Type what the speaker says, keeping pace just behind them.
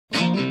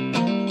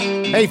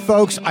Hey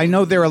folks, I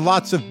know there are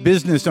lots of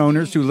business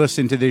owners who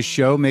listen to this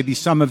show. Maybe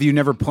some of you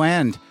never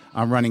planned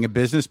on running a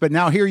business, but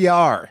now here you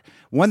are.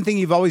 One thing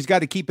you've always got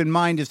to keep in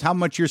mind is how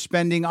much you're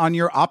spending on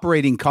your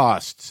operating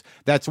costs.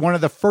 That's one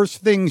of the first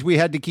things we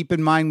had to keep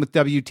in mind with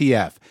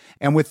WTF.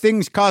 And with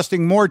things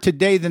costing more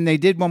today than they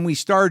did when we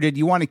started,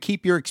 you want to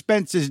keep your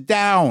expenses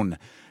down.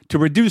 To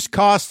reduce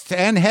costs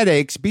and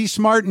headaches, be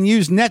smart and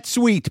use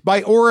NetSuite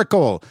by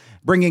Oracle,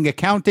 bringing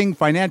accounting,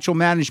 financial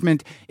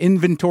management,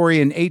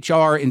 inventory, and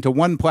HR into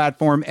one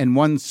platform and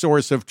one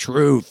source of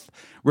truth.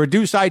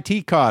 Reduce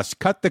IT costs,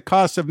 cut the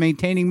costs of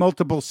maintaining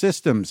multiple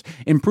systems,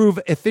 improve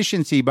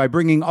efficiency by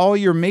bringing all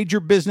your major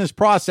business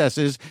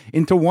processes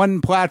into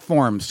one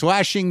platform,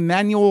 slashing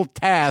manual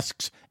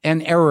tasks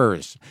and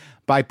errors.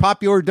 By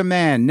popular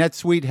demand,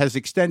 NetSuite has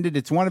extended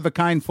its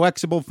one-of-a-kind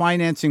flexible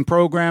financing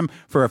program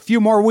for a few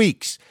more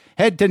weeks.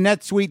 Head to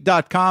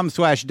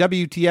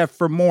netsuite.com/WTF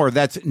for more.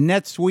 That's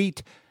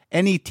NetSuite,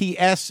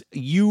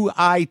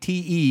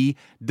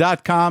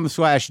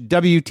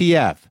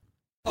 NetSuite.com/WTF.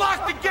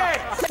 Lock the gate!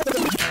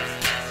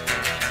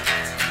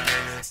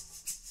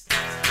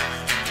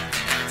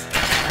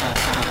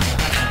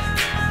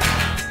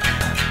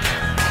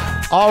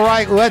 All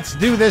right, let's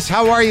do this.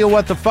 How are you,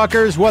 what the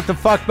fuckers, what the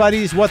fuck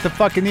buddies, what the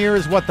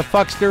fuckineers, what the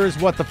fucksters,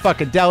 what the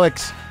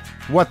fuckadelics,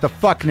 what the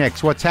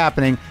fucknicks, what's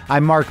happening?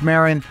 I'm Mark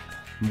Maron.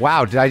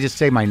 Wow, did I just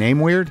say my name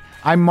weird?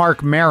 I'm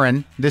Mark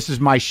Maron. This is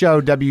my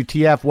show,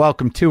 WTF.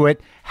 Welcome to it.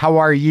 How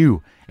are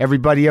you?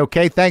 Everybody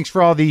okay? Thanks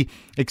for all the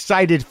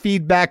excited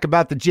feedback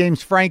about the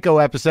James Franco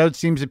episode.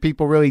 Seems that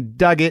people really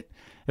dug it.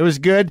 It was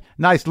good.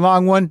 Nice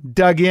long one.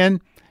 Dug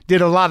in.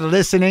 Did a lot of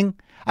listening.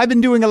 I've been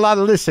doing a lot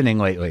of listening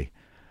lately.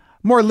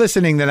 More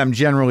listening than I'm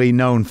generally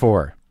known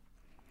for.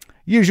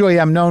 Usually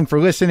I'm known for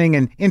listening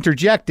and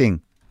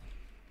interjecting.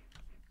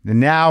 And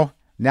now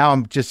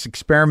I'm just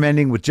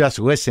experimenting with just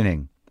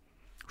listening.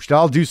 We should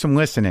all do some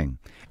listening.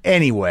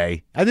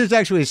 Anyway, there's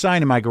actually a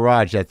sign in my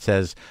garage that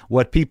says,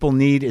 what people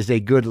need is a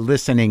good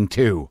listening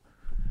to.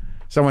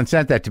 Someone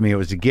sent that to me. It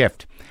was a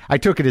gift. I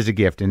took it as a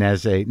gift and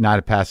as a not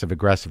a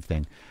passive-aggressive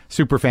thing.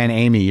 Superfan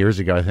Amy years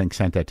ago, I think,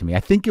 sent that to me.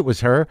 I think it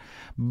was her.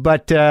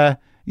 But,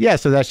 yeah,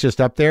 so that's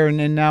just up there,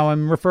 and now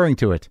I'm referring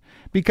to it.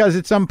 Because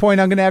at some point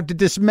I'm going to have to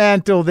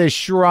dismantle this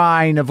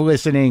shrine of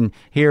listening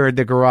here at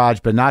the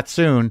garage, but not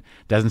soon.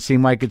 Doesn't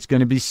seem like it's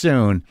going to be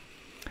soon.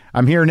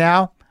 I'm here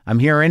now. I'm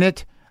here in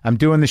it. I'm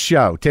doing the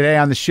show. Today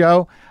on the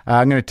show,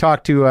 I'm going to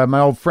talk to my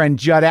old friend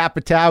Judd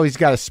Apatow. He's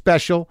got a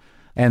special.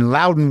 And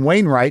Loudon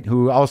Wainwright,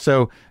 who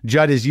also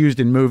Judd is used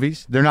in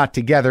movies. They're not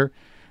together.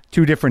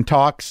 Two different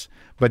talks.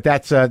 But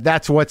that's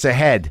what's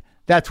ahead.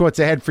 That's what's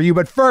ahead for you.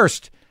 But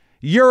first,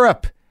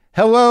 Europe.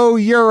 Hello,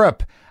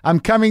 Europe. I'm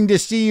coming to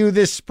see you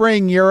this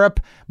spring, Europe.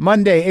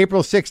 Monday,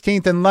 April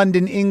 16th in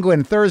London,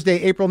 England.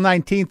 Thursday, April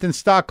 19th in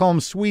Stockholm,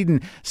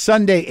 Sweden.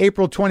 Sunday,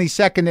 April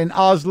 22nd in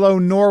Oslo,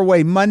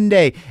 Norway.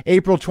 Monday,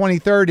 April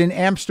 23rd in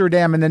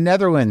Amsterdam in the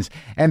Netherlands.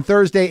 And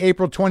Thursday,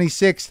 April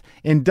 26th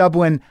in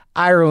Dublin,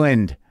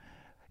 Ireland.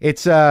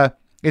 It's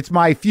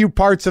my Few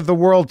Parts of the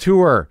World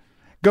tour.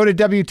 Go to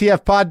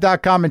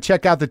WTFpod.com and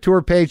check out the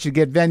tour page to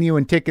get venue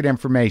and ticket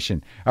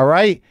information. All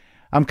right?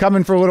 I'm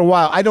coming for a little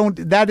while.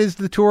 That is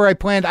the tour I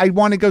planned. I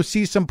want to go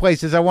see some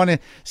places. I want to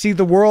see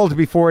the world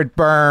before it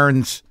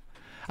burns.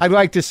 I'd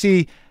like to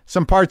see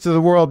some parts of the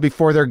world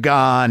before they're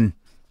gone.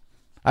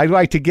 I'd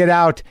like to get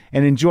out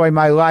and enjoy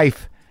my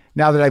life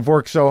now that I've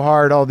worked so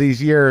hard all these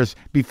years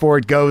before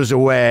it goes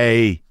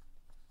away.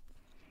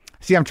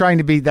 See, I'm trying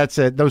to be,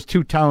 those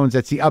two tones,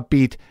 that's the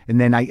upbeat,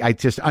 and then I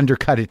just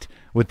undercut it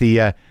with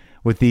the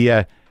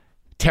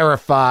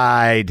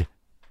terrified.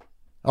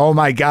 Oh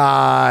my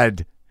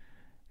God.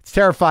 It's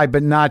terrified,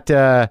 but not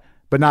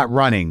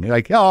running.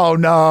 Like, oh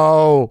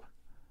no,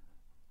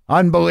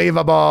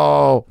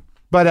 unbelievable.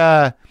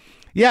 But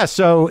yeah.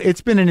 So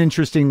it's been an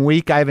interesting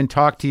week. I haven't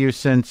talked to you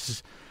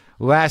since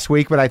last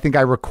week, but I think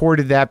I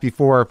recorded that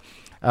before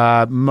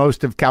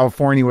most of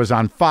California was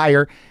on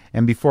fire,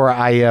 and before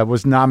I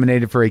was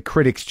nominated for a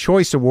Critics'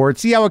 Choice Award.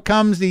 See how it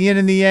comes, the yin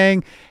and the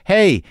yang.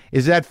 Hey,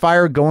 is that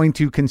fire going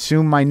to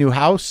consume my new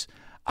house?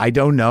 I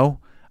don't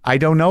know. I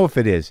don't know if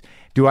it is.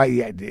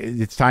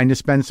 It's time to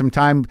spend some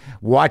time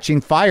watching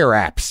fire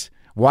apps,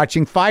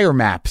 watching fire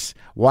maps,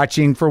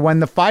 watching for when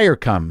the fire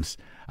comes.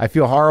 I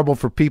feel horrible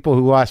for people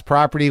who lost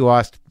property,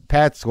 lost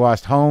pets,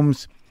 lost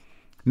homes,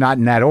 not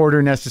in that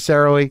order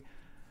necessarily,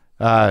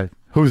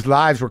 whose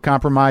lives were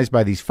compromised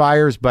by these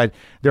fires. But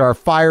there are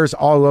fires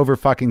all over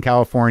fucking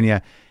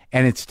California,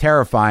 and it's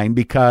terrifying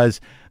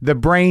because the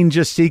brain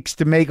just seeks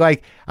to make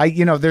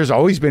there's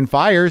always been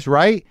fires,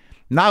 right?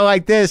 Not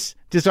like this.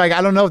 Just like,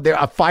 I don't know,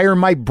 a fire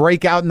might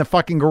break out in the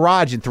fucking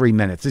garage in 3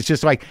 minutes. It's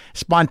just like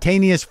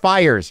spontaneous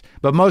fires.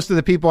 But most of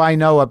the people I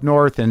know up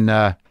north and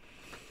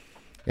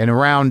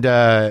around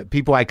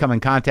people I come in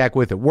contact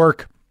with at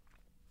work,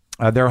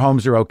 their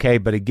homes are okay.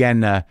 But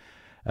again,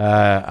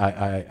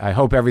 I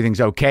hope everything's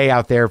okay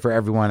out there for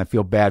everyone. I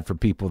feel bad for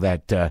people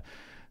that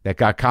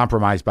got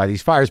compromised by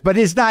these fires. But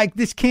is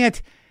this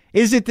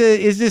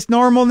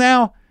normal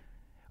now?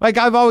 Like,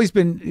 I've always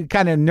been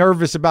kind of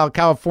nervous about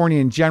California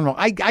in general.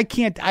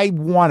 I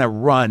want to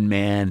run,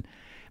 man.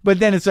 But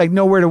then it's like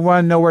nowhere to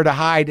run, nowhere to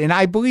hide. And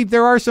I believe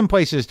there are some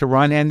places to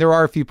run and there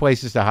are a few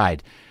places to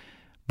hide.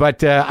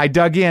 But I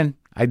dug in.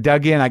 I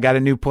got a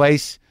new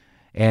place.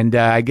 And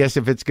I guess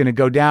if it's going to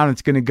go down,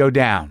 it's going to go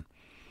down.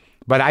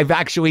 But I've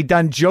actually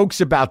done jokes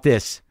about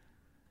this,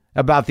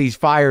 about these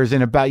fires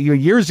and about you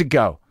years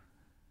ago.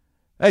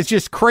 It's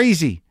just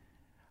crazy.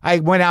 I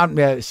went out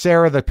and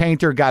Sarah, the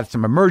painter, got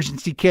some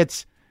emergency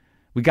kits.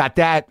 We got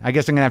that. I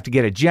guess I'm going to have to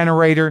get a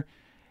generator.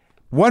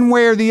 One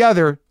way or the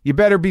other, you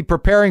better be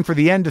preparing for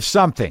the end of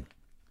something.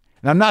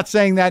 And I'm not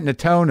saying that in a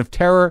tone of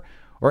terror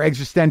or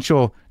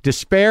existential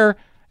despair.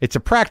 It's a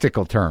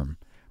practical term.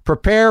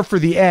 Prepare for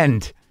the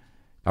end.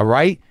 All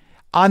right?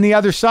 On the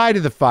other side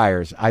of the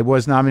fires, I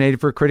was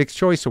nominated for a Critics'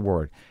 Choice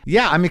Award.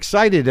 Yeah, I'm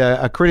excited.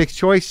 A Critics'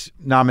 Choice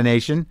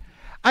nomination.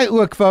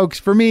 Look, folks,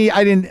 for me,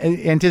 I didn't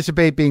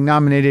anticipate being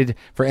nominated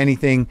for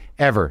anything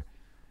ever.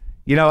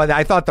 You know,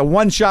 I thought the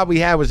one shot we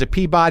had was a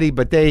Peabody,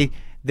 but they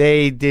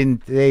poo-pooed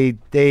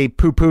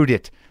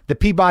it. The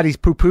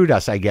Peabodys poo-pooed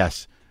us, I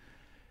guess.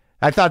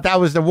 I thought that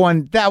was the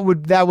one, that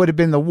would have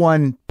been the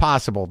one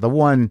possible, the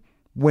one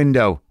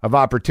window of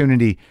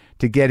opportunity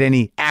to get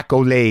any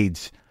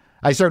accolades.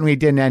 I certainly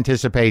didn't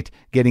anticipate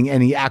getting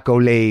any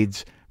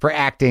accolades for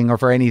acting or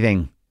for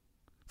anything,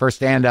 for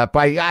stand-up.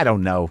 I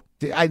don't know.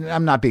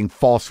 I'm not being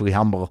falsely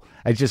humble.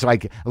 It's just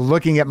like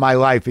looking at my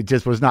life, it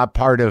just was not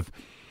part of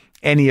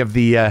any of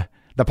the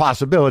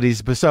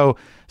possibilities.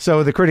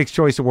 So the Critics'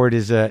 Choice Award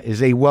is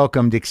a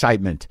welcomed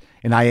excitement,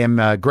 and I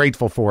am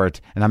grateful for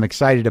it, and I'm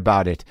excited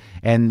about it.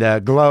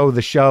 And Glow,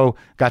 the show,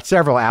 got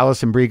several.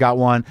 Alison Brie got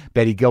one.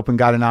 Betty Gilpin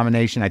got a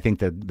nomination. I think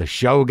the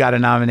show got a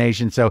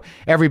nomination. So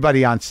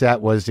everybody on set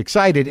was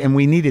excited, and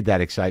we needed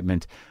that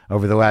excitement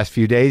over the last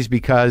few days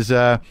because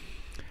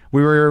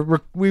we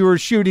were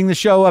shooting the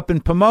show up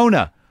in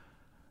Pomona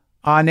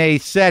on a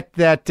set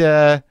that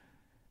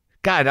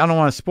God, I don't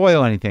want to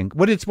spoil anything.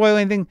 Would it spoil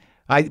anything?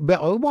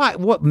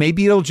 What?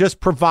 Maybe it'll just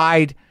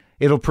provide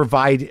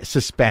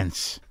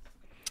suspense.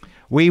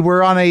 We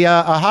were on a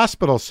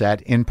hospital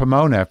set in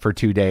Pomona for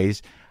 2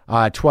 days,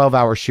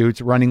 12-hour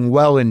shoots running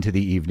well into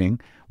the evening,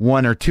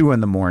 1 or 2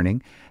 in the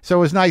morning. So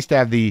it was nice to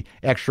have the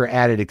extra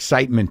added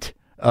excitement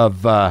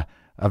of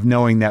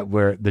knowing that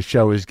the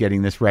show is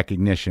getting this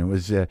recognition.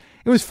 It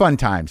was fun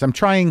times. I'm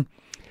trying,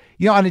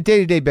 on a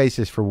day-to-day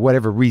basis, for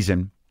whatever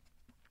reason,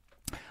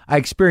 I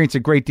experience a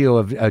great deal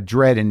of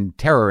dread and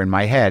terror in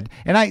my head.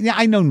 And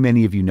I know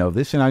many of you know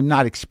this, and I'm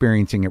not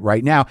experiencing it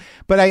right now.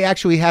 But I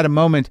actually had a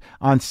moment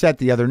on set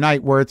the other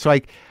night where it's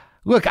like,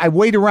 look, I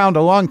wait around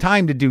a long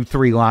time to do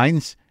 3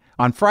 lines.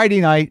 On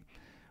Friday night,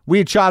 we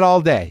had shot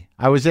all day.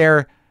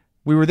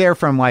 We were there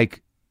from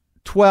like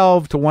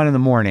 12 to 1 in the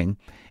morning.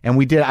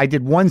 And I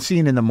did 1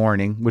 scene in the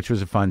morning, which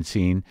was a fun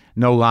scene.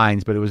 No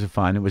lines, but it was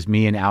fun. It was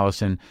me and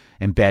Allison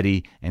and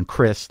Betty and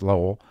Chris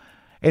Lowell.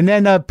 And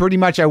then pretty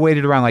much I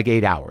waited around like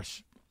 8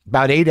 hours,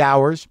 about 8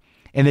 hours.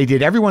 And they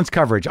did everyone's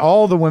coverage.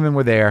 All the women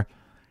were there,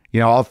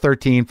 all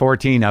 13,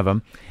 14 of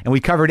them. And we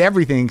covered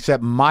everything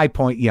except my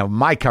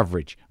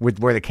coverage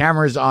where the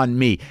camera is on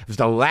me. It was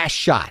the last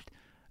shot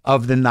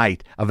of the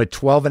night, of a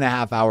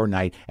 12-and-a-half-hour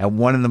night at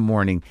 1 in the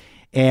morning.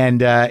 And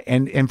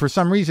for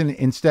some reason,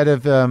 instead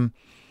of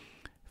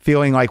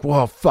feeling like,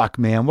 well, fuck,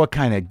 man, what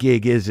kind of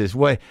gig is this?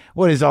 What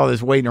is all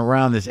this waiting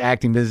around, this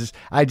acting business?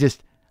 I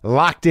just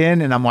locked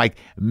in, and I'm like,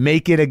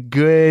 make it a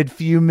good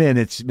few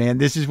minutes, man.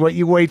 This is what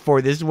you wait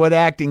for. This is what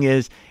acting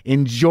is.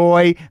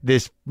 Enjoy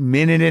this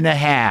minute and a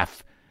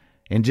half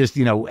and just,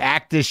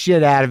 act this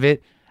shit out of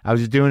it. I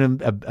was doing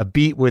a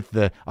beat with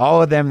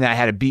all of them. Then I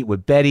had a beat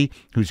with Betty,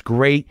 who's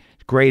great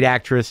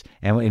actress.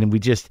 And we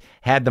just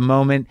had the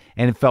moment,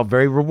 and it felt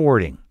very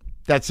rewarding.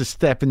 That's a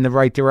step in the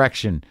right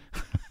direction.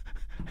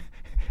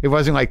 It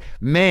wasn't like,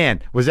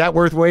 man, was that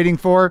worth waiting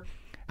for?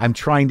 I'm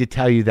trying to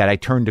tell you that I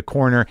turned a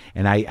corner,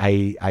 and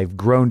I've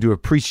grown to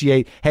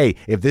appreciate, hey,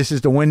 if this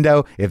is the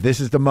window, if this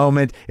is the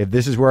moment, if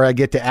this is where I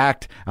get to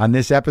act on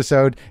this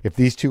episode, if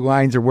these 2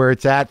 lines are where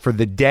it's at for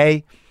the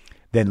day,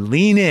 then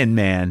lean in,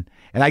 man.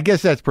 And I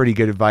guess that's pretty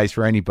good advice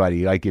for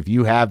anybody. Like if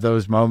you have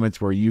those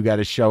moments where you got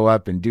to show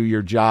up and do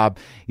your job,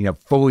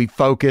 fully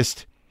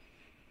focused,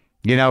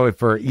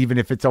 even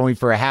if it's only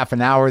for a half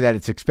an hour that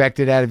it's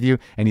expected out of you,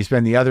 and you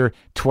spend the other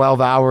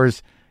 12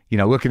 hours,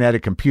 looking at a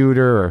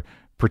computer or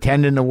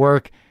pretending to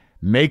work,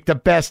 make the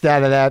best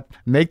out of that.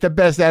 Make the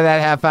best out of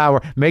that half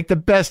hour. Make the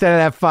best out of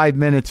that 5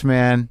 minutes,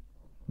 man.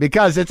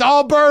 Because it's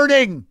all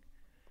burning.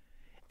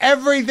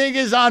 Everything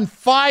is on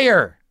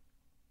fire.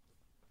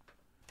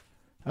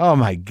 Oh,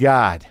 my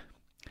God.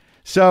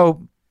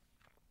 So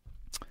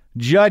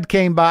Judd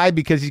came by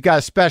because he's got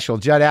a special.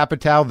 Judd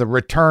Apatow, The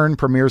Return,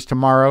 premieres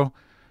tomorrow,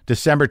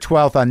 December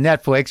 12th on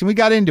Netflix. And we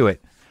got into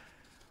it.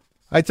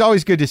 It's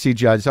always good to see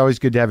Judd. It's always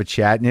good to have a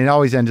chat. And it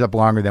always ends up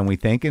longer than we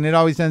think. And it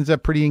always ends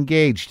up pretty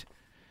engaged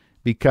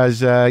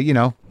because,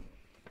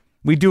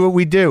 we do what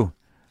we do.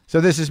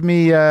 So this is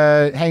me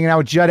hanging out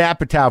with Judd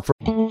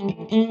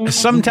Apatow.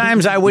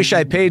 Sometimes I wish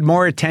I paid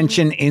more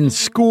attention in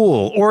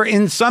school, or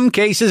in some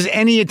cases,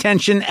 any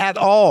attention at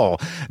all.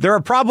 There are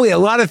probably a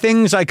lot of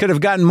things I could have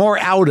gotten more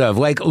out of,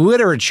 like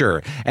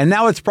literature, and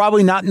now it's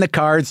probably not in the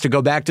cards to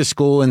go back to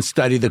school and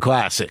study the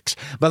classics.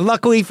 But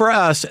luckily for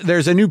us,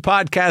 there's a new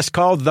podcast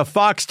called The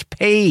Foxed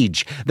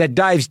Page that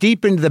dives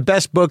deep into the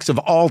best books of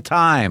all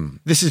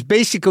time. This is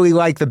basically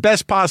like the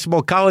best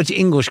possible college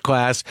English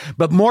class,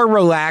 but more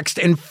relaxed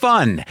and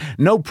fun.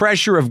 No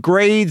pressure of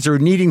grades or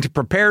needing to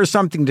prepare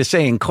something to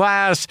say in class.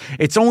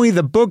 It's only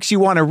the books you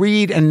want to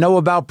read and know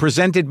about,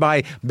 presented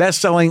by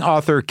best-selling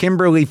author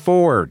Kimberly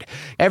Ford.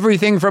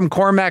 Everything from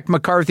Cormac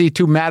McCarthy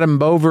to Madame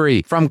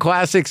Bovary, from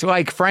classics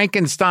like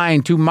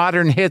Frankenstein to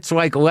modern hits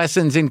like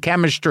Lessons in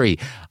Chemistry.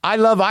 I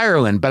love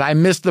Ireland, but I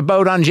missed the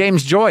boat on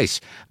James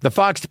Joyce. The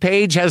Foxed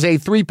Page has a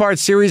 3-part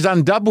series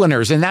on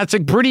Dubliners, and that's a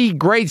pretty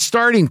great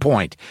starting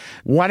point.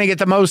 Want to get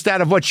the most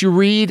out of what you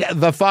read?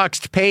 The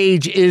Foxed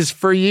Page is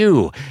for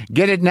you.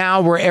 Get it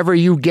now wherever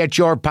you get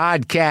your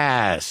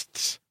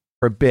podcasts.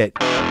 For a bit.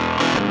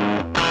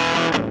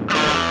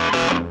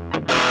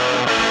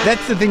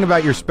 That's the thing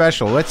about your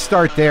special. Let's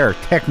start there.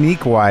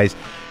 Technique-wise,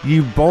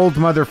 you bold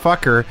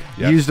motherfucker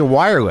used a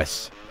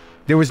wireless.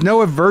 There was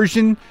no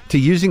aversion to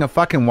using a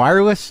fucking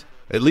wireless?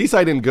 At least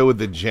I didn't go with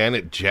the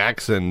Janet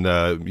Jackson,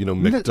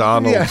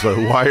 McDonald's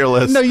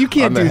wireless. No, you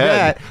can't do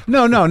that.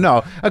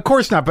 No. Of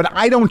course not. But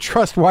I don't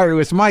trust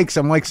wireless mics.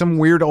 I'm like some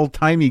weird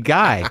old-timey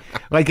guy.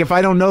 Like if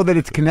I don't know that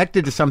it's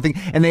connected to something,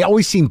 and they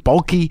always seem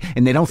bulky,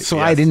 and they don't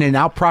slide in and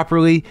out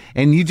properly,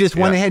 and you just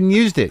went ahead and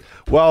used it.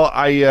 Well,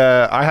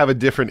 I have a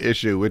different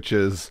issue, which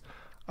is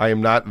I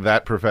am not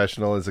that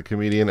professional as a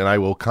comedian, and I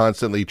will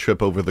constantly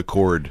trip over the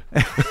cord.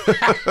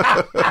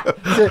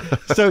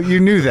 So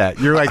you knew that.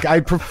 You're like, I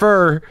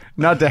prefer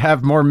not to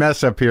have more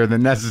mess up here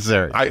than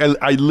necessary.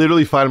 I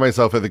literally find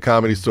myself at the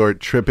Comedy Store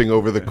tripping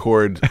over the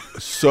cord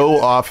so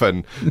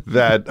often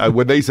that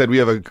when they said we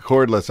have a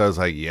cordless, I was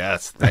like,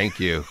 yes, thank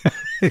you.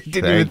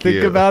 Didn't even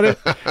think about it.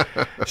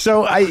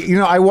 So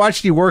I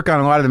watched you work on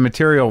a lot of the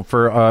material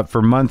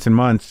for months and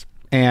months,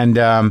 and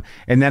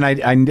then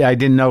I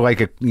didn't know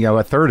like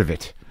a third of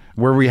it.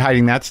 Where were you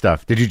hiding that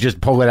stuff? Did you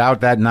just pull it out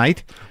that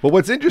night? Well,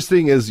 what's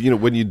interesting is,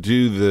 when you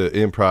do the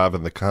improv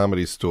in the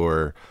Comedy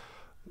Store,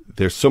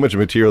 there's so much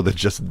material that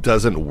just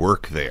doesn't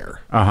work there.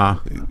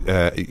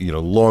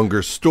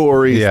 Longer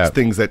stories,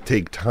 things that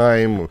take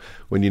time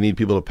when you need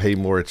people to pay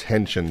more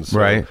attention. So,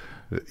 right.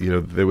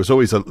 There was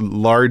always a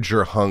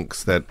larger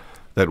hunks that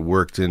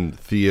worked in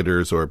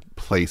theaters or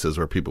places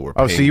where people were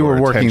paying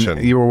more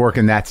attention. You were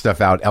working that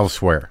stuff out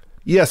elsewhere.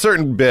 Yeah,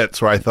 certain bits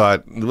where I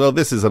thought, well,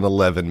 this is an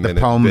 11-minute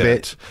poem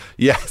bit.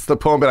 Yes, the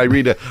poem bit. I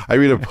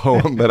read a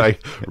poem that I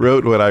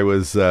wrote when I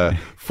was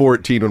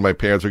 14 when my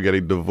parents were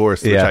getting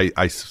divorced, which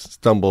I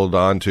stumbled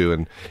onto,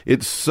 and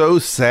it's so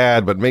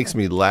sad, but makes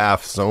me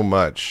laugh so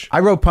much. I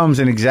wrote poems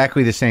in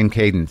exactly the same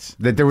cadence.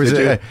 That there was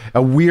a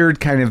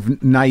weird kind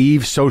of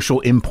naive social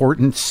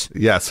importance.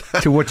 Yes,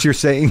 to what you're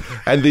saying,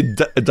 and the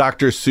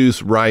Dr.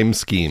 Seuss rhyme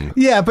scheme.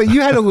 Yeah, but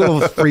you had a little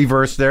free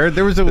verse there.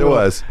 There was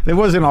It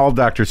wasn't all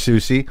Dr.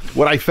 Seussy.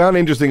 What I found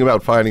interesting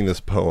about finding this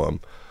poem,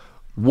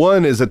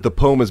 one is that the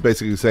poem is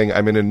basically saying,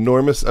 I'm in an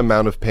enormous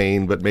amount of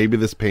pain, but maybe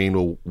this pain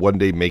will one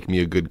day make me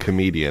a good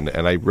comedian.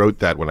 And I wrote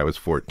that when I was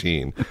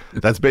 14.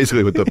 That's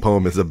basically what the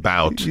poem is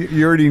about.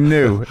 You already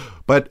knew.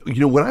 But,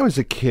 when I was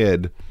a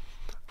kid,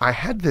 I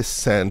had this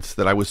sense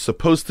that I was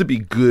supposed to be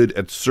good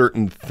at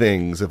certain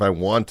things if I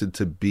wanted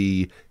to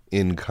be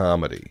in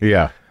comedy.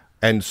 Yeah.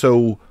 And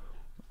so...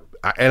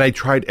 I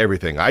tried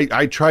everything.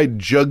 I tried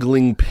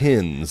juggling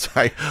pins.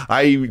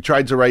 I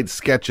tried to write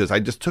sketches.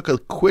 I just took a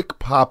quick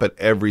pop at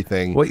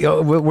everything. What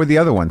were the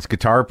other ones?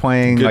 Guitar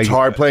playing?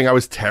 Guitar playing I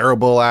was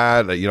terrible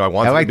at. I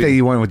like that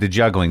you went with the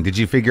juggling. Did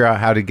you figure out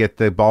how to get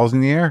the balls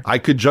in the air? I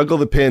could juggle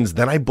the pins.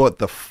 Then I bought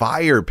the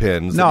fire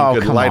pins that you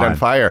could light on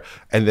fire,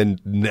 and then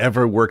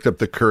never worked up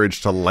the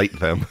courage to light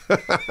them.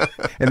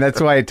 And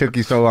that's why it took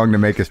you so long to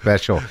make a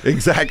special.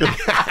 Exactly.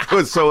 I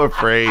was so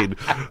afraid.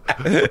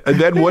 And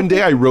then one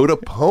day I wrote a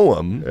poem.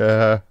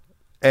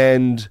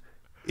 And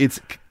it's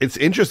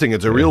interesting.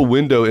 It's a real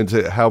window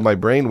into how my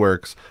brain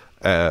works,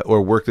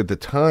 or worked at the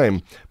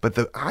time. But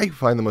I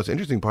find the most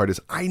interesting part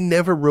is I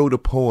never wrote a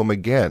poem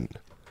again.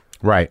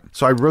 Right.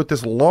 So I wrote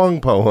this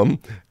long poem,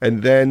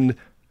 and then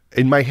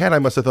in my head I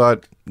must have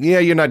thought, yeah,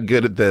 you're not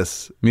good at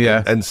this.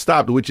 Yeah. And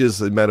stopped, which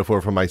is a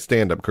metaphor for my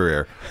stand-up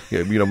career.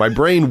 My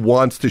brain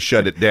wants to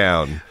shut it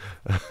down.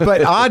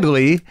 But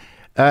oddly...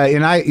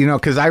 and I,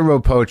 because I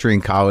wrote poetry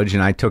in college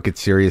and I took it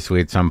seriously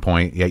at some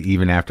point,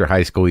 even after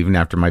high school, even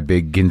after my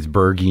big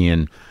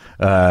Ginsbergian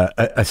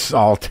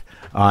assault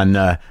on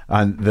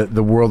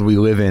the world we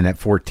live in at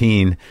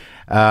 14.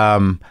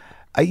 I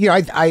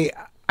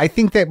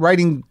think that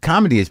writing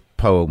comedy is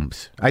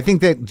poems. I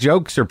think that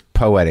jokes are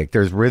poetic.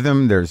 There's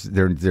rhythm. There's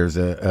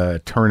a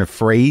turn of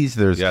phrase.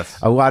 There's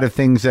a lot of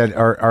things that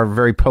are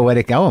very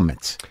poetic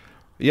elements.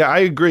 Yeah, I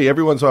agree.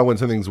 Every once in a while when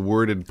something's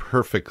worded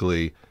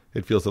perfectly,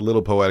 it feels a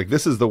little poetic.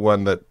 This is the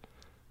one that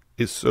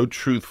is so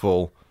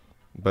truthful,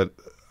 but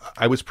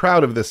I was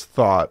proud of this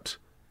thought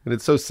And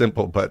it's so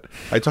simple, but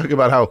I talk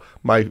about how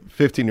my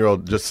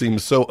 15-year-old just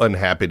seems so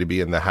unhappy to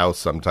be in the house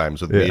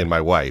sometimes with me and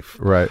my wife.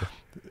 Right.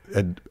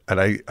 And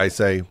I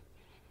say,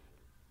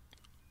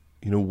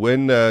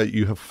 when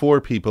you have 4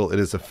 people, it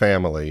is a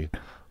family.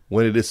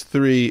 When it is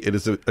 3, it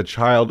is a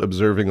child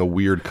observing a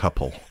weird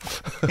couple.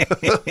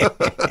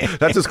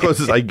 That's as close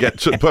as I get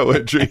to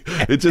poetry.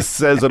 It just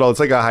says it all. It's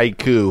like a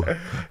haiku.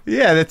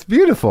 Yeah, that's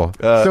beautiful.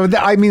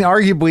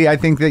 Arguably, I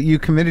think that you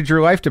committed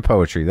your life to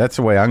poetry. That's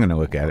the way I'm going to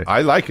look at it.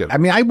 I like it. I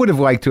mean, I would have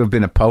liked to have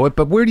been a poet,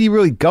 but where do you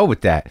really go with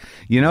that?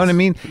 You know what I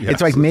mean? Yes.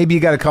 It's like maybe you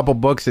got a couple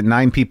books that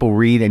 9 people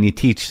read and you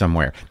teach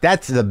somewhere.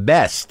 That's the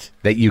best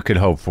that you could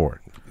hope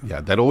for.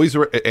 Yeah, that always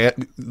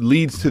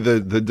leads to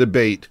the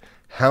debate.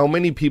 How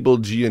many people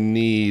do you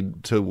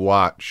need to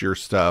watch your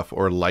stuff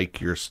or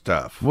like your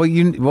stuff? Well,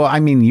 you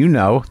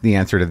know the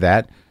answer to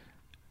that.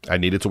 I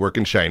need it to work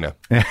in China.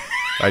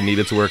 I need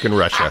it to work in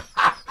Russia.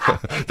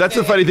 That's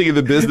the funny thing in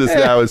the business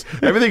now is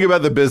everything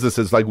about the business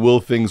is like, will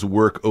things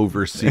work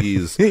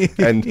overseas?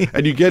 And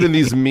you get in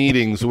these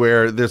meetings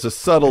where there's a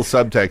subtle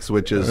subtext,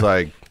 which is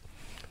like,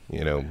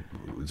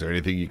 is there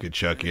anything you could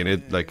chuck in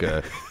it, like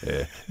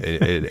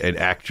an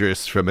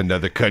actress from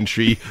another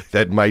country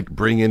that might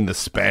bring in the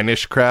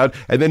Spanish crowd?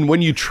 And then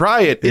when you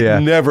try it,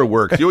 it never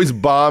works. You always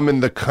bomb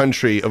in the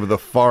country of the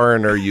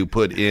foreigner you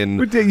put in.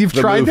 You've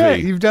tried movie.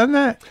 that? You've done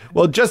that?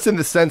 Well, just in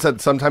the sense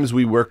that sometimes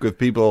we work with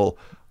people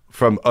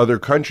from other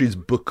countries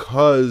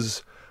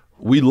because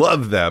we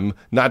love them,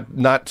 not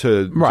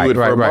to do it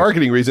for a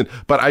marketing reason,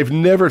 but I've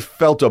never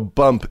felt a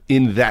bump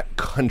in that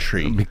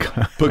country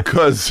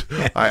because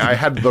I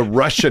had the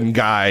Russian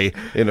guy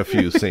in a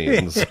few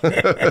scenes.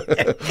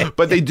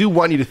 But they do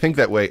want you to think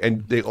that way,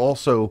 and they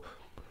also,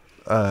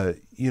 are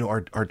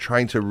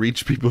trying to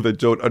reach people that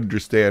don't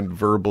understand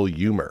verbal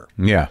humor.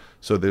 Yeah.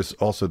 So there's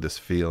also this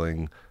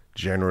feeling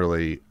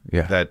generally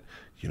that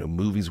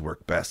movies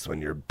work best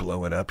when you're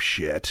blowing up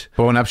shit.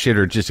 Blowing up shit,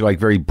 or just like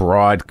very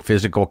broad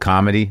physical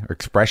comedy or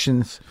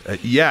expressions.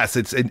 Yes,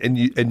 it's and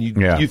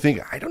you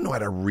think, I don't know how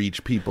to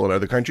reach people in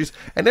other countries,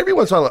 and every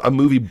once in a while a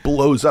movie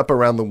blows up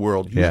around the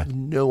world. You have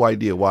no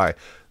idea why.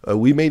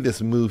 We made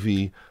this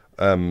movie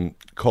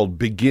called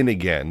Begin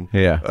Again.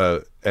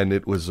 And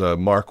it was a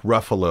Mark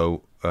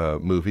Ruffalo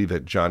movie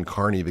that John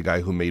Carney, the guy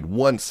who made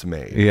Once,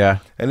 made. Yeah,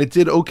 and it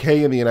did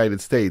okay in the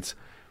United States.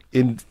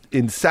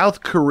 In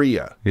South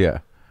Korea. Yeah.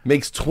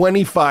 Makes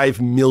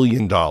 $25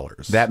 million.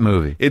 That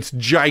movie. It's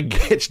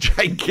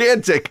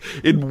gigantic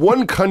in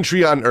one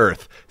country on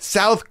Earth.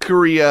 South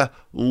Korea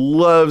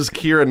loves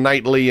Keira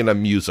Knightley in a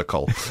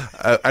musical.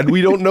 And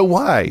we don't know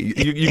why.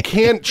 You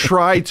can't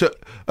try to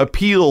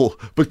appeal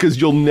because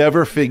you'll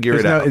never figure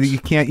it out. You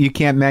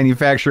can't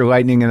manufacture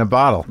lightning in a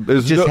bottle. It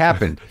just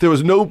happened. There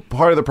was no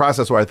part of the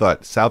process where I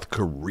thought, South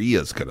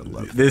Korea's going to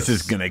love this. This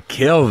is going to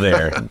kill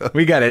there.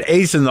 We got an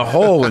ace in the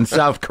hole in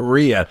South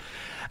Korea.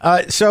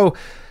 So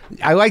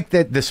I like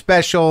that the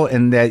special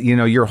and that,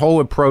 your whole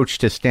approach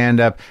to stand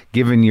up,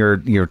 given your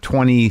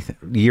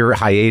 20-year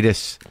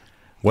hiatus.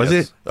 Was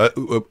it?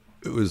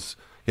 It was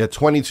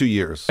 22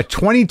 years. A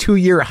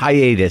 22-year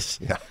hiatus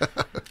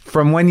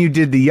from when you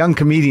did the Young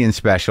Comedian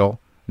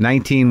special,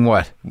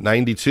 92.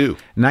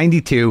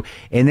 92.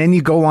 And then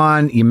you go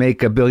on, you make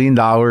 $1 billion,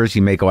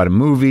 you make a lot of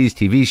movies,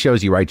 TV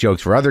shows, you write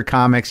jokes for other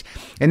comics.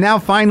 And now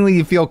finally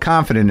you feel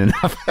confident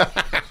enough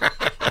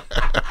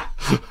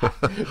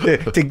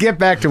to get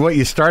back to what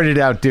you started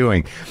out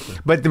doing.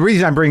 But the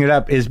reason I bring it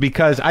up is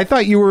because I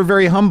thought you were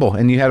very humble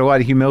and you had a lot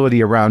of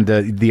humility around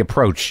the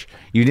approach.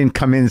 You didn't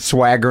come in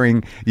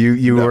swaggering.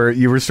 You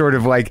were sort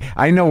of like,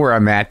 I know where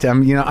I'm at.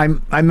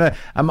 I'm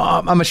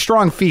a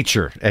strong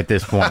feature at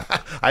this point.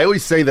 I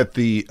always say that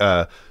the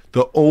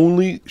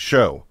only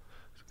show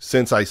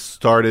since I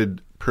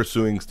started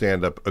pursuing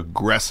stand-up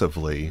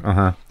aggressively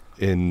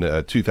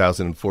in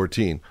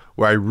 2014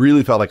 where I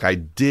really felt like I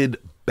did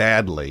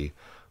badly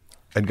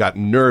and got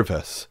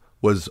nervous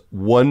was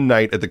one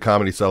night at the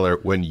Comedy Cellar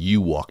when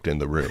you walked in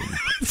the room.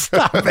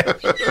 Stop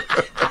it.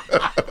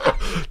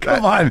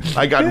 Come on.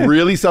 I got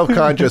really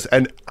self-conscious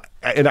and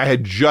I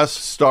had just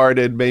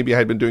started, maybe I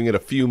had been doing it a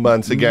few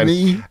months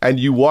again. And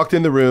you walked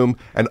in the room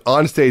and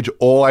on stage,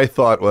 all I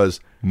thought was,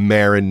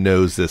 Maron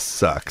knows this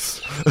sucks.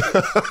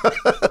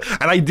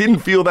 And I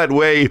didn't feel that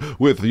way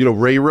with,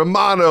 Ray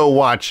Romano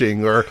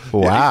watching or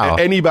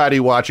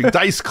anybody watching.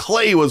 Dice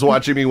Clay was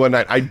watching me one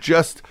night.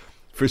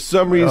 For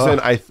some reason,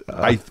 I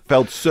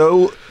felt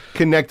so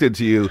connected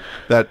to you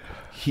that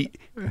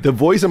the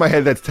voice in my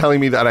head that's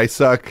telling me that I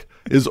suck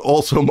is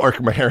also Mark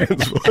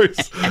Maron's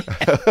voice.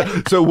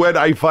 So when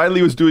I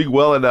finally was doing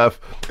well enough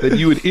that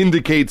you would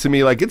indicate to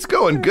me, like, it's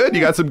going good,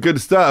 you got some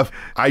good stuff,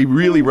 I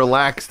really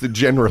relaxed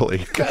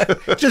generally.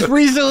 Just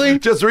recently?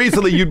 Just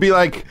recently, you'd be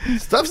like,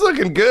 stuff's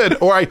looking good.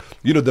 Or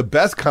the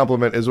best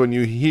compliment is when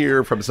you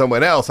hear from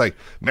someone else, like,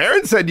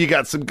 Maron said you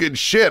got some good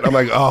shit. I'm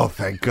like, oh,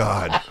 thank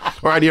God.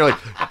 Or you're like,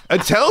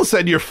 Attell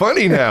said you're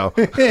funny now.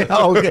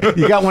 Oh, okay.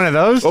 You got one of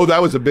those? Oh,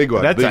 that was a big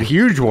one. That's a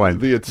huge one.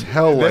 The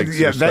Attell likes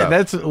your stuff.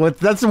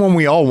 That's the one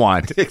we all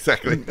want.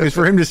 Exactly. Is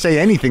for him to say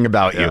anything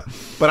about you.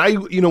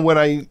 But when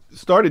I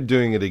started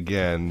doing it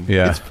again,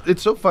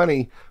 it's so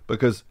funny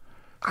because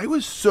I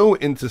was so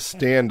into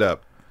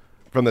stand-up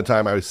from the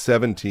time I was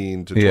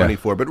 17 to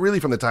 24, but really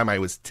from the time I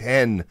was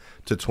 10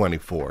 to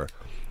 24,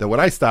 that when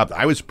I stopped,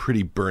 I was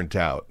pretty burnt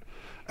out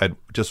at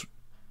just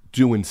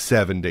doing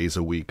 7 days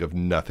a week of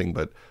nothing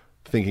but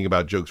thinking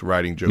about jokes,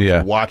 writing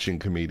jokes, watching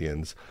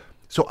comedians.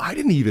 So I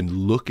didn't even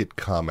look at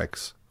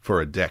comics for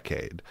a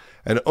decade.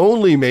 And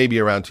only maybe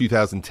around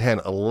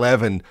 2010,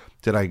 11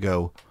 did I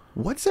go,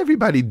 what's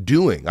everybody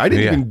doing? I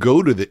didn't even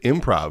go to the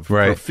Improv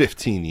for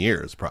 15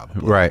 years,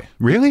 probably. Right.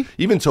 Really?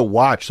 Even to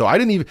watch. So I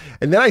didn't even...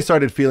 And then I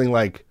started feeling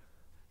like,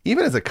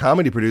 even as a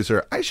comedy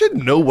producer, I should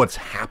know what's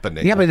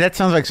happening. Yeah, but that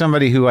sounds like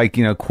somebody who,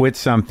 quit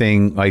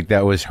something like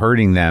that was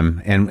hurting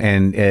them,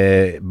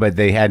 but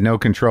they had no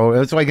control.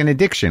 It's like an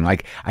addiction.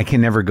 Like, I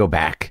can never go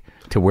back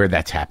to where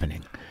that's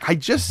happening. I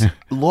just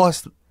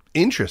lost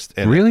interest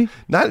in it.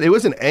 It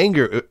wasn't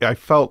anger. I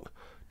felt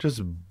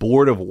just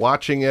bored of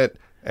watching it,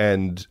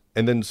 and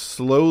then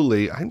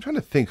slowly, I'm trying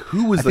to think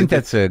who was. I think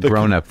that's a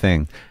grown-up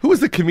thing. Who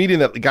was the comedian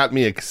that got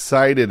me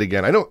excited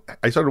again?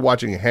 I started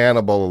watching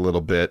Hannibal a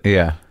little bit.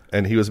 Yeah.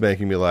 And he was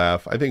making me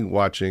laugh. I think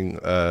watching,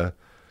 there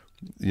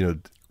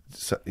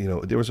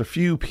was a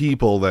few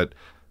people that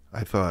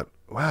I thought,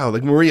 wow,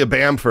 like Maria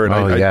Bamford.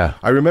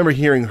 I remember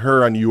hearing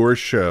her on your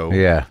show.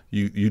 Yeah.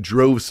 You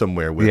drove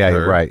somewhere with her. Yeah,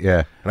 right,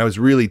 yeah. And I was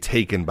really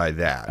taken by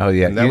that. Oh,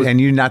 yeah. And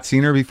you not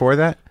seen her before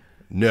that?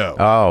 No.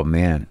 Oh,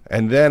 man.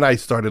 And then I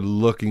started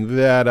looking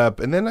that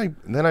up. And then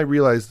I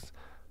realized,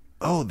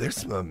 oh, there's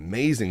some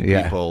amazing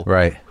people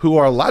who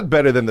are a lot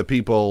better than the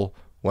people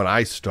when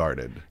I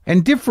started.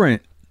 And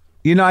different.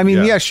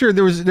 Sure,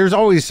 there's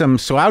always some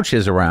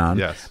slouches around.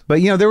 Yes.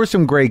 But, there were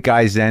some great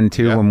guys then,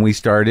 too, when we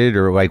started,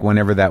 or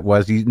whenever that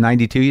was.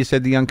 92, you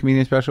said the Young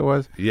Comedian Special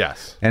was?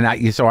 Yes. And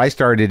I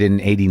started in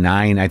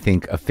 89, I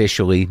think,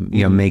 officially,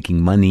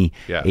 making money.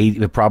 Yeah.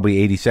 Probably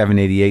 87,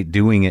 88,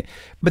 doing it.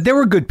 But there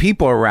were good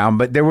people around,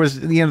 but there was,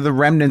 the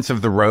remnants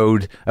of the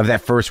road of that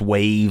first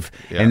wave.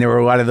 Yeah. And there were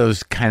a lot of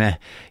those kind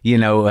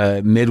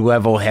of,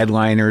 mid-level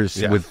headliners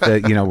with,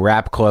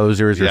 rap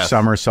closers or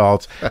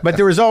somersaults. But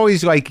there was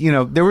always,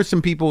 there were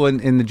some people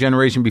in the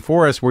generation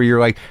before us where you're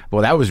like,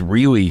 well, that was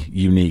really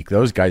unique.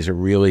 Those guys are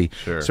really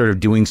sort of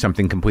doing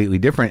something completely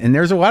different. And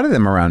there's a lot of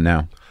them around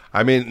now.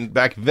 I mean,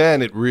 back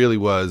then it really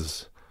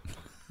was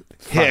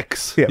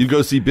Hicks. You'd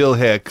go see Bill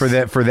Hicks.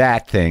 For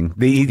that thing.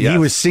 He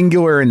was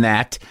singular in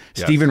that.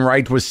 Yes. Stephen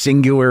Wright was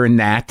singular in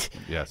that,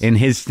 in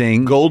his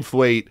thing.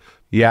 Goldthwait,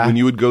 when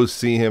you would go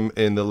see him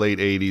in the late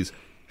 80s.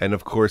 And,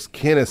 of course,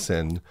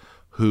 Kinison,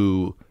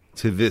 who,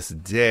 to this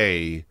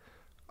day,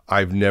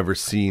 I've never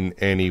seen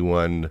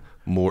anyone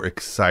more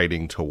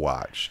exciting to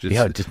watch.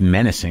 Just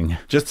menacing.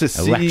 Just to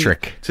see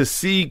electric. To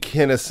see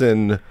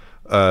Kinison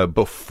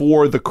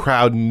before the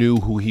crowd knew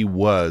who he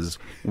was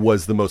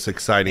the most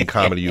exciting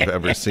comedy you've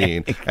ever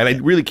seen. And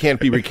it really can't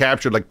be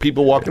recaptured. Like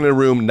people walking in a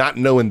room not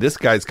knowing this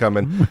guy's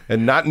coming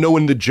and not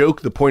knowing the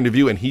joke, the point of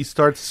view, and he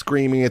starts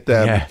screaming at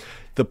them. Yeah.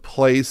 The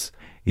place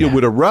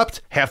would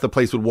erupt. Half the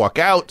place would walk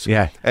out.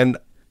 Yeah. And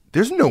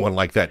there's no one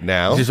like that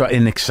now. It's just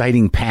an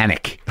exciting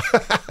panic.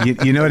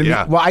 You know what I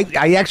mean? Well,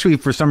 I actually,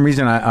 for some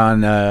reason,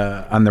 on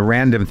the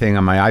random thing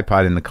on my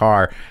iPod in the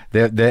car,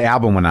 the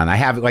album went on. I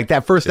have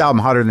that first album,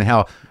 Hotter Than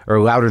Hell or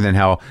Louder Than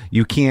Hell.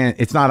 You can't.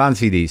 It's not on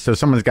CD, so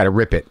someone's got to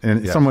rip it,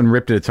 and someone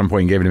ripped it at some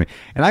point and gave it to me.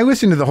 And I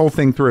listened to the whole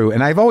thing through,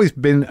 and I've always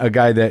been a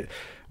guy that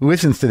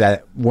listens to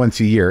that once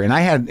a year, and I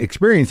had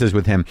experiences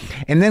with him.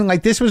 And then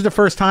this was the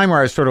first time where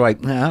I was sort of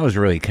like, that was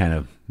really kind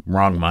of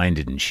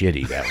wrong-minded and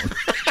shitty, that one.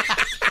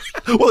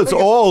 Well, it's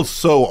all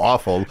so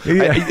awful.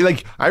 Yeah.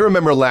 I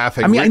remember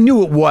laughing. I mean, I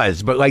knew it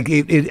was, but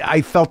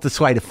I felt the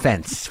slight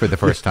offense for the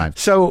first time.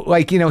 So,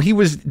 he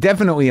was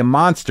definitely a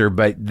monster,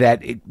 but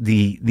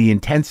the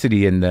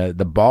intensity and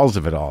the balls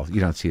of it all,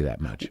 you don't see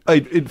that much.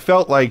 It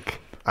felt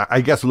like,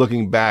 I guess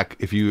looking back,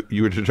 if you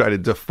were to try to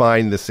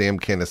define the Sam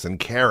Kinison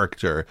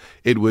character,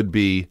 it would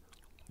be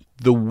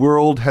the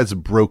world has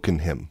broken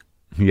him.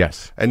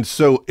 Yes. And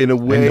so, in a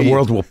way... And the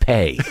world will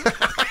pay.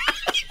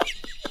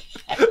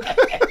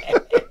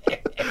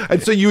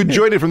 And so you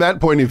enjoyed it from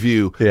that point of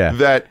view,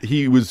 that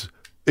it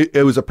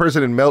was a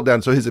person in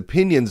meltdown, so his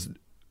opinions,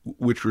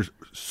 which were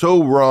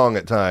so wrong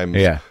at times,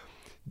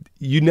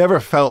 you never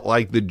felt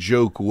like the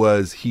joke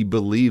was he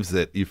believes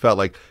it. You felt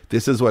like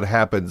this is what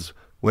happens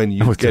when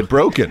you get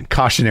broken.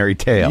 Cautionary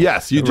tale.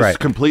 Yes, you just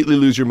completely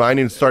lose your mind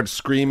and start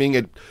screaming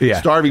at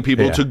starving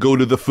people to go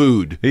to the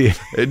food. Yeah.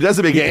 It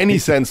doesn't make any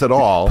sense at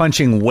all.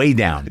 Punching way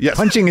down. Yes.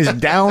 Punching as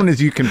down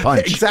as you can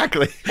punch.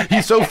 Exactly.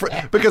 He's so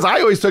because I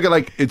always took it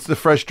like it's the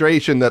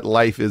frustration that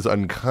life is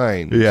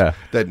unkind. Yeah.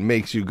 That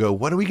makes you go,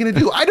 what are we going to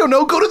do? I don't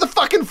know. Go to the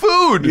fucking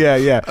food.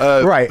 Yeah.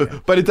 Right.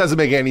 But it doesn't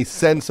make any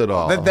sense at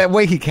all. That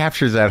way he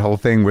captures that whole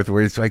thing with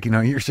where it's like,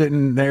 you're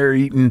sitting there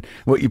eating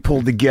what you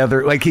pulled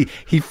together. Like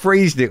he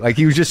phrased it like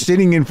he was was just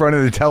sitting in front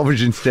of the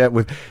television set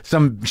with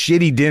some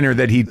shitty dinner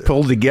that he'd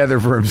pulled together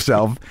for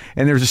himself,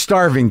 and there's a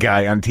starving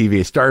guy on TV,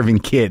 a starving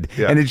kid,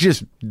 and it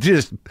just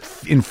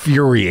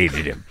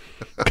infuriated him.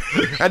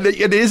 And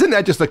isn't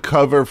that just a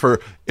cover for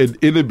an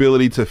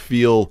inability to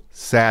feel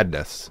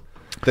sadness?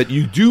 That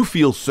you do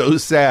feel so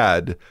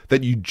sad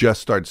that you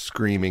just start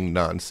screaming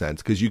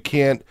nonsense because you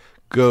can't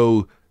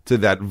go to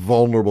that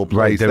vulnerable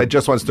place that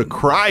just wants to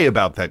cry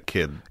about that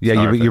kid.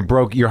 Yeah,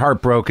 you're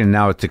heartbroken.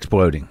 Now it's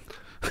exploding.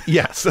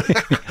 Yes,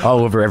 all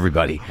over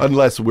everybody.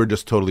 Unless we're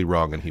just totally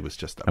wrong and he was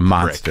just a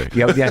monster.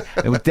 Yeah,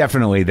 it was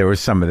definitely there was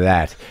some of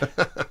that.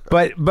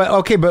 But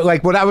okay, but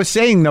like what I was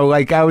saying though,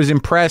 like I was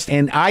impressed,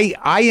 and I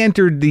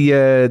entered the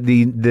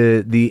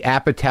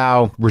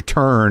Apatow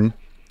return.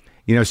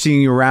 You know,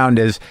 seeing you around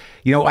as,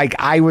 you know, like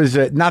I was,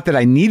 not that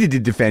I needed to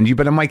defend you,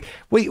 but I'm like,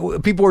 wait,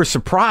 people were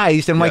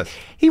surprised. I'm like,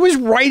 he was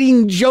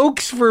writing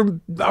jokes for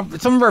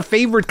some of our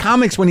favorite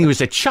comics when he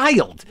was a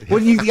child.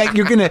 What you think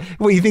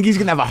he's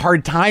going to have a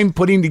hard time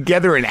putting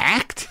together an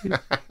act?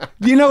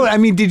 You know, I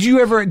mean, did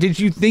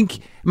you think,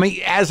 I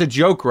mean, as a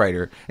joke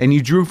writer, and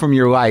you drew from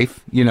your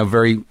life, you know,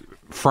 very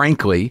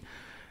frankly,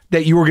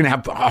 that you were going to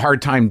have a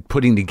hard time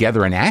putting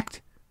together an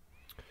act?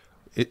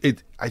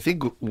 I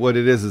think what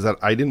it is that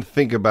I didn't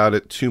think about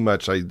it too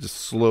much. I just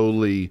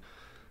slowly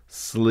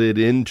slid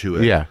into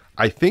it. Yeah.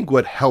 I think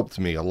what helped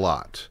me a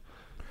lot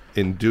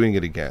in doing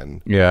it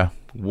again. Yeah.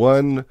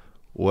 One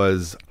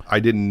was I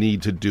didn't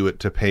need to do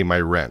it to pay my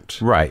rent.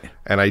 Right.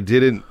 And I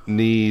didn't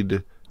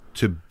need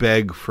to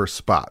beg for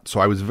spots. So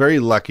I was very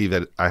lucky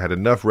that I had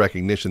enough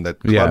recognition that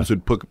clubs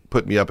would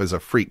put me up as a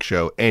freak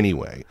show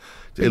anyway.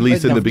 At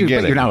least in the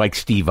beginning. But you're not like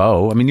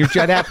Steve-O. I mean, you're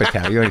Judd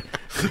Apatow. You're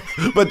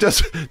like... But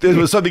just there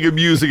was something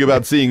amusing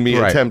about seeing me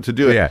attempt to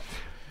do it. Yeah.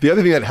 The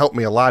other thing that helped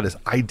me a lot is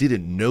I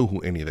didn't know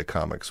who any of the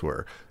comics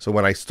were. So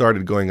when I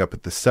started going up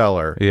at the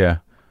Cellar,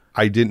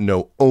 I didn't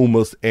know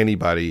almost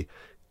anybody.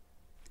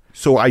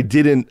 So I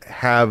didn't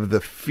have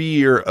the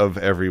fear of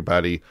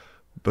everybody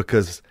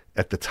because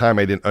at the time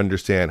I didn't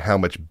understand how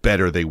much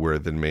better they were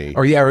than me.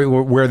 Or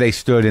where they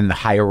stood in the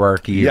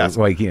hierarchy. Yes.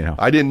 Like, you know.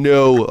 I didn't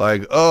know,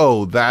 like,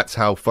 oh, that's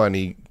how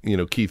funny, you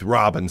know, Keith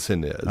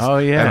Robinson is. Oh,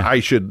 yeah. And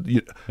I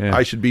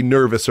should be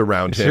nervous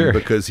around him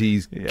because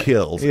he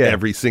kills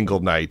every single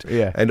night.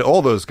 Yeah. And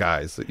all those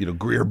guys, you know,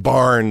 Greer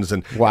Barnes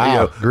and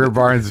Greer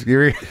Barnes.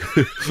 You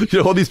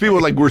know, all these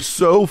people like were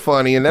so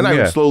funny, and then I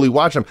would slowly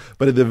watch them.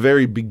 But at the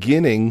very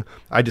beginning,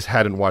 I just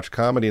hadn't watched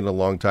comedy in a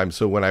long time.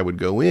 So when I would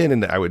go in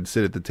and I would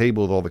sit at the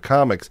table with all the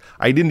comics,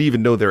 I didn't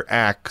even know their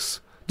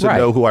acts to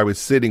know who I was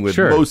sitting with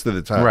most of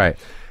the time. Right.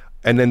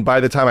 And then by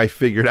the time I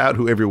figured out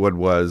who everyone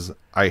was,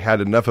 I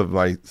had enough of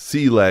my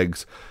sea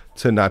legs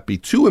to not be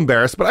too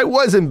embarrassed. But I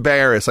was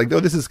embarrassed. Like, oh,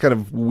 this is kind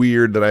of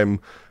weird that I'm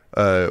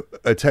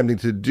attempting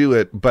to do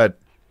it. But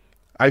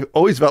I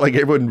always felt like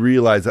everyone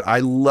realized that I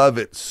love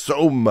it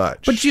so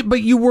much.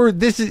 But you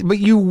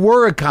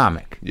were a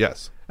comic.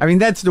 Yes. I mean,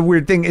 that's the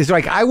weird thing. Is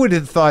like I would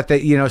have thought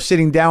that, you know,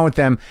 sitting down with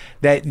them,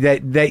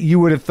 that you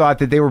would have thought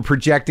that they were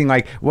projecting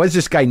like, what does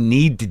this guy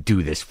need to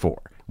do this for?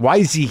 Why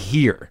is he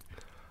here?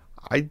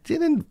 I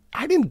didn't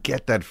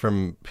get that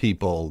from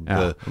people.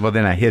 Well,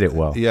 then I hit it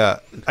well. Yeah.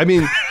 I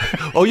mean,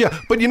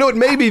 but you know what?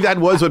 Maybe that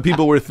was what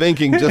people were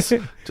thinking. Just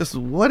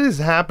what is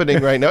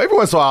happening right now? Every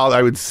once in a while,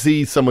 I would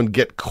see someone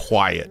get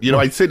quiet. You know,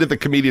 I'd sit at the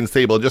comedian's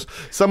table, just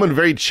someone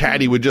very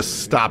chatty would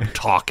just stop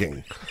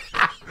talking.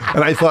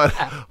 And I thought,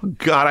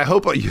 God, I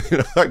hope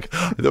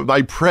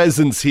my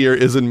presence here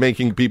isn't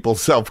making people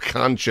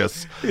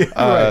self-conscious.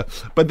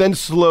 But then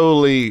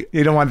slowly,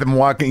 you don't want them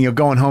walking,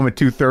 going home at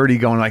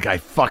 2:30, going like, I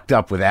fucked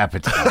up with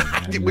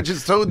appetite, which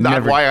is so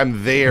not why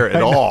I'm there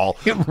at all.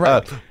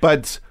 Right.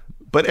 But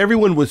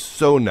everyone was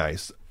so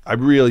nice. I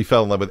really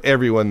fell in love with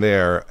everyone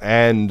there,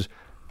 and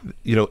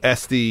you know,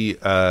 Esty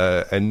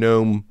and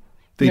Noam,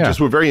 they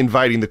just were very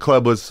inviting. The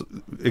club was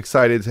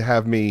excited to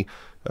have me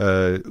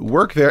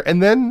work there,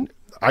 and then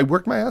I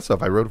worked my ass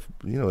off. I wrote,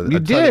 a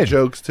ton of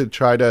jokes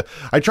to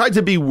I tried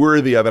to be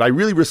worthy of it. I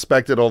really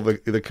respected all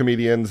the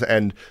comedians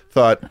and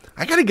thought,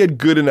 I got to get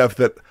good enough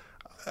that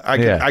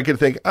I could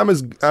think I'm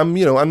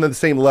on the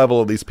same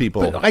level of these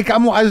people. But like I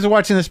was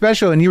watching the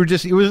special and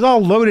it was all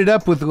loaded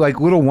up with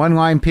like little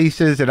one-line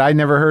pieces that I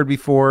never heard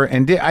before.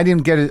 And I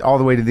didn't get it all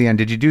the way to the end.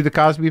 Did you do the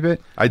Cosby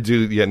bit? I do.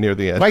 Yeah. Near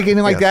the end.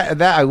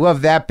 That I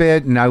love that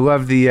bit. And I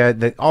love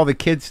the all the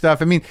kid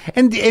stuff. I mean,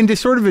 and to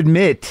sort of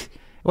admit,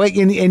 like,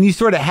 and you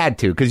sort of had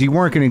to, because you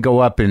weren't going to go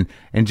up and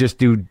just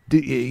do,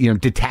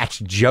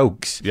 detached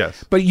jokes.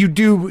 Yes. But you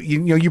do,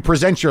 you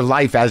present your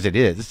life as it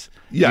is.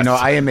 Yes.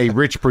 I am a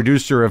rich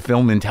producer of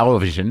film and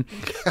television.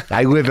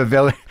 I live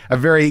a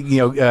very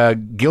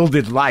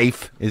gilded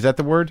life. Is that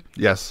the word?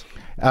 Yes.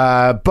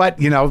 But,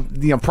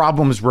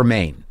 problems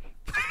remain.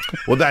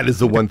 Well, that is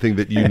the one thing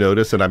that you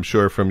notice, and I'm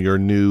sure from your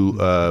new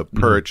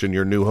perch and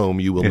your new home,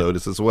 you will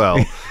notice as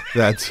well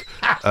that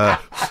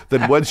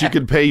once you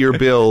can pay your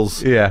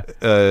bills,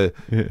 and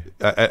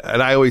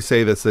I always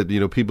say this,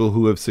 that people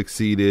who have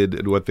succeeded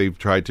at what they've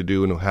tried to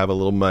do and who have a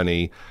little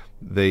money,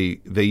 they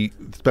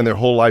spend their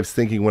whole lives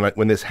thinking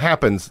when this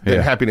happens,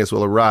 then happiness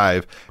will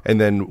arrive, and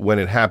then when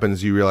it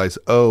happens, you realize,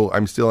 oh,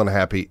 I'm still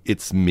unhappy.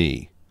 It's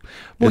me.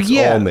 Well, it's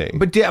yeah, all me.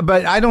 but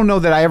I don't know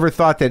that I ever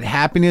thought that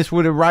happiness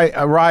would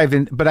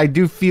arrive, but I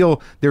do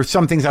feel there's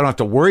some things I don't have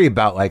to worry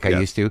about like I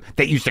used to,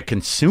 that used to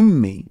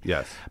consume me.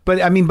 Yes.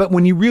 But I mean, but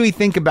when you really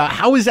think about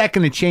how is that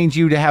going to change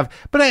you to have,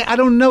 but I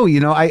don't know, you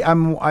know, I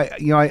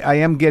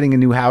am getting a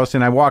new house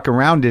and I walk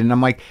around it and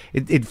I'm like,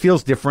 it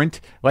feels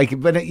different. Like,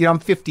 but you know, I'm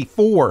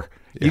 54.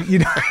 Yeah. You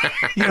know,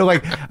 you know,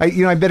 like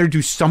I better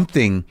do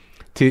something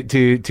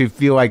to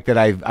feel like that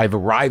I've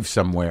arrived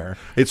somewhere.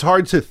 It's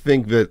hard to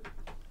think that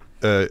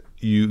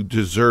you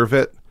deserve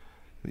it,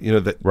 you know,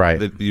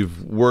 that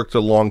you've worked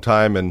a long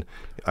time and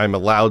I'm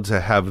allowed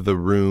to have the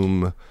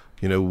room,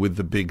 you know, with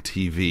the big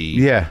TV.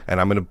 Yeah. And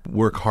I'm going to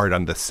work hard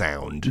on the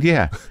sound.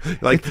 Yeah.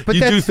 Like, but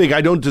you do think I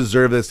don't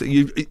deserve this.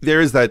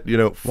 There is that, you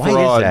know, fraud.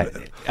 Why is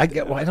that?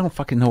 I don't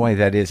fucking know why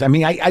that is. I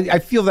mean, I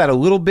feel that a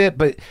little bit,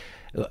 but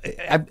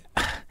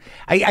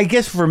I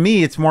guess for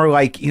me, it's more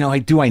like, you know,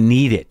 do I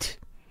need it?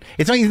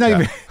 It's not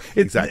even...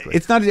 Exactly.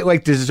 It's not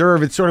like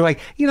deserve. It's sort of like,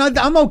 you know,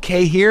 I'm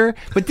okay here,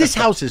 but this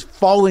house is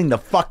falling the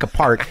fuck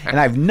apart, and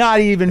I've not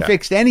even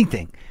fixed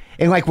anything.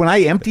 And like when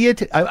I empty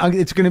it,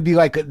 it's going to be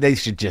like they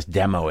should just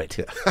demo it.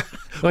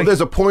 Well,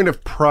 there's a point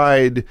of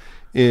pride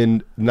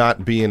in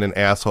not being an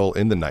asshole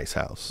in the nice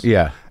house.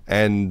 Yeah,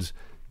 and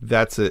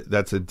that's a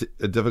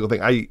difficult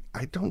thing.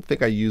 I don't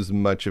think I use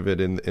much of it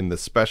in the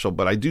special,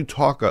 but I do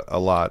talk a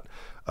lot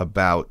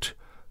about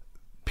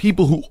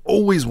people who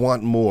always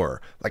want more.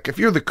 Like if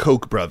you're the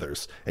Koch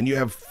brothers and you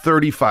have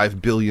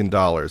 $35 billion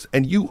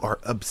and you are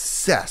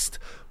obsessed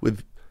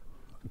with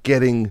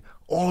getting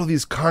all of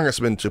these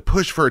congressmen to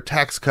push for a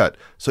tax cut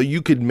so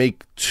you could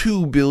make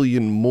 $2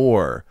 billion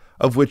more,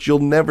 of which you'll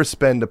never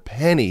spend a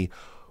penny.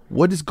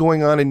 What is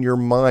going on in your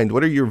mind?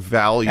 What are your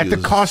values? At the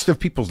cost of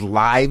people's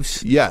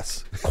lives?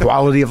 Yes.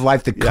 Quality of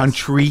life, the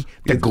country,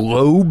 the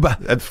globe.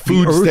 At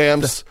food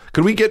stamps.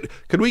 Could we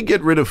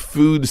get rid of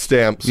food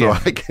stamps so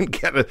I can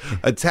get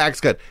a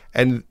tax cut?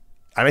 And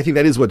I think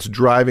that is what's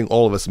driving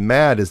all of us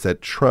mad, is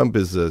that Trump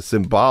is a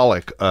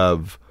symbolic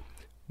of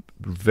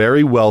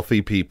very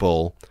wealthy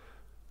people,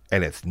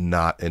 and it's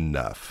not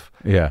enough.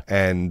 Yeah.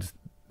 And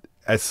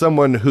as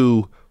someone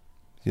who,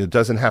 you know,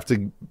 doesn't have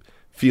to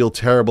feel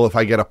terrible if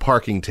I get a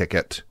parking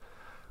ticket,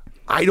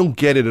 I don't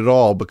get it at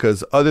all,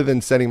 because other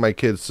than sending my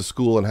kids to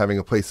school and having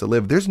a place to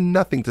live, there's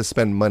nothing to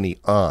spend money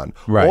on.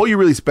 Right. All you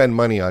really spend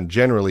money on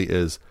generally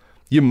is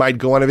you might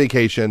go on a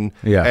vacation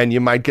and you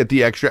might get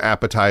the extra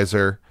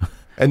appetizer,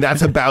 and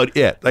that's about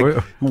it.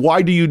 Like,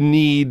 why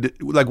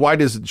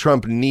does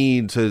Trump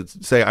need to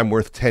say I'm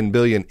worth 10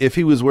 billion? If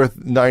he was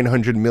worth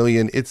 900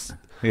 million, it's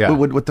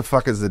what the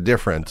fuck is the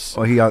difference?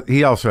 Well,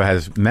 he also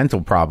has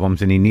mental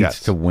problems, and he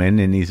needs to win,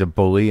 and he's a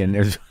bully, and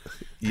there's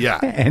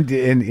and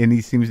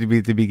he seems to be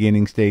at the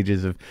beginning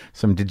stages of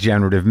some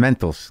degenerative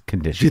mental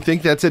condition. Do you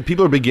think that's it?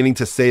 People are beginning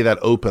to say that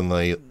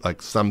openly,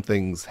 like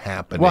something's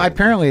happening. Well,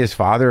 apparently his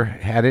father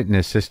had it, and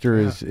his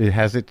sister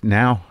has it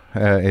now.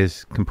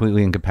 Is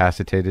completely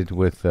incapacitated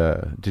with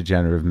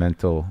degenerative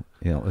mental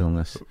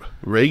illness.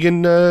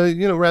 Reagan,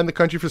 ran the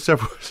country for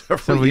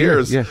several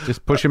years. Yeah,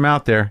 just push him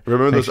out there.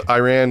 Remember those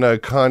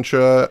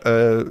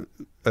Iran-Contra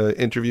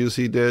interviews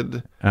he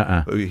did?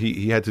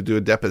 He had to do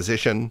a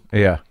deposition.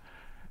 Yeah,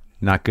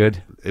 not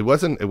good. It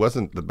wasn't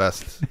the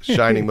best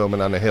shining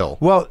moment on the hill.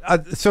 Well,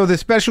 so the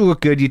special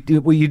looked good. You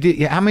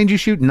did. How many did you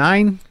shoot?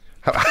 9.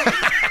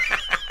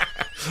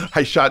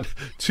 I shot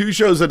 2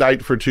 shows a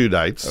night for 2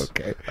 nights.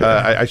 Okay.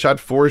 I shot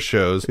 4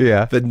 shows.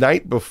 Yeah. The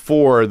night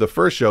before the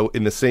first show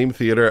in the same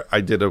theater,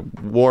 I did a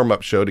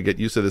warm-up show to get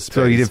used to the space.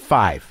 So you did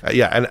 5.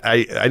 And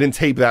I didn't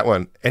tape that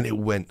one, and it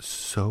went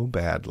so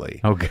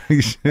badly.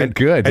 Okay.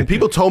 Good. And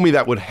people told me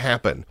that would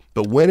happen.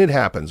 But when it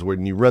happens,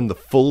 when you run the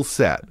full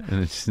set,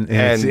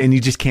 and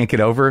you just can't get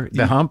over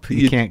the hump,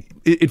 you can't.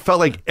 It felt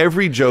like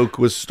every joke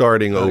was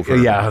starting over.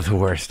 Yeah, the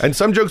worst. And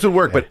some jokes would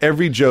work, but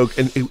every joke,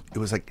 and it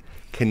was like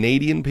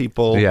Canadian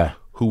people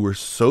who were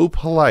so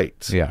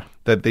polite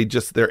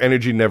that their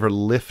energy never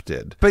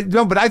lifted.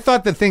 But I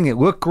thought it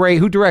looked great.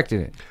 Who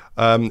directed it?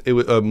 It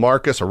was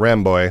Marcus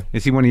Ramboy.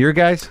 Is he one of your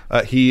guys?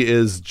 He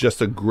is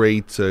just a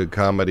great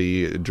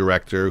comedy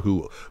director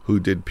who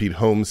did Pete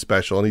Holmes'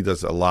 special, and he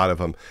does a lot of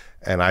them.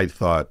 And I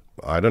thought,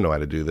 I don't know how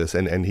to do this,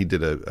 and he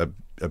did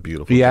a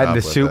beautiful job. Yeah,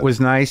 the suit was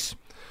nice.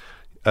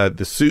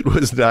 The suit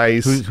was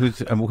nice.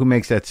 Who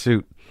makes that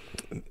suit?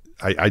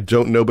 I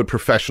don't know, but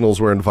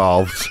professionals were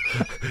involved.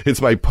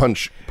 It's my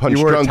punch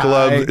drunk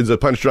glove. It's a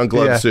punch drunk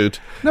glove suit.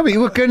 No, but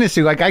you look good in a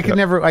suit. Like I could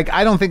never. Like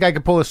I don't think I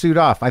could pull a suit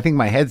off. I think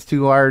my head's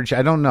too large.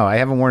 I don't know. I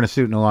haven't worn a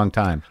suit in a long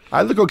time.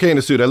 I look okay in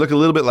a suit. I look a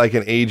little bit like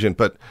an agent,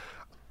 but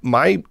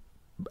my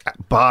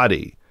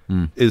body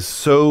is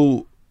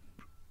so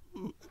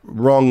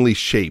wrongly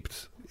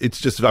shaped.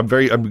 It's just I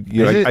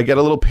get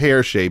a little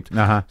pear shaped.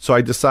 Uh-huh. So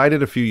I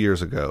decided a few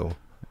years ago,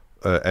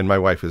 and my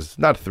wife is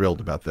not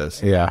thrilled about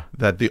this. Yeah.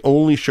 That the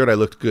only shirt I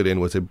looked good in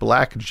was a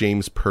black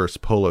James Perse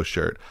polo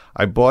shirt.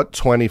 I bought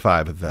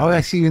 25 of them. Oh,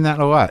 I see you in that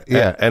a lot.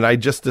 Yeah. And I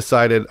just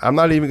decided I'm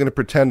not even going to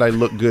pretend I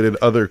look good in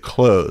other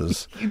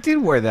clothes. You did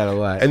wear that a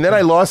lot. And then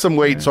I lost some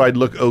weight so I'd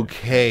look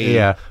okay.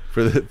 Yeah.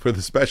 For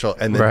the special.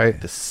 And then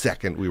Right. the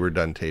second we were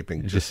done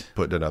taping, just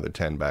put another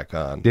 10 back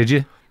on. Did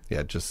you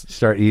Yeah, just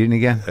start eating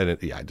again? and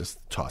I just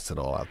tossed it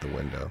all out the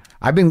window.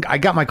 I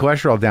got my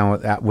cholesterol down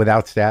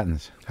without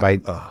statins.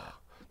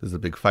 There's a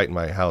big fight in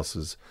my house.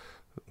 Is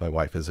my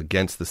wife is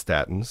against the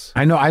statins.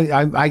 I know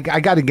I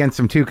got against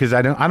them too because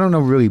I don't know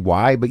really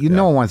why, but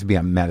no one wants to be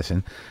on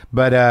medicine.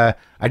 But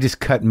I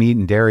just cut meat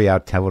and dairy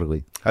out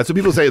totally. That's what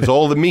people say. It's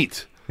all the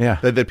meat. Yeah.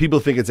 That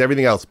people think it's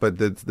everything else, but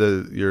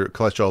your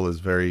cholesterol is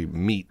very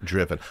meat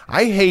driven.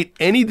 I hate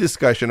any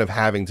discussion of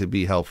having to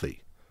be healthy.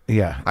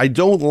 Yeah. I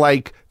don't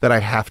like that I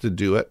have to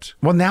do it.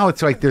 Well, now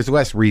it's like there's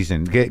less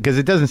reason because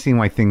it doesn't seem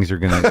like things are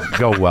going to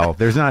go well.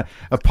 There's not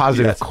a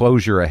positive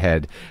closure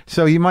ahead,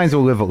 so you might as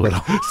well live a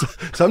little.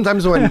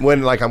 Sometimes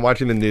when like I'm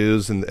watching the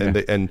news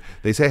and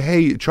they say,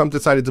 hey, Trump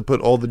decided to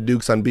put all the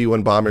nukes on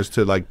B-1 bombers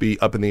to like be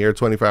up in the air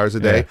 24 hours a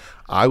day,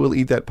 I will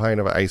eat that pint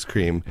of ice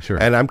cream. Sure.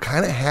 And I'm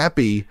kind of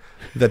happy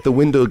that the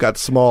window got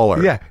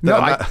smaller. Yeah, no,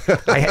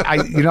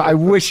 I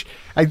wish.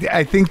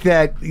 I think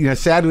that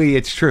sadly,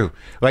 it's true.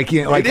 Like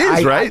like it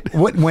is right.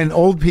 When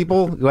old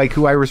people like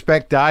who I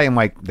respect die, I'm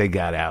like they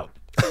got out.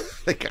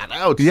 They got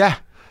out. Yeah,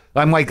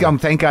 I'm like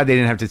thank God they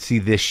didn't have to see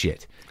this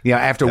shit.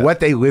 After what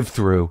they lived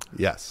through.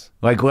 Yes.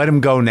 Like let them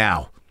go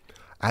now.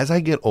 As I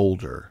get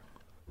older,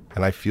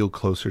 and I feel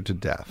closer to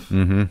death,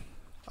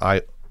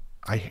 I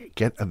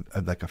get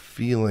a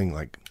feeling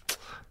like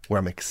where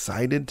I'm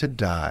excited to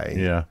die.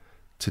 Yeah.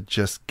 To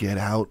just get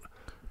out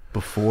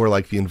before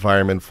like the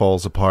environment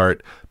falls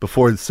apart,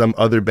 before some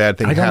other bad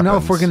thing happens. I don't know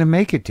if we're gonna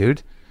make it,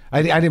 dude.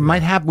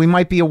 We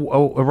might be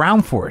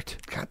around for it.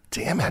 God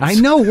damn it! I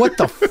know what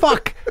the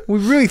fuck we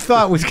really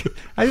thought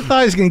I thought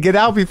I was gonna get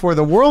out before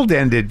the world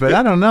ended, but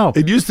I don't know.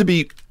 It used to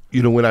be,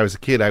 when I was a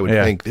kid, I would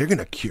think they're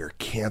gonna cure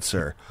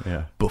cancer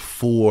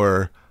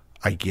before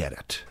I get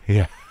it.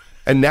 Yeah.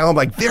 And now I'm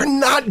like, they're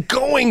not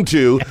going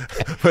to.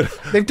 But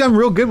they've done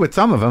real good with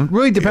some of them.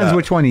 Really depends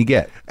which one you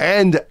get.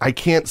 And I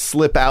can't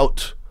slip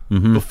out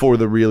before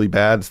the really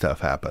bad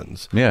stuff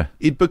happens. Yeah.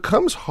 It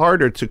becomes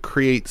harder to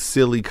create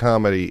silly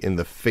comedy in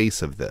the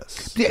face of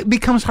this. It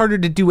becomes harder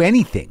to do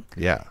anything.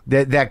 Yeah.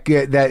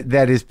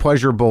 That is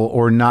pleasurable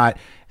or not.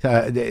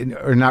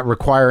 Or not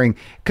requiring,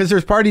 because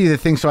there's part of you that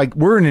thinks like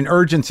we're in an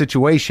urgent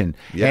situation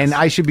and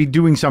I should be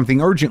doing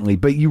something urgently,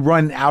 but you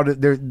run out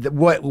of there.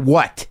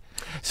 What?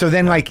 So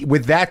then, like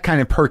with that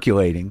kind of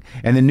percolating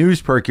and the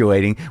news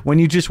percolating, when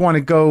you just want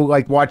to go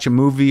like watch a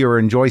movie or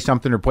enjoy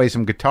something or play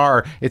some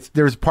guitar,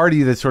 there's part of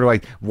you that's sort of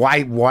like,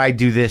 why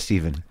do this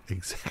even?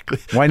 Exactly.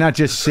 Why not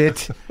just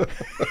sit?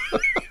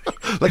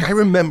 Like I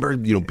remember,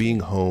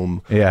 being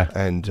home,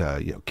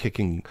 and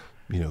kicking,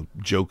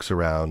 jokes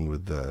around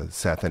with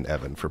Seth and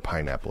Evan for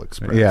Pineapple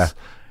Express. Yeah.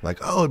 Like,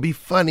 oh, it'd be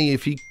funny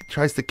if he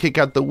tries to kick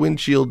out the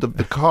windshield of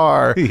the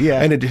car,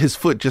 and his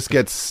foot just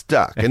gets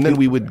stuck, and then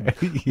we would,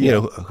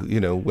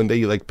 when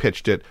they like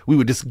pitched it, we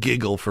would just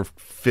giggle for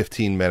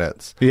 15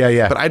 minutes.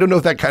 Yeah. But I don't know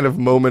if that kind of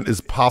moment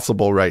is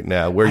possible right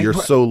now, where you're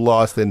so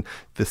lost in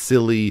the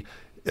silly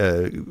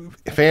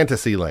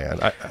fantasy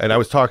land. I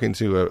was talking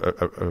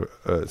to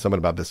someone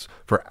about this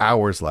for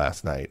hours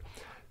last night.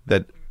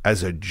 That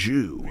as a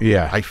Jew,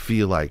 I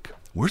feel like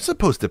we're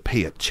supposed to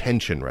pay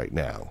attention right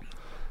now.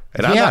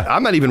 And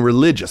I'm not even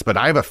religious, but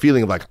I have a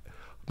feeling of like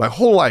my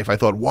whole life I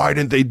thought, why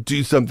didn't they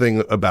do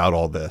something about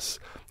all this,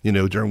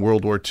 during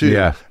World War II?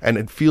 Yeah. And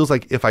it feels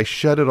like if I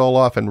shut it all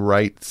off and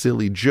write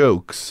silly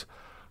jokes,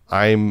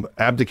 I'm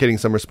abdicating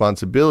some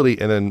responsibility.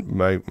 And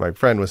then my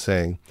friend was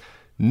saying,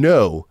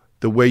 no,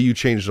 the way you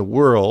change the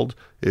world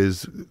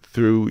is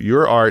through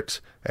your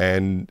art,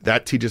 and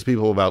that teaches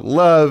people about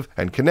love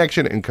and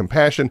connection and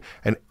compassion,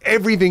 and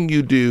everything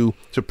you do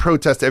to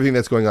protest everything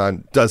that's going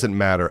on doesn't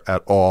matter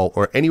at all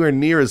or anywhere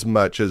near as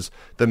much as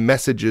the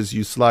messages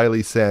you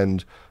slyly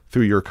send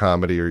through your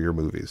comedy or your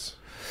movies.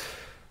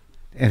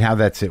 And how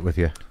that sit with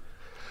you?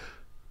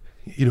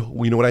 You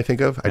know what I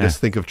think of? I just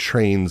think of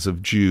trains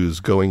of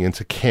Jews going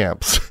into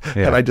camps,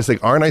 and I just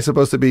think, aren't I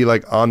supposed to be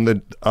like on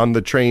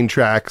the train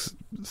tracks,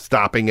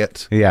 stopping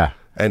it? Yeah.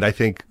 And I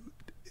think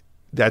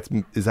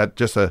is that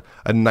just a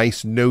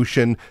nice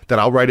notion that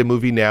I'll write a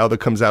movie now that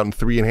comes out in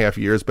 3.5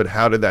 years, but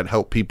how did that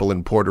help people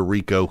in Puerto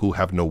Rico who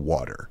have no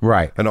water?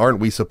 Right. And aren't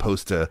we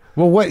supposed to?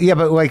 Well, what? Yeah,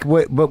 but like,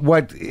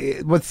 what?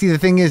 See, the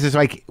thing is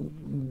like,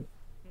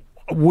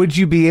 would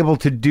you be able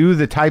to do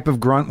the type of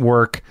grunt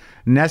work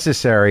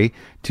necessary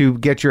to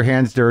get your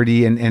hands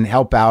dirty and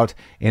help out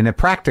in a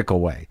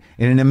practical way,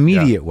 in an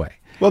immediate way?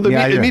 Well, the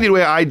immediate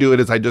way I do it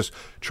is I just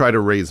try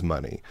to raise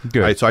money.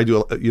 Good. So I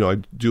do, I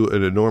do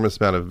an enormous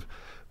amount of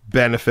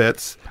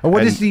benefits.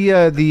 What is the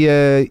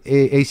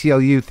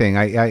ACLU thing?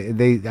 I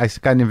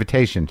got an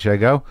invitation. Should I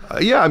go?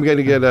 Yeah, I'm going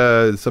to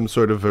get some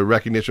sort of a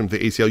recognition from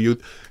the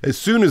ACLU. As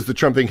soon as the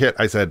Trump thing hit,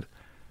 I said,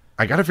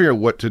 I got to figure out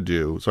what to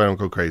do so I don't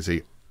go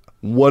crazy.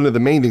 one of the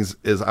main things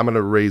is I'm going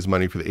to raise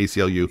money for the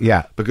ACLU.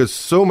 Yeah. Because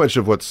so much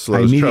of what I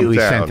slows Trump immediately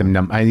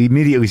down. I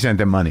immediately sent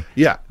them money.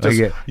 Yeah.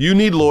 You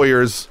need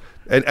lawyers.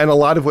 And a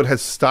lot of what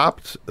has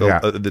stopped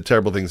the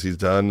terrible things he's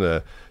done,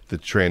 the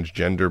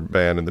transgender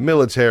ban in the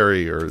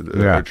military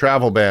or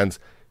travel bans,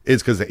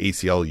 is because the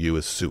ACLU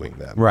is suing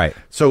them. Right.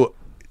 So,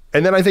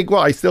 and then I think,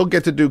 well, I still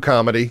get to do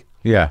comedy.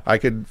 Yeah. I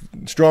could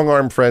strong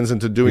arm friends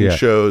into doing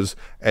shows,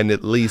 and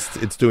at least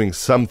it's doing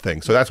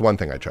something. So that's one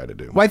thing I try to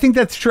do. Well, I think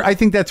that's true. I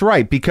think that's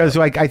right because,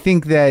 like, I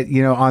think that,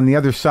 you know, on the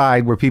other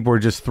side where people are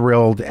just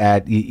thrilled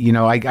at, you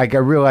know, I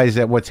realize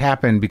that what's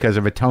happened because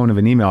of a tone of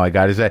an email I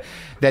got is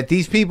that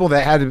these people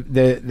that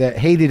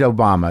hated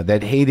Obama,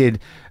 that hated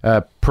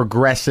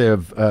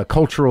progressive,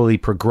 culturally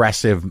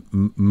progressive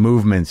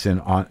movements in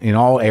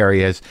all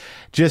areas,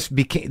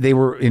 they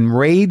were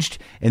enraged,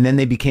 and then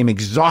they became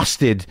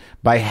exhausted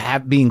by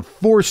being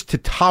forced to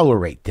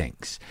tolerate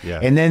things. Yeah.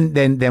 And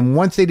then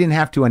once they didn't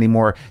have to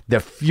anymore, the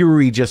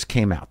fury just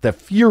came out. The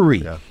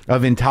fury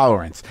of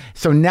intolerance.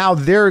 So now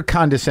their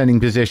condescending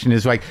position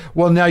is like,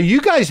 well, now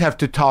you guys have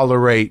to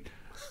tolerate,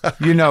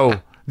 you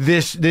know,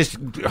 this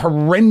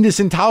horrendous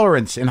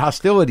intolerance and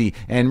hostility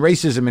and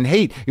racism and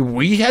hate.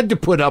 We had to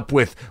put up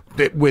with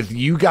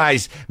you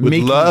guys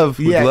making love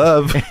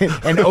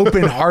and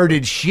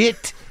open-hearted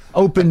shit,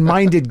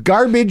 open-minded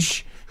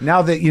garbage.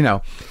 Now that, you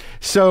know,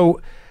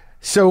 so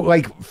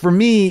like for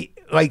me,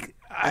 like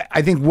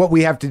I think what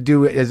we have to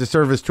do as a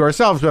service to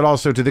ourselves, but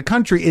also to the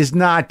country, is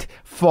not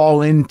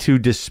fall into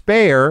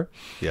despair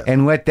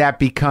and let that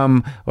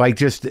become like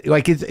just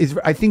like it's.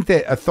 I think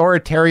that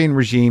authoritarian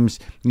regimes,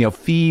 you know,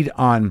 feed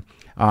on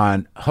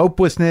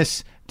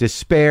hopelessness,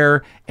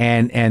 despair,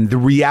 and the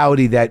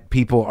reality that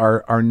people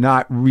are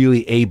not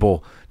really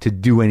able to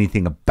do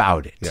anything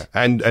about it. Yeah,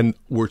 and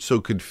we're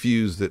so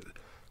confused at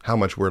how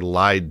much we're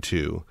lied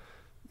to.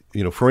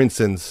 You know, for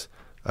instance.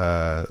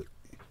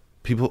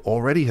 People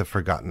already have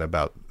forgotten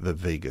about the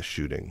Vegas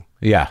shooting.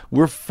 Yeah.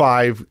 We're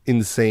 5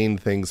 insane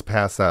things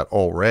past that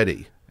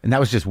already. And that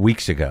was just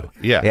weeks ago.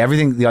 Yeah.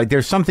 Everything, like,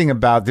 there's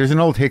an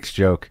old Hicks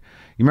joke.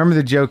 You remember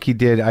the joke he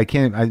did? I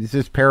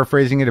just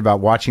paraphrasing it about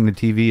watching the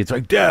TV. It's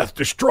like death,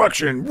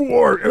 destruction,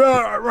 war,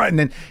 right. And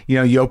then, you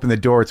know, you open the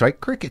door, it's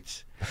like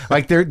crickets.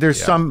 Like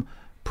there's some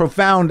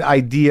profound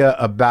idea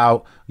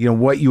about, you know,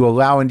 what you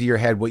allow into your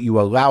head, what you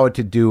allow it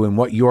to do, and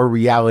what your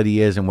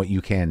reality is and what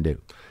you can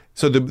do.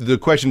 So the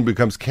question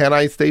becomes, can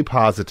I stay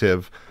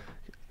positive?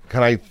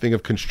 Can I think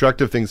of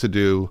constructive things to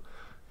do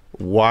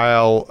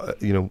while,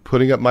 you know,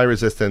 putting up my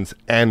resistance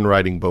and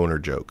writing boner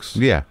jokes?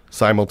 Yeah.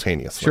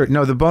 Simultaneously. Sure.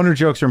 No, the boner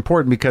jokes are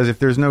important because if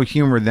there's no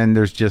humor, then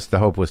there's just the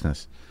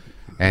hopelessness.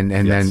 And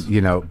then,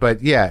 you know,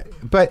 but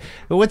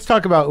let's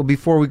talk about,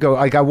 before we go,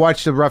 like, I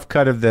watched a rough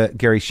cut of the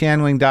Gary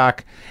Shandling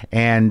doc,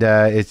 and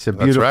it's a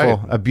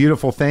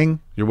beautiful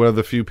thing. You're one of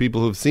the few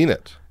people who've seen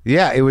it.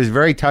 Yeah, it was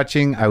very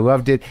touching. I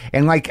loved it.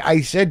 And like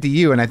I said to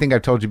you, and I think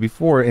I've told you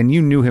before, and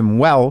you knew him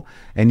well,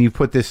 and you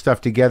put this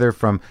stuff together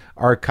from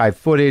archive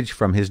footage,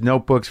 from his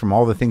notebooks, from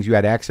all the things you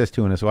had access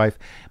to in his life.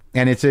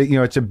 And it's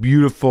a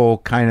beautiful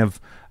kind of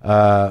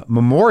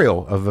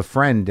memorial of a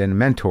friend and a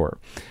mentor.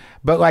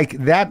 But like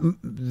that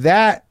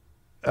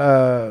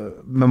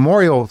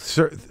memorial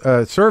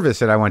service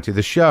that I went to,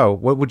 the show,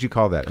 what would you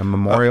call that? A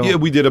memorial? Yeah,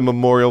 we did a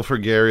memorial for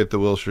Gary at the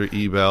Wilshire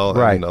Ebell,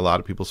 right. And a lot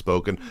of people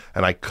spoke, and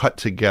I cut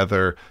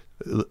together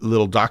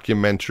little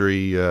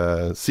documentary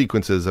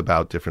sequences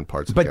about different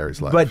parts of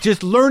Gary's life. But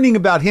just learning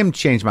about him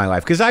changed my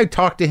life, because I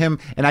talked to him,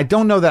 and I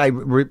don't know that I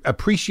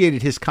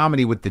appreciated his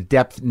comedy with the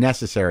depth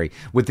necessary,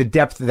 with the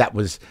depth that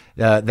was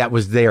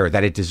there,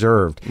 that it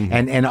deserved,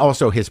 and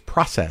also his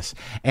process.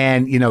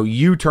 And, you know,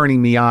 you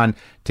turning me on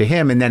to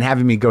him, and then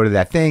having me go to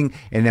that thing,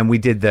 and then we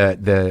did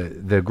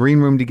the green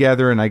room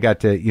together, and I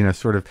got to, you know,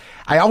 sort of,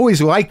 I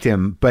always liked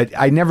him, but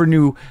I never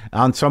knew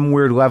on some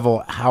weird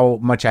level how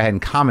much I had in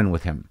common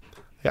with him.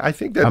 Yeah, I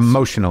think that's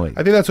emotionally.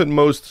 I think that's what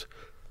most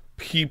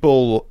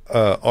people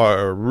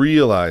are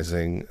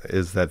realizing,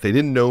 is that they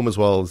didn't know him as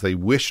well as they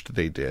wished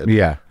they did.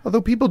 Yeah.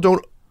 Although people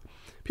don't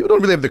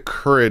really have the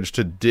courage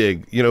to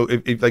dig. You know,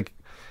 if like,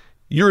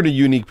 you're in a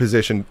unique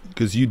position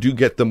because you do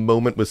get the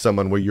moment with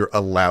someone where you're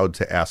allowed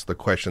to ask the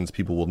questions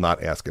people will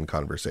not ask in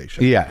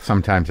conversation. Yeah,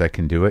 sometimes I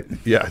can do it.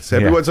 Yeah, so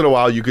every once in a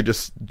while you could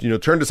just, you know,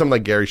 turn to someone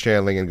like Gary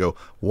Shandling and go,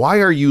 "Why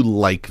are you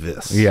like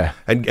this?" Yeah,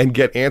 and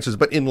get answers.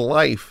 But in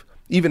life,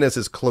 even as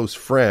his close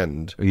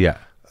friend,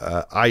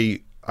 I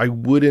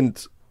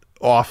wouldn't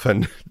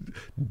often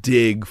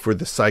dig for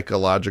the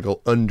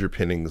psychological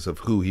underpinnings of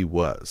who he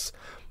was.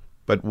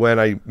 But when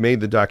I made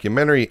the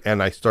documentary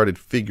and I started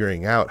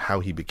figuring out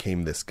how he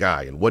became this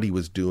guy and what he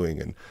was doing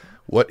and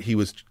what he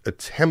was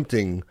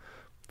attempting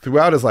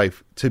throughout his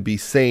life to be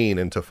sane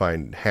and to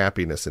find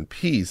happiness and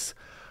peace,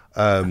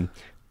 I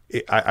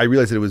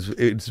realized that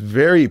it's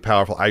very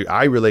powerful.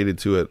 I related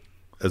to it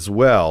as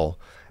well.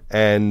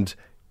 And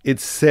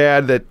it's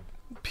sad that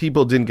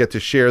people didn't get to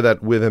share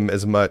that with him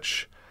as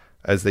much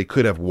as they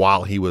could have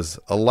while he was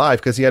alive,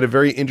 because he had a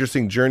very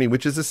interesting journey,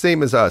 which is the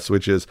same as us,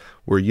 which is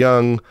we're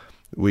young,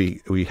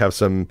 we have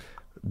some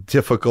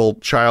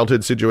difficult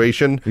childhood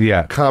situation.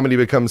 Yeah. Comedy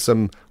becomes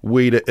some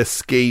way to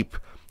escape,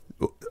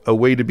 a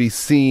way to be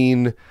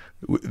seen.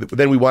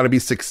 Then we want to be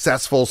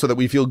successful so that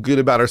we feel good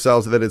about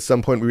ourselves. And then at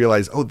some point we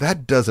realize, oh,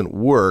 that doesn't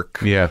work.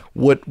 Yeah.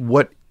 What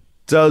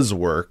does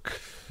work,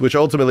 which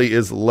ultimately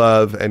is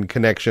love and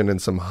connection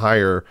and some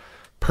higher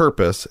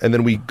purpose. And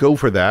then we go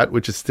for that,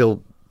 which is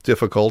still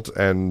difficult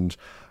and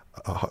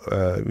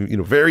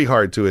very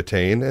hard to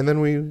attain. And then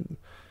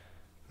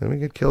we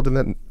get killed in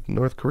that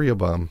North Korea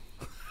bomb.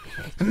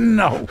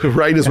 No.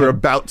 Right as we're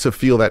about to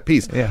feel that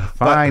peace. Yeah,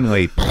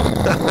 finally.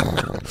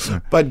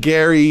 But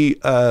Gary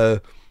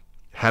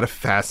had a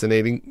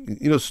fascinating,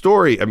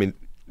 story. I mean,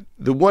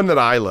 the one that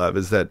I love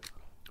is that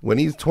when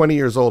he's 20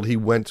 years old, he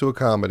went to a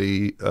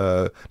comedy,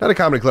 not a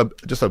comedy club,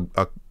 just a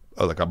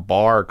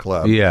bar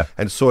club. Yeah.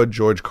 And saw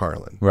George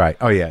Carlin. Right.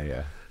 Oh,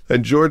 yeah.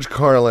 And George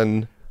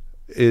Carlin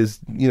is,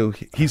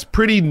 he's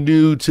pretty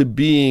new to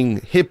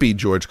being hippie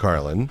George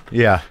Carlin.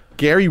 Yeah.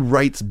 Gary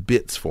writes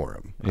bits for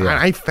him. Yeah.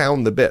 I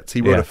found the bits.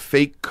 He wrote a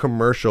fake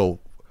commercial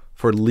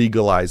for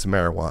legalized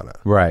marijuana.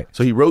 Right.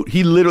 So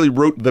he literally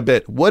wrote the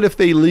bit. What if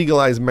they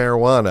legalize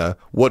marijuana?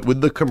 What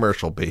would the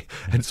commercial be?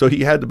 And so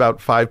he had about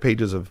 5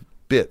 pages of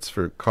bits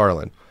for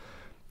Carlin.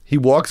 He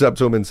walks up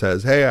to him and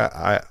says, "Hey,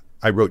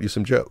 I wrote you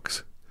some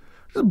jokes."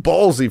 It's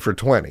ballsy for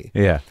 20.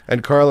 Yeah.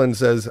 And Carlin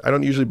says, "I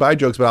don't usually buy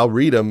jokes, but I'll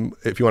read them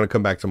if you want to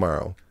come back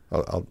tomorrow.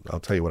 I'll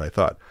tell you what I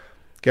thought."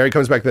 Gary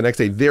comes back the next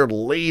day. They're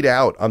laid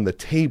out on the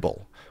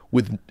table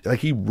with,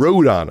 he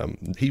wrote on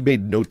them. He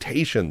made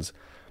notations.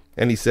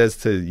 And he says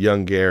to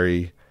young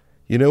Gary,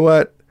 "You know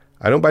what?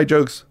 I don't buy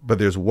jokes, but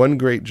there's one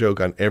great joke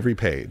on every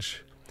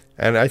page.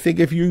 And I think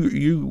if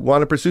you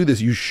want to pursue this,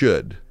 you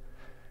should."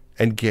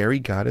 And Gary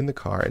got in the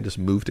car and just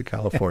moved to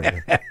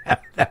California.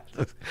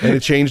 And it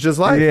changed his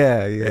life.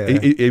 Yeah.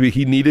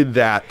 He needed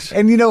that.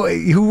 And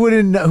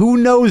who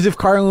knows if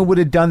Carlin would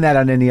have done that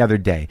on any other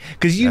day?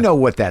 Because you know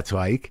what that's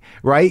like,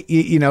 right?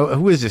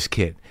 Who is this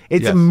kid?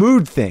 It's a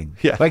mood thing.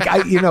 Yeah.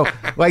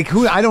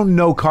 I don't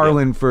know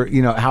Carlin for,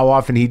 how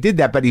often he did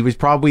that, but he was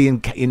probably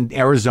in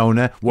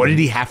Arizona. What did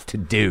he have to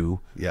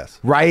do? Yes.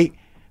 Right?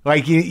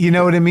 Like, you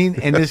know what I mean?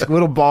 And this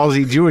little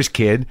ballsy Jewish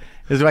kid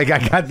is like,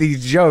 I got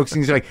these jokes.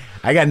 And he's like,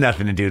 I got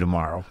nothing to do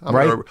tomorrow. I'm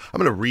going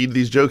to read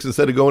these jokes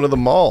instead of going to the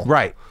mall.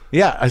 Right.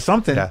 Yeah.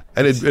 Something. Yeah.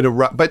 And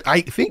but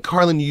I think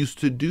Carlin used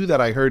to do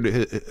that. I heard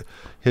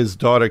his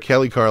daughter,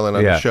 Kelly Carlin,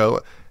 on the show.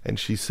 And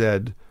she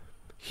said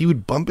he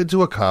would bump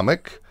into a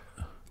comic.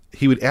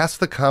 He would ask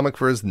the comic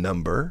for his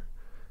number.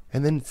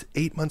 And then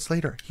 8 months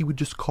later, he would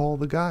just call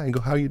the guy and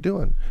go, "How you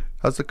doing?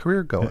 How's the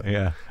career going?"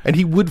 Yeah. And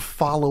he would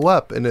follow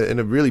up in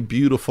a really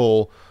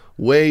beautiful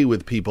way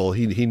with people.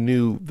 He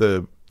knew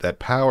that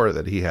power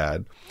that he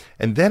had.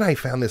 And then I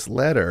found this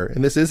letter,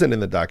 and this isn't in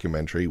the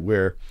documentary,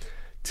 where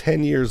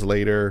 10 years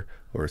later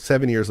or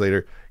 7 years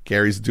later,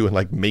 Gary's doing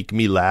like Make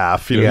Me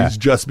Laugh. He's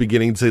just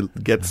beginning to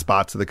get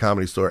spots at the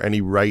Comedy Store, and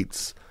he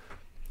writes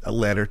a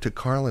letter to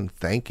Carlin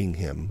thanking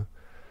him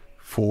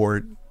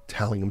for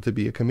telling him to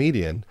be a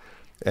comedian.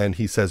 And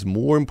he says,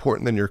 more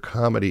important than your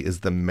comedy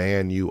is the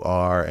man you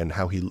are, and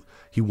how he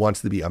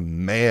wants to be a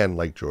man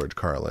like George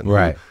Carlin,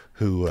 right?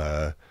 Who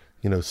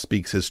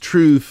speaks his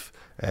truth,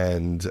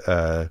 and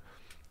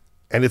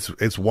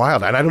it's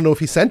wild. And I don't know if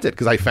he sent it,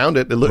 because I found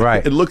it. It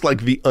looked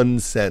like the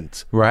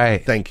unsent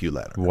thank you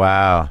letter.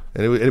 Wow!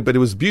 But it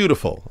was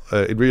beautiful.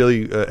 It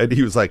really. And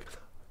he was like,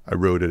 "I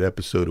wrote an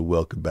episode of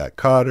Welcome Back,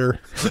 Kotter."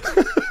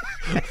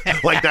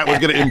 Like that was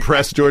going to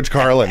impress George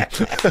Carlin.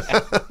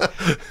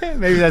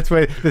 Maybe that's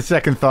where the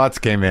second thoughts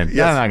came in.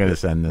 Yes. I'm not going to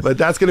send this. But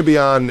that's going to be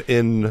on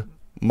in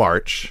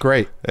March.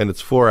 Great. And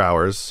it's 4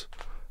 hours.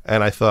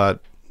 And I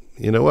thought,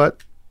 you know what?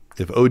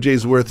 If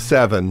OJ's worth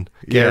 7,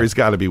 Gary's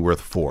got to be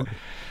worth 4.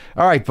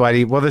 All right,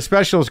 buddy. Well, the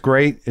special is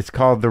great. It's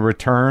called The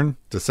Return.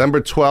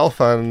 December 12th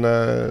on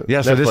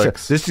Netflix.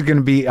 So this is going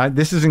to be.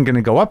 This isn't going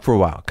to go up for a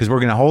while, because we're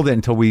going to hold it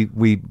until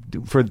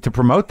to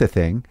promote the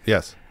thing.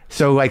 Yes.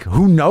 So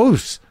who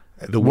knows?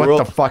 What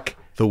the fuck?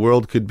 The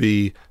world could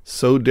be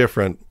so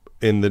different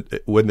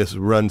when this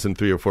runs in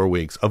 3 or 4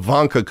 weeks.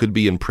 Ivanka could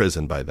be in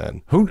prison by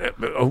then. Who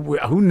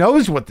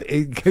knows what?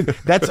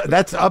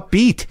 That's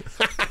upbeat.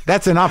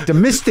 That's an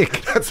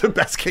optimistic. That's the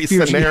best case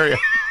scenario.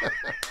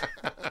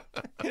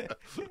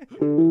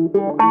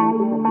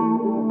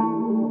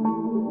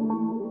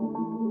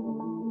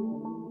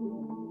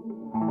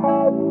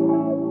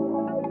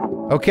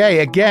 Okay,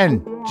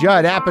 again,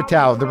 Judd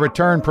Apatow, The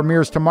Return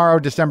premieres tomorrow,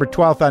 December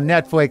 12th on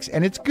Netflix,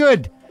 and it's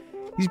good.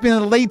 He's been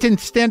a latent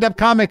stand-up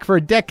comic for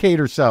a decade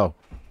or so.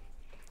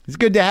 It's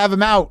good to have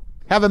him out,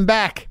 have him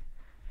back.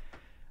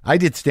 I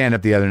did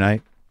stand-up the other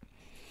night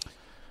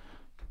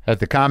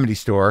at the Comedy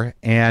Store,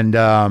 and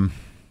I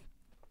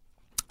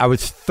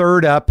was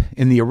third up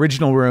in the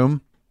original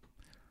room,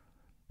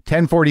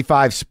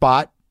 10:45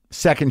 spot,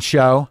 second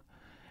show,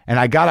 and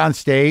I got on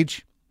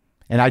stage.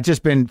 And I've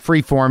just been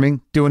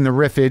free-forming, doing the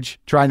riffage,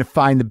 trying to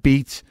find the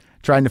beats,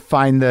 trying to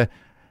find the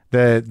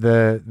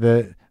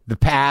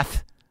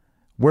path.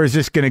 Where's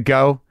this going to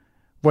go?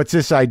 What's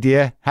this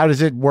idea? How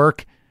does it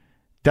work?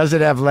 Does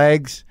it have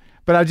legs?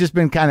 But I've just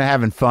been kind of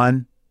having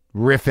fun,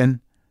 riffing,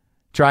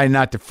 trying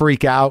not to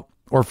freak out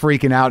or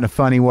freaking out in a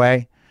funny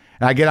way.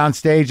 And I get on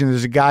stage and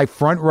there's a guy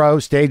front row,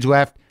 stage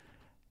left,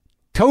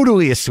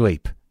 totally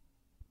asleep.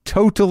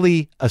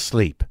 Totally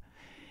asleep.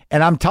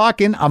 And I'm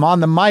talking, I'm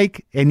on the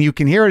mic, and you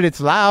can hear it, it's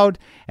loud,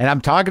 and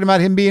I'm talking about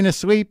him being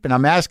asleep, and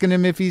I'm asking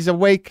him if he's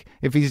awake,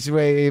 if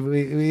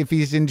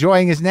he's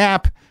enjoying his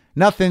nap.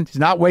 Nothing. He's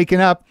not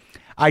waking up.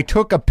 I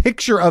took a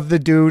picture of the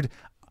dude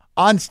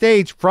on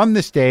stage, from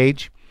the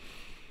stage,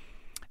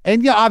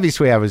 and yeah,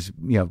 obviously I was,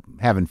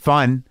 having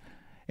fun.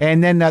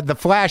 And then the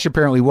flash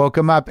apparently woke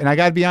him up, and I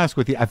got to be honest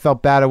with you, I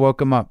felt bad I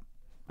woke him up.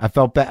 I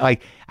felt bad.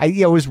 Like,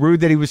 it was rude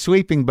that he was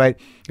sleeping, but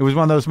it was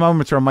one of those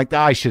moments where I'm like,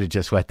 I should have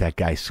just let that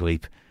guy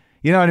sleep.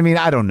 You know what I mean?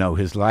 I don't know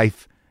his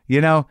life.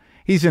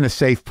 He's in a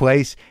safe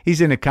place.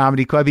 He's in a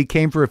comedy club. He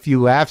came for a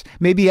few laughs.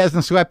 Maybe he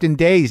hasn't slept in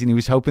days, and he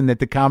was hoping that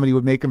the comedy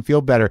would make him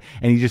feel better,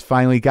 and he just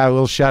finally got a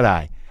little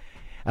shut-eye.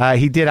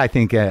 He did, I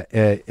think,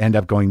 end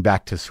up going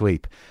back to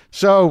sleep.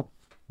 So,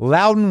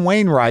 Loudon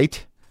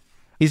Wainwright,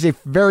 he's a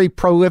very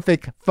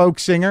prolific folk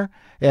singer,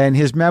 and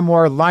his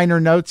memoir,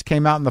 Liner Notes,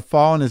 came out in the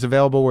fall and is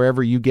available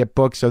wherever you get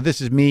books. So this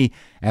is me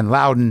and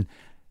Loudon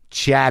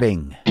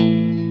chatting.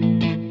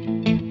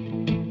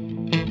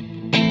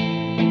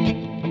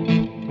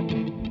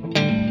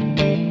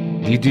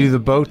 You do the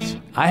boats?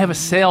 I have a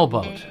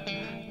sailboat.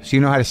 So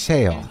you know how to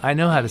sail? I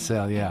know how to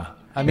sail, yeah.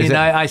 I mean,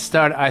 I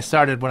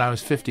started when I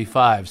was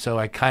 55, so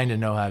I kind of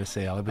know how to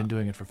sail. I've been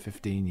doing it for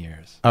 15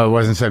 years. Oh, it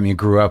wasn't something you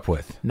grew up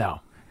with?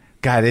 No.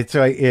 God, it's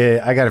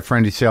I got a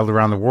friend who sailed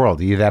around the world.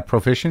 Are you that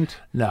proficient?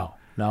 No.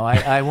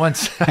 I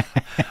once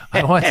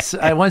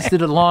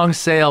did a long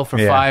sail for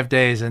 5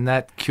 days, and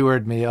that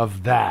cured me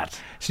of that.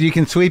 So you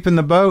can sleep in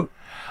the boat?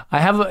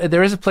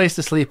 There is a place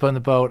to sleep on the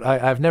boat.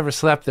 I've never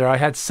slept there. I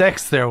had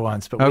sex there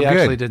once, but we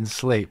actually didn't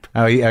sleep.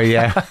 Oh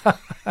yeah.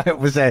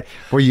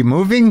 Were you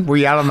moving? Were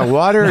you out on the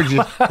water? Or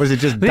was it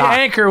just the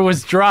anchor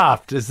was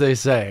dropped, as they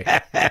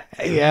say?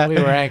 Yeah, we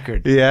were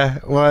anchored. Yeah.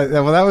 Well,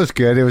 that was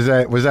good. Was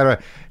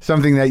that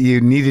something that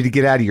you needed to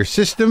get out of your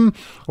system,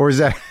 or is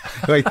that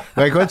like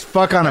let's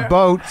fuck on a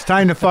boat? It's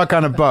time to fuck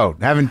on a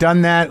boat. Haven't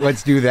done that.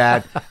 Let's do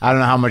that. I don't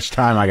know how much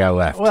time I got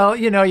left. Well,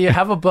 you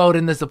have a boat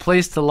and there's a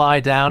place to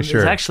lie down.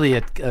 Sure. There's actually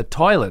a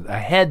toilet, a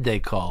head they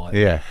call it.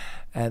 Yeah.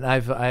 And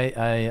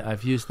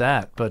I've used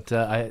that, but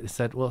I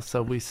said,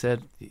 so we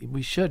said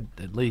we should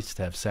at least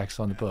have sex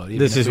on the boat.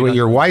 This is what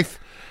your wife?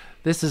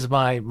 This is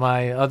my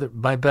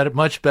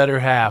much better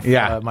half.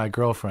 Yeah. My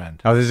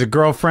girlfriend. Oh, there's a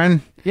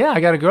girlfriend? Yeah,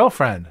 I got a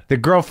girlfriend. The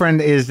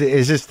girlfriend is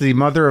this the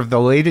mother of the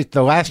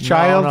last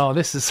child? No,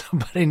 this is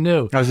somebody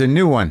new. That was a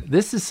new one.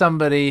 This is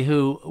somebody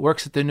who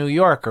works at the New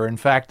Yorker. In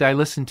fact, I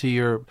listened to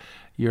your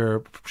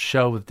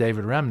show with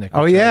David Remnick,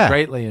 which I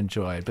greatly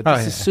enjoyed. But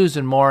this is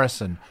Susan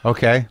Morrison.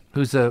 Okay.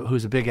 Who's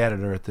a big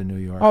editor at the New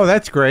Yorker. Oh,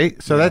 that's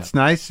great. So that's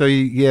nice. So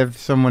you have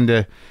someone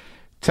to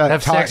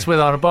have sex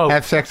with on a boat.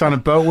 Have sex on a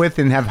boat with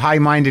and have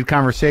high-minded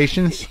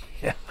conversations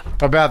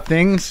about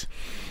things.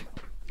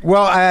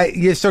 Well,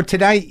 so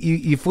tonight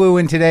you flew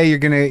in today. You're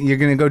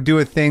gonna go do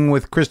a thing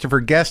with Christopher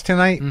Guest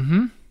tonight.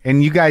 Mm-hmm.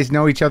 And you guys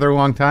know each other a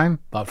long time?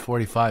 About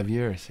 45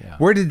 years, yeah.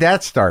 Where did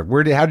that start?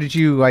 How did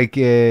you I've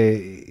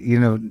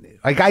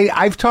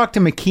talked to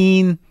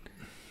McKean.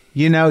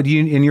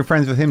 And you're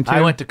friends with him too?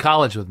 I went to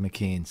college with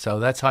McKean, so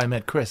that's how I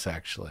met Chris,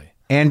 actually.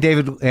 And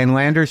David and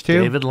Landers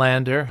too? David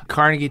Lander,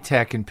 Carnegie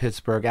Tech in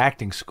Pittsburgh,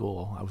 acting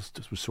school.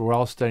 So we're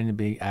all studying to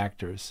be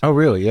actors. Oh,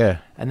 really? Yeah.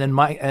 And then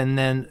Michael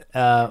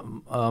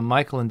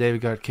and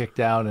David got kicked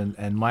out,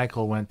 and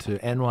Michael went to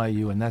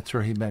NYU, and that's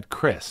where he met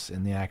Chris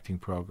in the acting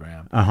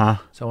program. Uh-huh.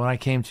 So when I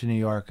came to New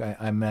York,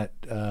 I met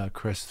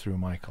Chris through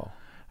Michael.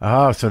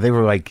 Oh, so they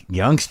were like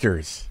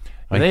youngsters.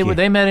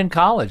 They met in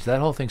college.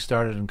 That whole thing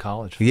started in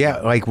college. Yeah,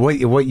 like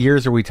what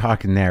years are we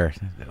talking there?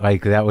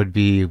 Like that would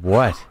be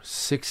what?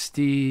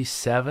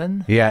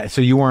 67. Yeah. So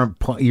you were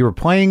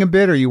playing a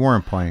bit, or you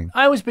weren't playing?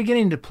 I was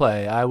beginning to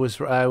play. I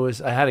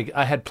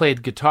had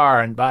played guitar,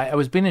 and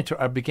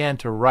I began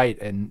to write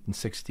in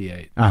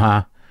 68.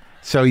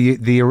 So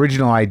the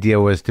original idea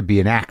was to be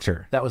an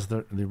actor. That was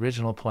the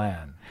original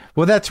plan.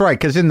 Well, that's right,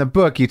 because in the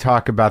book you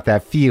talk about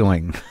that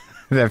feeling,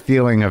 that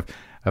feeling of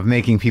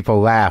making people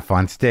laugh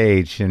on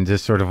stage, and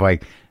just sort of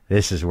like,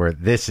 this is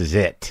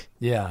it.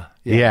 Yeah.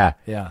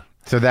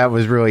 So that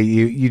was really,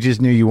 you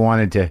just knew you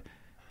wanted to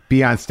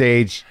be on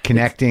stage,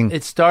 connecting.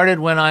 It started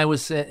when I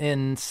was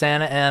in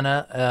Santa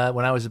Ana.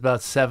 When I was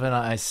about 7,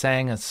 I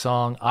sang a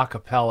song a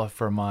cappella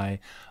for my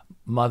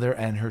mother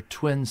and her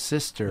twin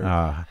sister.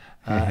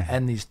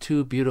 And these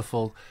two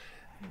beautiful,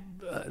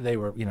 they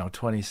were,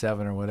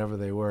 27 or whatever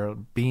they were,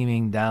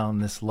 beaming down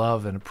this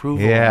love and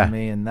approval on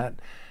me, and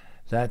that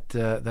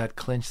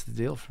clinched the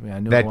deal for me. I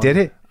knew that did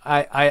it.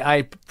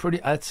 I'd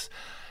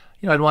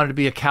wanted to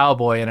be a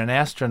cowboy and an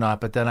astronaut,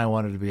 but then I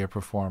wanted to be a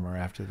performer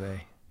after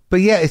they.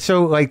 But yeah, as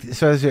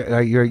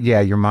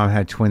your mom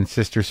had twin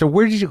sisters. So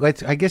where did you?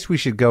 I guess we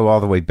should go all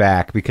the way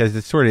back, because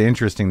it's sort of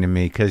interesting to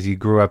me, because you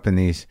grew up in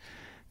these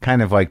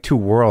kind of like two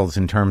worlds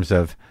in terms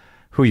of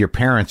who your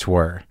parents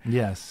were.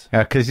 Yes.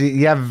 Because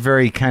you have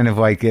very kind of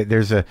like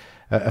there's a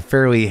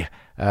fairly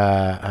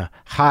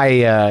high,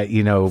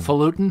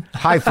 Falutin?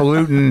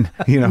 highfalutin,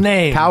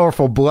 Name.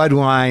 powerful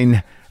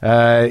bloodline,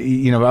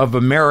 of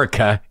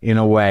America in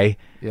a way.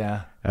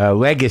 Yeah.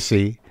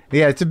 Legacy.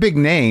 Yeah, it's a big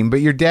name,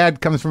 but your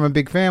dad comes from a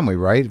big family,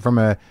 right? From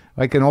an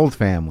old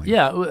family.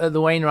 Yeah,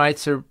 the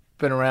Wainwrights have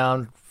been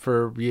around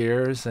for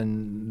years,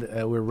 and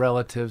we're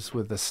relatives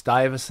with the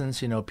Stuyvesants,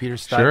 Peter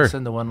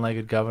Stuyvesant, the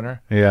one-legged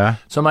governor. Yeah.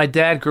 So my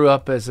dad grew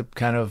up as a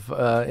kind of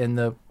in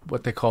the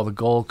what they call the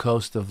Gold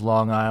Coast of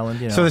Long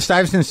Island. So the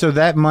Stuyvesants, so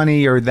that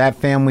money or that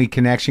family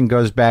connection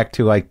goes back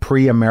to like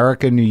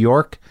pre-America New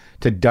York,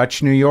 to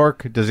Dutch New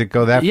York? Does it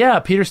go that? Yeah,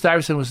 Peter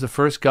Stuyvesant was the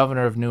first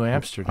governor of New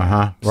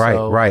Amsterdam.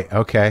 Right.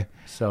 Okay.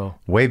 So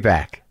way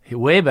back.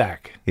 Way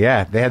back.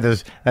 Yeah, they had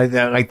those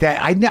like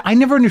that. I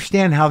never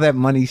understand how that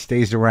money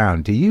stays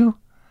around. Do you?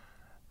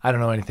 I don't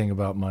know anything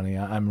about money.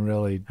 I'm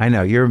really. I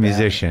know you're a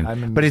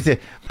musician,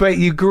 but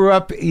you grew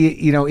up,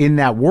 in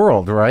that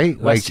world, right?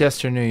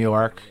 Westchester, New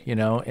York. In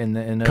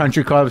the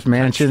country clubs,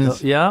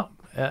 mansions. Yeah.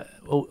 Yeah.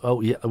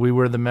 We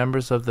were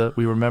members of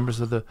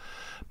the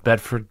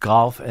Bedford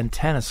Golf and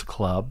Tennis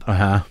Club.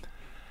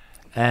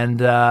 And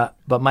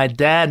but my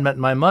dad,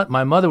 my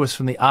mother was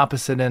from the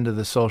opposite end of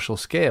the social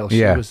scale.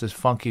 She was this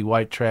funky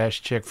white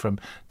trash chick from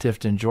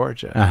Tifton,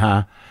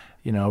 Georgia.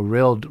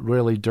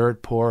 Really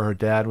dirt poor. Her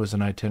dad was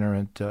an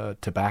itinerant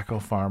tobacco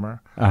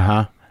farmer.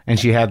 And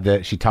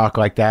she talked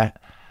like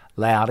that.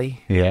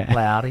 Loudy. Yeah.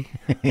 Loudy.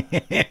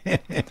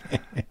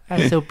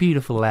 That's so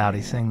beautiful,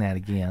 Loudy. Sing that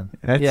again.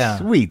 That's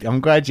sweet. I'm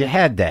glad you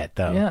had that,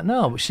 though. Yeah,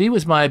 no, she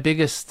was my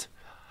biggest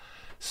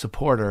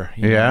supporter,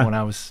 when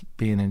I was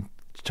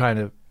trying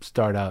to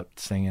start out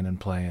singing and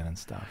playing and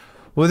stuff.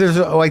 Well, there's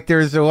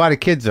a lot of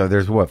kids, though.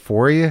 There's what,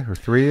 4 of you or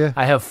 3 of you?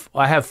 I have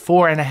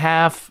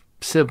 4.5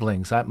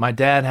 siblings. My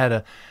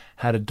dad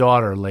had a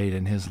daughter late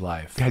in his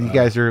life. God, you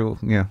guys are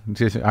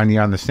just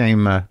on the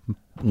same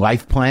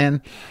life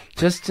plan.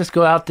 Just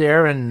go out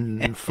there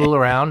and fool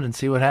around and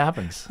see what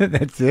happens.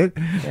 That's it.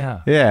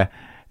 Yeah.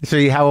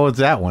 So how old's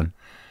that one?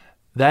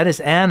 That is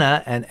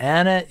Anna, and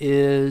Anna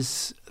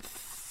is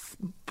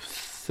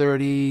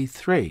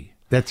 33.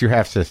 That's your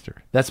half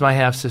sister. That's my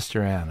half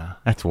sister Anna.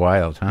 That's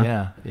wild,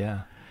 huh?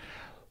 Yeah.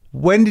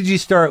 When did you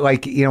start,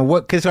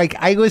 because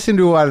I listen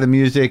to a lot of the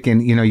music,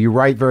 and you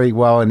write very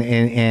well, and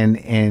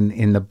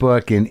in the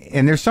book,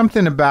 and there's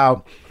something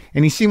about,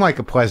 and you seem like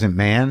a pleasant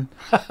man.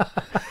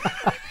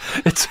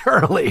 It's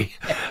early.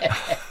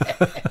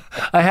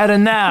 I had a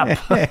nap.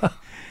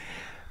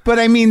 But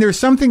I mean, there's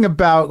something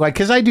about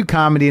because I do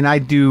comedy, and I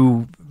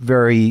do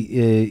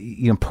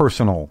very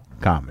personal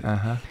comedy.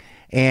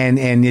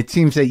 And it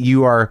seems that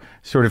you are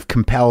sort of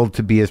compelled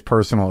to be as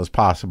personal as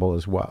possible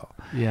as well.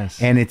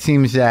 Yes. And it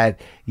seems that,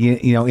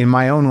 in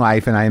my own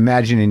life, and I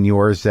imagine in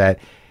yours, that,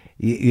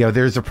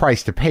 there's a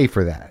price to pay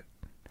for that.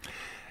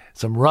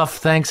 Some rough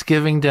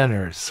Thanksgiving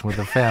dinners with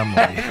the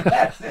family.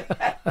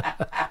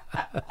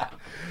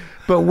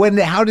 But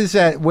how does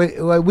that,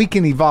 we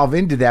can evolve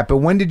into that, but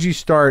when did you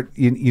start,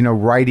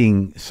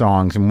 writing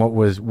songs, and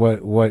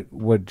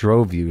what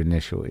drove you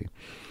initially?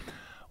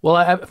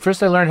 Well,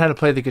 first I learned how to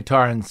play the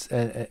guitar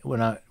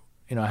when I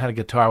had a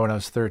guitar when I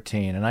was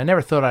 13, and I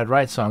never thought I'd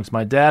write songs.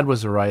 My dad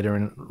was a writer,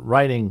 and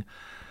writing,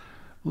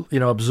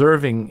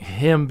 observing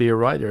him be a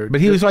writer.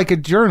 But he was like a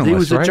journalist, He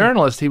was right? a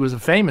journalist. He was a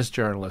famous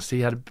journalist.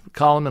 He had a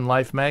column in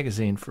Life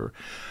magazine for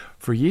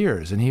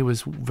years, and he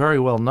was very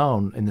well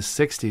known in the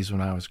 60s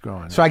when I was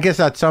growing up. So I guess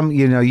that's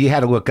you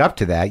had to look up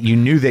to that. You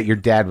knew that your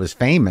dad was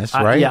famous,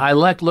 right? I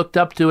looked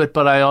up to it,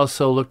 but I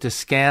also looked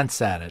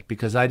askance at it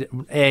because I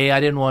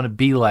didn't want to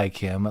be like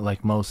him,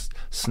 like most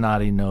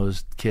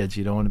snotty-nosed kids.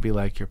 You don't want to be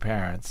like your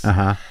parents.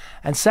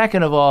 And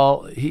second of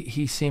all,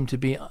 he seemed to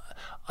be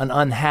an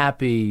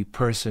unhappy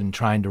person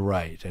trying to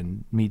write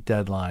and meet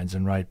deadlines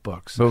and write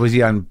books. But was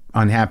he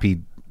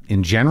unhappy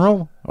in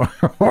general,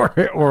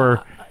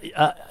 or?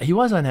 He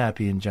was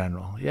unhappy in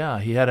general. Yeah,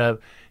 he had a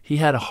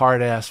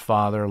hard-ass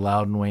father,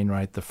 Loudon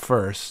Wainwright the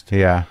First.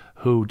 Yeah.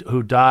 Who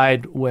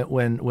died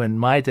when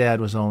my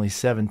dad was only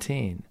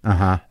 17.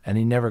 And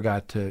he never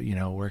got to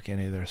work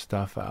any of their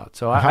stuff out.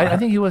 So I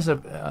think he was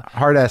a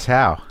hard-ass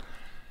how?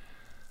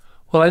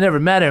 Well, I never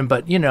met him,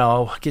 but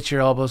get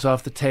your elbows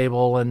off the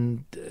table,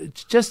 and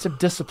just a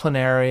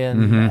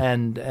disciplinarian,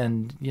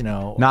 and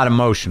not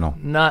emotional,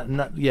 not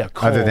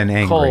cold, other than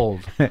angry,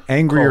 cold,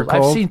 angry or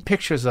cold. I've seen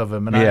pictures of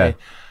him, and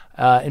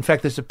in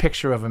fact, there's a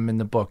picture of him in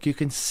the book. You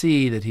can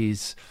see that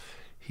he's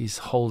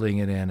holding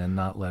it in and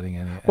not letting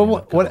any.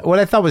 Well, what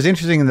I thought was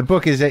interesting in the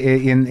book is that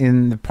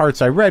in the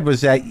parts I read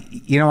was that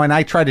and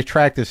I tried to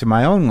track this in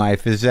my own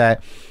life, is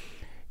that.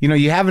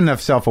 You have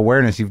enough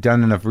self-awareness. You've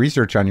done enough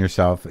research on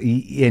yourself,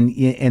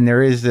 and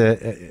there is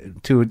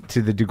to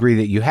the degree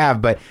that you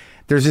have. But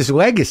there's this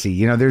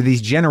legacy. There are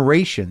these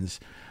generations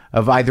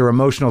of either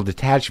emotional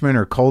detachment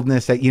or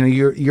coldness that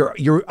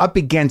you're up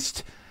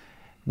against,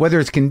 whether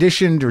it's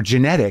conditioned or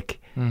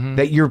genetic,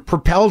 that you're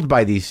propelled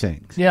by these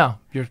things. Yeah,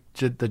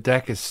 the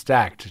deck is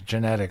stacked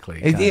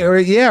genetically. However,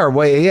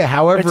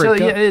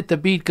 the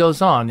beat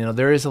goes on.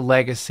 There is a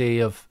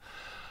legacy of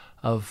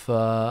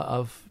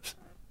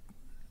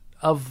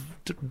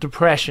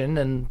depression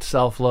and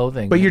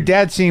self-loathing. But your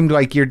dad seemed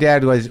like your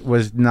dad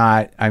was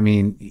not. I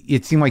mean,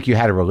 it seemed like you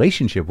had a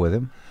relationship with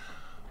him.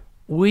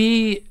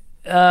 We,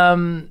 it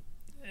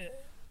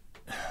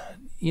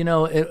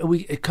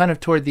kind of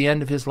toward the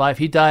end of his life,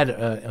 he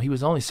died. He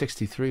was only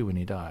 63 when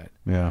he died.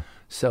 Yeah.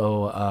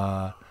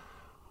 So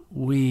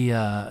we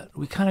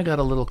kind of got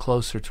a little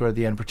closer toward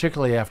the end,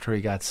 particularly after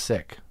he got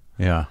sick.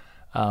 Yeah.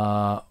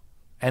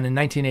 And in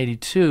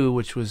 1982,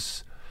 which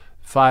was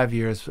 5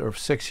 years or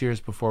 6 years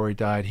before he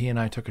died, he and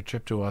I took a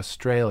trip to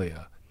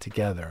Australia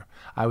together.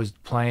 I was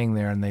playing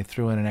there, and they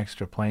threw in an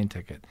extra plane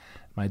ticket.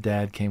 My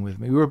dad came with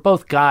me. We were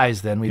both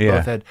guys then. We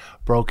both had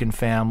broken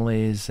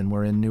families and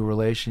were in new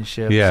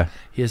relationships. Yeah.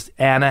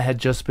 Anna had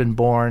just been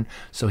born,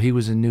 so he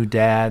was a new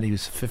dad. He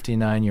was a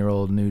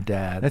 59-year-old new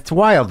dad. That's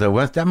wild,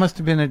 though. That must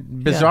have been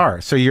bizarre.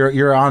 Yeah. So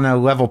you're on a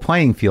level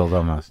playing field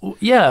almost.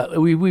 Yeah,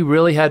 we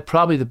really had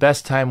probably the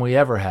best time we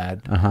ever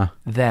had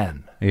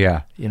then.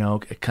 Yeah.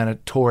 Kind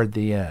of toward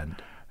the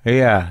end.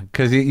 Yeah,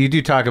 because you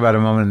do talk about a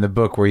moment in the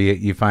book where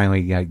you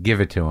finally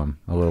give it to him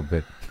a little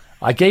bit.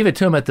 I gave it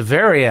to him at the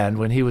very end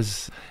when he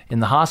was in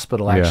the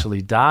hospital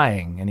actually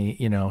dying. And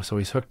he, so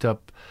he's hooked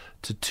up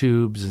to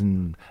tubes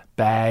and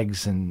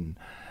bags and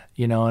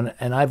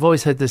I've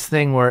always had this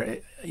thing where,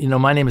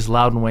 my name is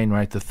Loudon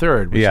Wainwright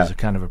III, which is a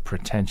kind of a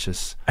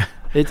pretentious,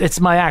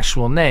 it's my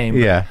actual name.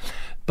 Yeah.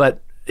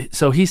 But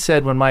so he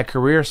said when my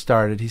career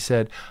started, he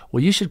said,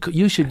 well, you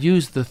should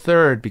use the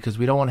third because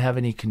we don't want to have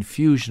any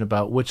confusion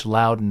about which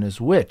Loudon is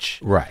which.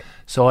 Right.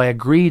 So I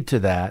agreed to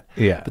that.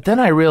 Yeah. But then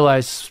I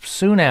realized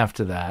soon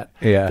after that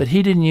that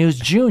he didn't use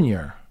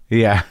Junior.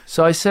 Yeah.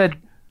 So I said,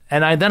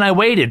 then I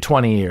waited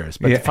 20 years,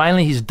 but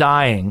finally he's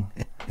dying.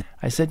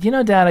 I said,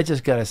 Dad, I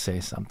just got to say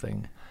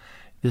something.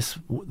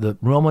 The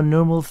Roman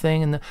numeral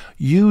thing, and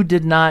you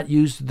did not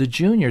use the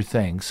Junior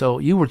thing, so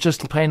you were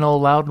just plain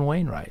old Loudon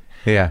Wainwright.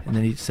 Yeah. And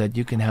then he said,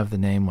 you can have the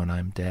name when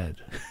I'm dead,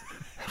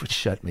 which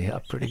shut me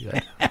up pretty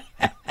good.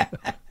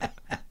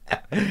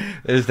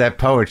 There's that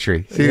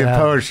poetry. See the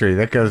poetry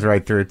that goes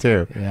right through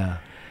too. Yeah.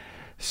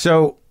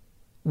 So,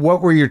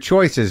 what were your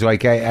choices?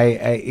 Like,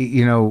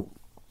 you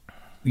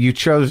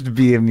chose to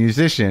be a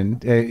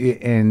musician,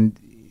 and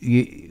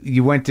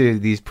you went to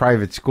these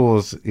private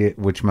schools,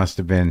 which must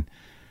have been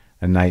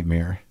a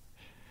nightmare.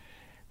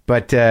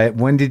 But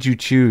when did you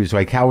choose?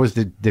 Like, how was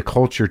the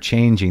culture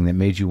changing that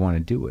made you want to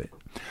do it?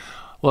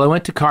 Well, I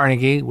went to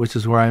Carnegie, which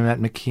is where I met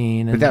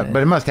McKean.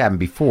 But it must have happened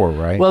before,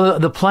 right? Well,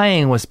 the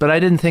playing was, but I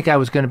didn't think I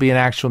was going to be an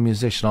actual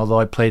musician, although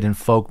I played in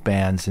folk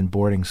bands in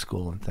boarding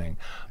school and thing.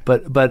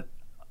 But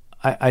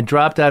I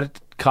dropped out of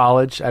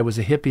college. I was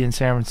a hippie in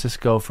San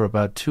Francisco for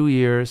about 2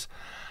 years.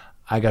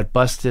 I got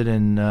busted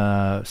in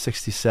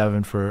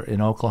 '67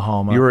 in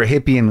Oklahoma. You were a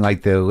hippie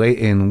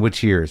in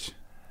which years?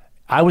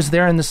 I was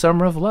there in the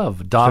Summer of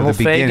Love. Donald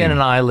Fagen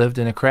and I lived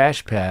in a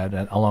crash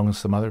pad along with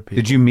some other people.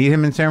 Did you meet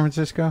him in San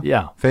Francisco?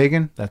 Yeah.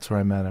 Fagen? That's where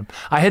I met him.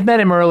 I had met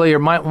him earlier.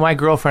 My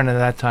girlfriend at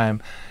that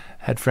time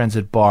had friends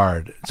at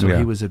Bard. So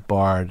he was at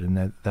Bard,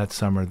 and that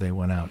summer they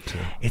went out too.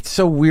 It's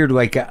so weird.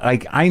 Like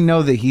I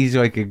know that he's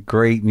like a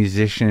great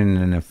musician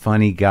and a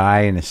funny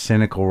guy and a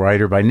cynical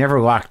writer, but I never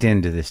locked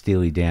into the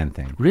Steely Dan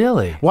thing.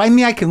 Really? Well, I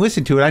mean, I can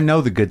listen to it. I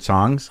know the good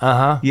songs.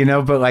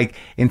 But like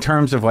in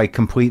terms of like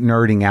complete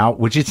nerding out,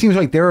 which it seems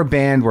like they're a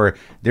band where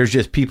there's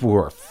just people who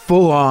are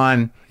full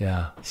on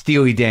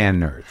Steely Dan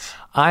nerds.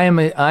 I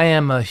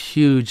am a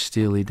huge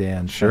Steely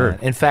Dan fan.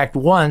 In fact,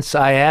 once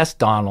I asked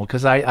Donald,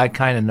 because I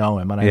kind of know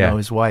him and I know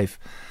his wife,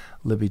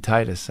 Libby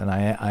Titus, and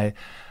I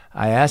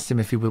asked him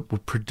if he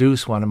would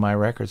produce one of my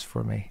records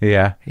for me.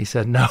 Yeah. He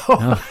said no.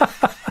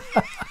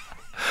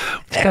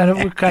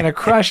 kind of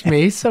crushed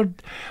me.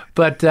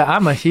 But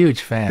I'm a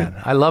huge fan.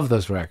 I love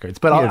those records.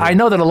 But I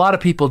know that a lot of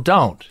people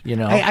don't.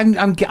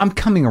 I'm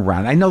coming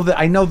around. I know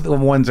the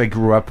ones I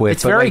grew up with.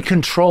 It's very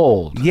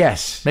controlled.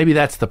 Yes, maybe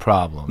that's the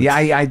problem. Yeah,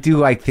 I do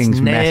like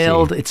things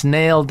nailed. Messy. It's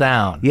nailed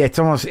down. Yeah, it's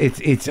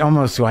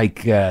almost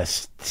like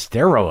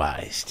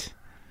sterilized.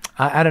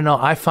 I don't know.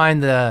 I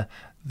find the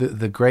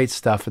great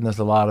stuff, and there's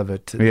a lot of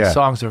it. The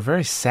songs are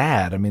very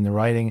sad. I mean, the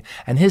writing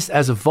and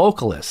as a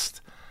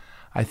vocalist,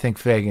 I think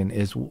Fagen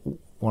is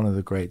one of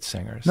the great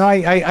singers. No, I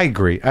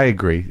agree.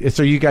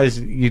 So you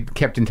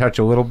kept in touch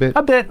a little bit?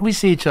 A bit. We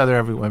see each other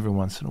every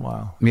once in a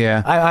while.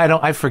 Yeah.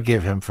 I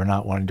forgive him for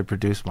not wanting to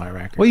produce my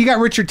record. Well, you got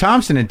Richard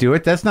Thompson to do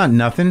it. That's not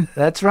nothing.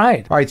 That's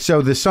right. All right.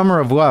 So the Summer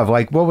of Love,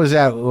 like, what was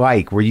that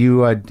like? Were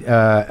you a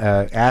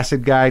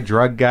acid guy,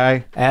 drug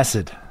guy?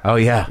 Acid. Oh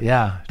yeah.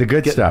 Yeah. The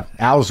good stuff.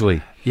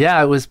 Owsley.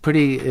 Yeah, it was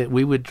pretty.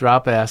 We would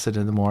drop acid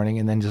in the morning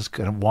and then just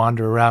kind of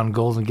wander around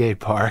Golden Gate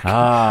Park,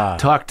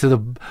 talk to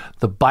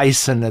the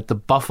bison at the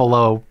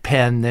buffalo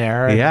pen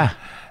there.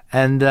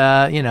 And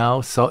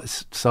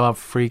saw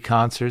free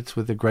concerts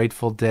with the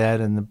Grateful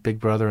Dead and the Big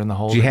Brother and the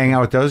whole. Did you hang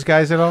out with those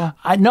guys at all?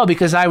 No,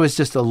 because I was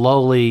just a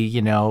lowly,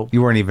 You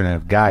weren't even a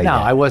guy. No,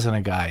 yet. I wasn't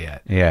a guy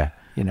yet. Yeah.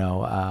 You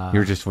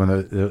were just one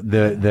of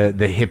the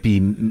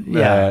hippie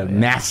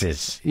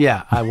masses.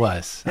 Yeah, I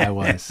was. I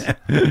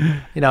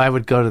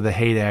would go to the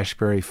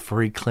Haight-Ashbury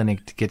free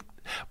clinic to get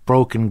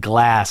broken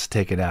glass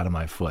taken out of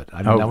my foot.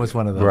 I mean, I was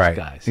one of those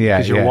guys. Yeah,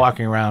 because you're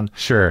walking around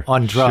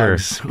on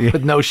drugs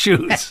with no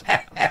shoes.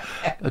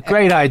 A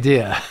great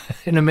idea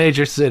in a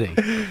major city.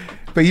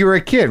 But you were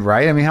a kid,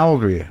 right? I mean, how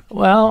old were you?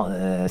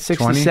 Well,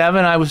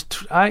 67. I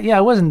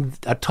wasn't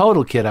a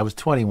total kid. I was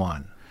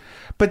 21.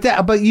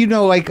 But you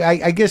know, like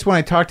I guess when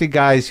I talk to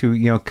guys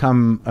who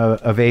come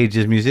of age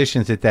as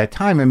musicians at that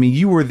time, I mean,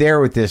 you were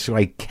there with this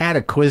like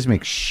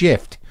cataclysmic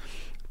shift,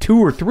 2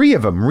 or 3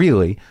 of them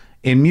really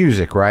in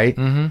music, right?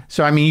 Mm-hmm.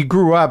 So I mean, you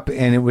grew up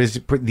and it was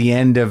the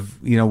end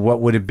of what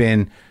would have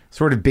been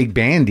sort of big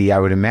bandy, I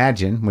would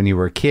imagine, when you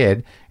were a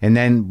kid, and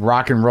then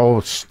rock and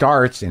roll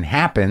starts and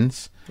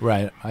happens,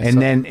 right?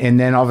 And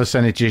then all of a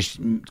sudden it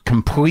just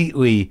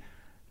completely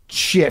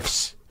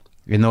shifts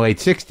in the late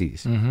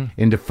 60s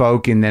into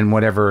folk, and then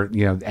whatever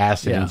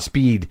acid and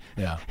speed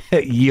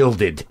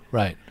yielded,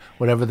 right?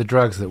 Whatever the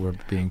drugs that were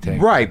being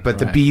taken, right? But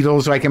the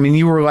Beatles, like, I mean,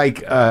 you were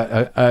like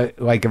a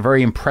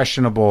very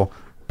impressionable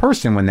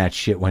person when that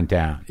shit went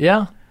down.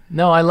 Yeah,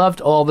 no, I loved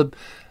all the,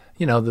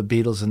 the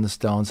Beatles and the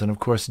Stones, and of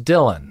course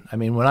Dylan. I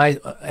mean, when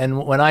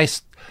I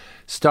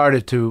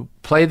started to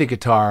play the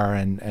guitar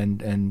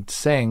and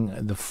sing,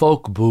 the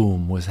folk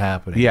boom was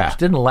happening. Yeah. Which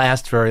didn't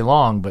last very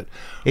long, but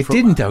it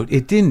didn't though.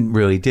 It didn't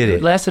really, did it?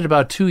 It lasted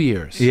about 2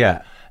 years.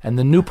 Yeah. And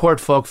the Newport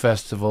Folk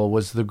Festival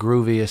was the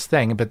grooviest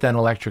thing, but then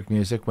electric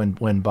music,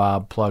 when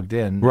Bob plugged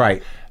in,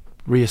 right,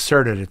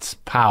 reasserted its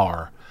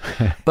power.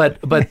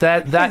 But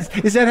that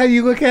is that how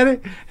you look at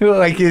it?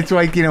 Like it's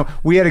like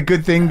we had a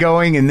good thing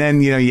going, and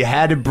then you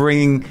had to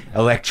bring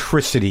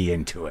electricity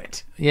into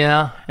it.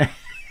 Yeah.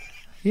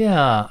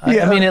 Yeah.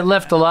 I mean, it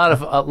left a lot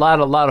of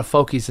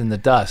folkies in the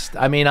dust.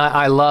 I mean,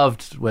 I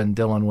loved when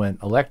Dylan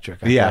went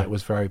electric. I thought it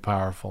was very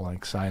powerful and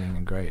exciting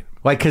and great.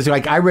 Like, because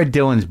I read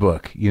Dylan's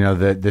book,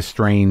 the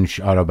strange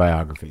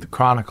autobiography, The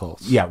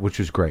Chronicles. Yeah, which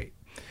was great.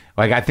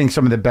 Like, I think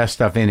some of the best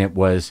stuff in it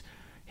was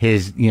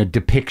his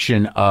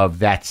depiction of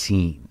that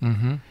scene.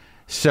 Mm-hmm.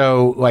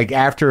 So like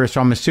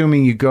so I'm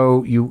assuming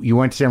you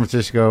went to San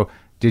Francisco,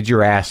 did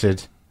your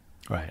acid,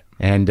 right?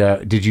 And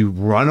did you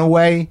run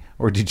away,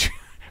 or did you?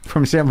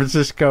 From San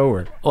Francisco,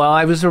 or? Well,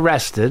 I was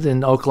arrested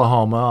in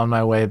Oklahoma on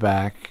my way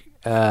back.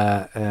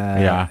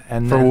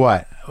 And for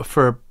what?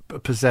 For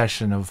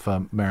possession of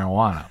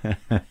marijuana.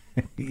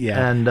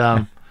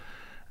 Yeah.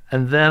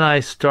 And then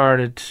I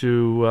started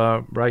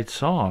to write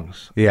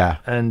songs. Yeah.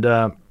 And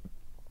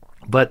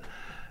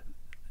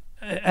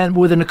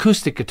with an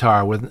acoustic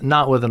guitar,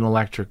 not with an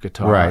electric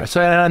guitar. Right.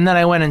 So and then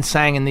I went and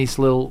sang in these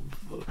little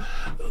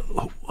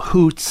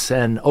hoots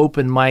and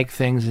open mic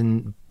things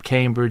in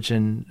Cambridge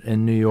and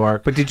in New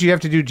York. But did you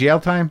have to do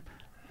jail time?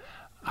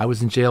 I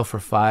was in jail for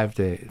 5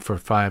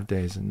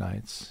 days and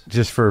nights.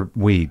 Just for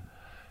weed.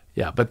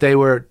 Yeah, but they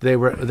were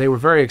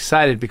very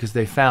excited because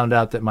they found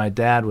out that my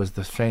dad was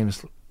the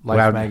famous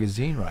Life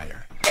magazine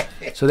writer.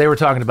 So they were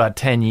talking about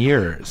 10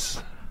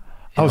 years.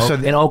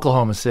 In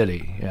Oklahoma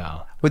City,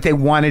 yeah. But they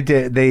wanted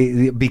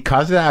to.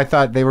 Because of that, I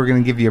thought they were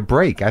going to give you a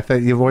break. I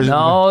thought it wasn't.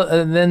 No,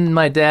 and then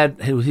my dad,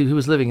 he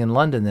was living in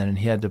London then, and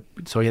he had to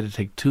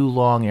take 2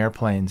 long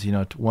airplanes.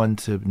 One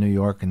to New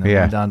York and then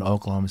one down to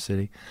Oklahoma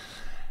City.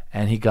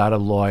 And he got a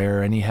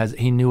lawyer, and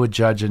he knew a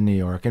judge in New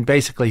York, and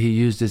basically he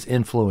used his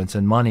influence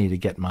and money to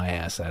get my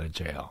ass out of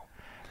jail.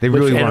 And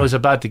it was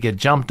about to get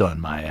jumped on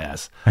my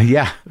ass.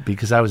 Yeah,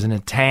 because I was in a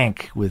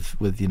tank with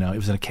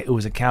it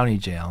was a county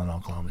jail in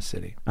Oklahoma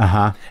City.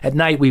 At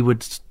night we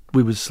would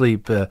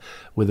sleep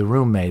with a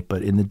roommate,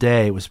 but in the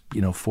day it was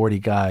 40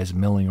 guys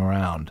milling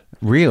around.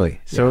 Really?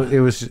 So it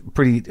was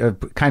pretty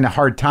kind of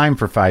hard time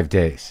for 5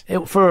 days.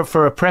 For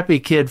a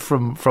preppy kid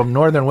from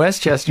northern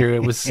Westchester,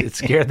 it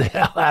scared the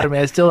hell out of me.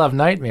 I still have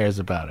nightmares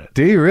about it.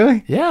 Do you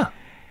really? Yeah.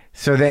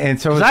 So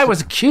I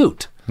was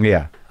cute.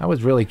 Yeah. I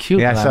was really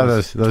cute. Yeah, I saw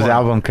those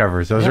album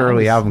covers,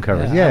 early album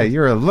covers. Yeah,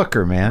 you're a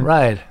looker, man.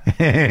 Right.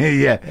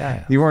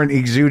 Yeah. You weren't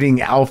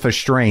exuding alpha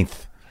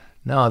strength.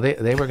 No,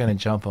 they were going to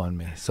jump on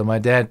me. So my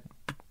dad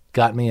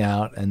got me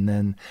out, and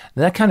then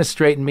that kind of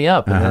straightened me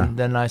up, and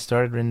then I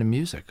started into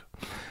music.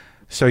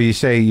 So you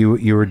say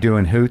you were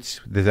doing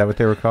hoots? Is that what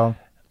they were called?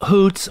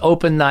 Hoots,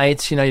 open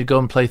nights. You'd go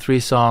and play 3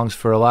 songs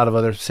for a lot of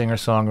other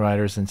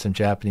singer-songwriters and some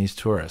Japanese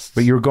tourists.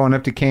 But you were going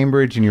up to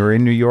Cambridge, and you were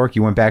in New York.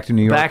 You went back to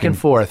New York? Back and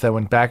forth. I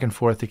went back and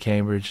forth to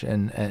Cambridge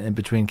and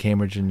between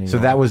Cambridge and New York. So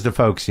that was the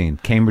folk scene,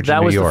 Cambridge and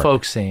New York. That was the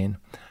folk scene.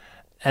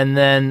 And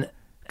then...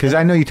 Because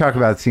I know you talk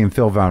about seeing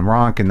Phil Von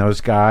Ronk and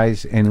those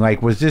guys, and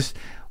like, was this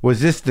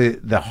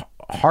the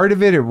heart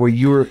of it, or were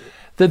you...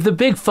 The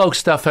big folk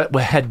stuff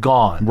had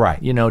gone.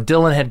 Right.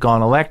 Dylan had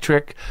gone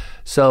electric.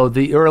 So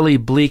the early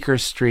Bleecker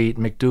Street,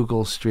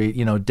 McDougal Street,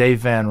 Dave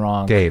Van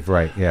Ronk. Dave,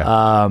 right,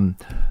 yeah.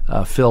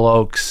 Phil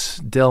Oakes,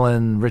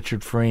 Dylan,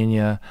 Richard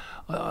Farina.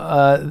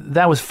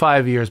 That was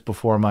 5 years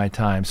before my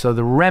time. So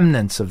the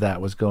remnants of that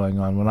was going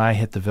on when I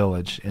hit the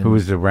Village. Who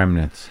was the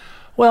remnants?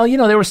 Well,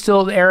 there was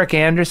still Eric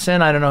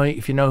Anderson. I don't know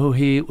if you know who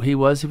he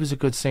was. He was a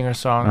good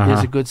singer-songwriter. He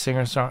was a good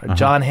singer-songwriter.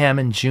 John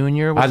Hammond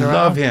Jr. was around. I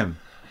love him.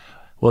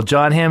 Well,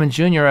 John Hammond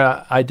Jr.,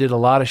 I did a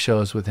lot of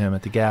shows with him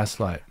at the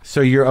Gaslight.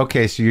 So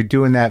you're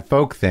doing that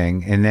folk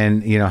thing, and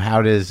then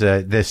how does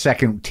the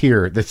second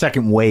tier, the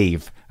second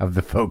wave of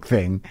the folk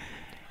thing,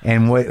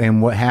 and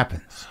what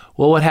happens?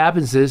 Well, what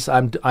happens is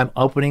I'm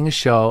opening a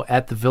show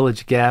at the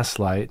Village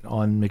Gaslight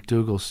on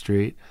McDougal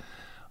Street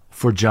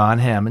for John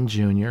Hammond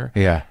Jr.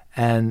 Yeah.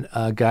 And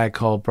a guy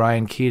called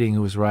Brian Keating,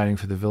 who was writing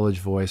for the Village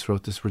Voice,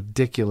 wrote this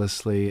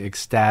ridiculously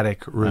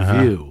ecstatic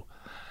review.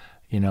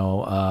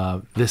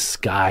 This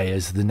guy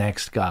is the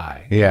next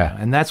guy. Yeah.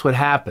 And that's what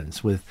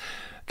happens with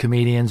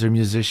comedians or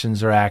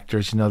musicians or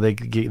actors. They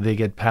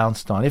get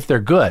pounced on if they're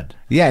good.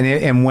 Yeah,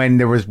 and when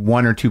there was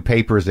one or two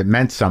papers that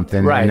meant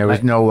something, right, and there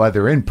was no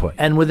other input.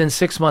 And within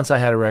 6 months, I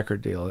had a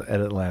record deal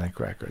at Atlantic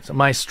Records.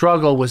 My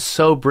struggle was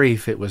so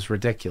brief, it was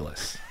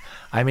ridiculous.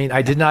 I mean,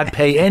 I did not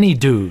pay any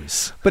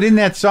dues. But in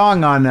that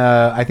song on,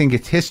 I think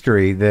it's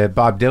History, the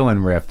Bob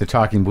Dylan riff, the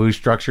Talking Blues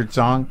structured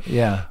song.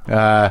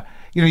 Yeah.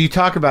 You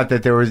talk about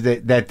that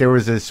there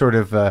was a sort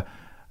of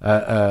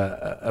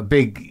a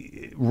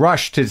big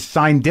rush to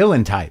sign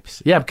Dylan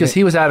types. Yeah, because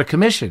he was out of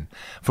commission.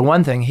 For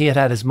one thing, he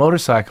had his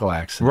motorcycle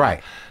accident.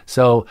 Right.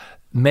 So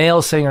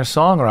male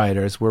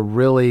singer-songwriters were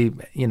really,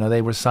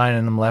 they were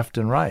signing them left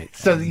and right.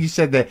 So you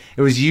said that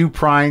it was you,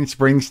 Prine,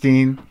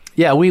 Springsteen.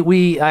 Yeah,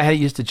 I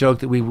used to joke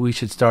that we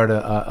should start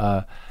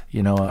a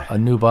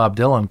new Bob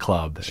Dylan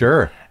club.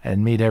 Sure.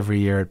 And meet every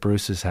year at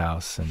Bruce's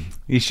house and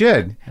you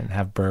should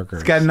have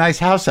burgers. He's got a nice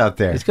house out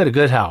there. He's got a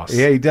good house.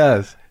 Yeah, he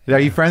does. Are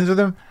you friends with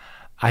him?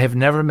 I have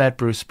never met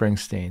Bruce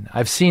Springsteen.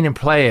 I've seen him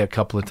play a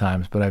couple of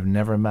times, but I've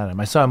never met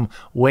him. I saw him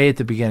way at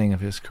the beginning of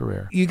his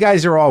career. You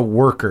guys are all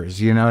workers,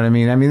 you know what I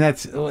mean? I mean,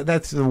 that's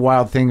the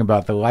wild thing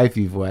about the life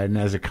you've led. And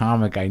as a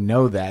comic, I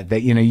know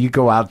that you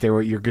go out there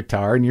with your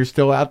guitar and you're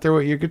still out there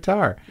with your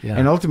guitar. Yeah.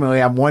 And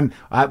ultimately,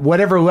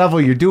 whatever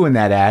level you're doing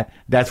that at,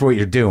 that's what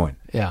you're doing.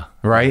 Yeah.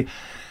 Right?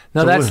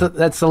 No,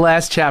 that's the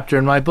last chapter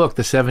in my book,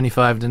 the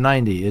 75 to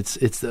 90.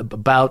 It's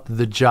about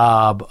the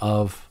job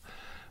of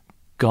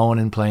going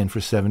and playing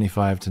for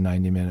 75 to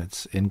 90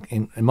 minutes.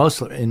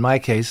 In my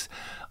case,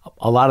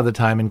 a lot of the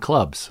time in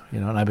clubs,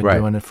 and I've been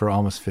doing it for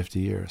almost 50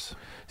 years.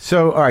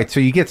 So, all right, so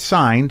you get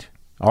signed,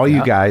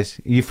 you guys.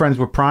 Are you friends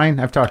with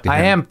Prine? I've talked to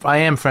him. I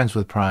am friends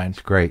with Prine.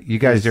 It's great. You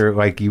guys are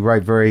you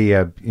write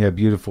very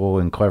beautiful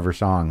and clever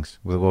songs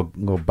with a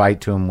little bite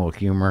to them, a little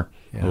humor,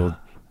 a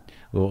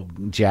little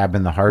jab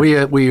in the heart.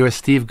 Were you a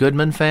Steve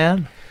Goodman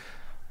fan?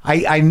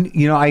 I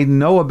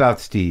know about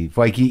Steve.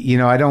 I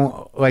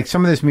don't like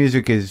some of this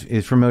music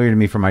is familiar to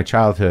me from my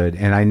childhood,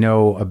 and I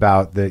know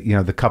about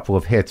the couple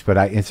of hits. But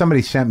and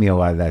somebody sent me a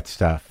lot of that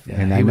stuff,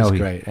 and he was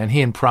great. And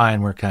he and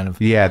Prine were kind of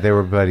they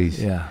were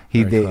buddies. Yeah,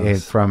 they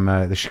from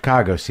the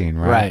Chicago scene,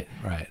 right?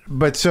 Right.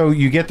 But so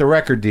you get the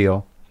record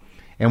deal,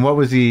 and what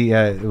was the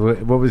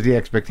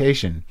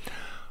expectation?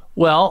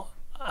 Well.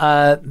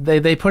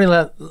 They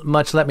pretty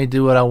much let me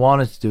do what I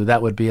wanted to do.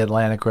 That would be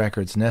Atlantic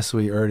Records.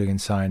 Nestle Erdogan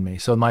signed me.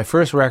 So my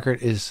first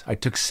record I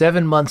took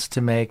 7 months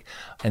to make,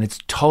 and it's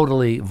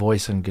totally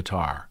voice and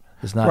guitar.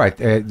 It's not right.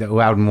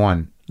 Loudon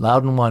One.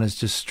 Loudon One is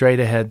just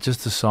straight ahead,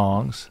 just the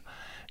songs.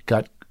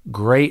 Got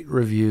great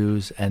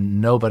reviews,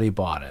 and nobody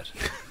bought it.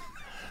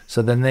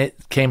 So then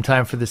came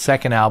time for the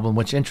second album,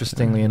 which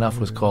interestingly enough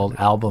was called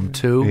Album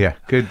 2. Yeah,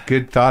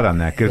 good thought on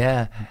that.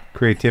 Good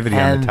creativity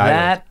on the title.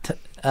 And that.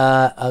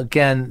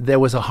 Again, there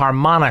was a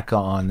harmonica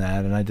on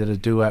that, and I did a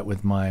duet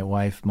with my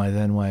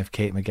then wife,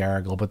 Kate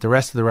McGarrigle. But the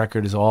rest of the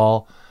record is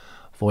all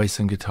voice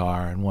and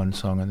guitar and one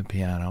song on the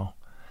piano,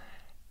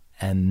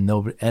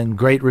 and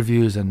great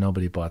reviews, and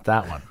nobody bought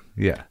that one.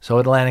 Yeah. So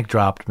Atlantic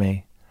dropped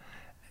me.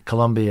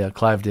 Columbia,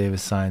 Clive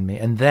Davis signed me,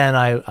 and then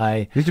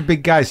I These are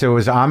big guys. So it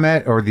was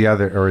Ahmet or the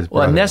other or his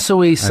brother? Well,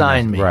 Nestle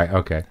signed me. Right.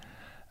 Okay.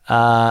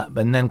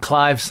 And then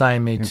Clive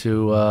signed me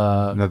to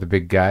another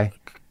big guy,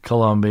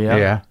 Columbia.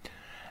 Yeah.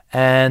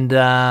 And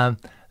then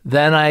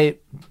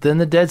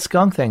the Dead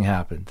Skunk thing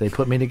happened. They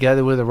put me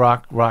together with a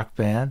rock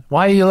band.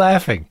 Why are you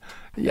laughing?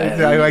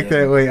 I like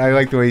that way. I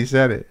like the way you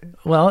said it.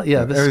 Well,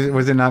 yeah.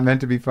 Was it not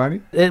meant to be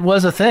funny? It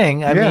was a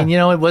thing. I mean,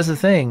 it was a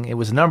thing. It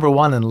was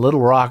 #1 in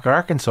Little Rock,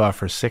 Arkansas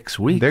for 6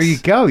 weeks. There you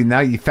go. Now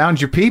you found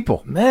your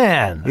people.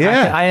 Man.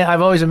 Yeah.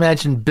 I've always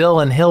imagined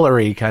Bill and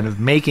Hillary kind of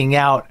making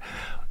out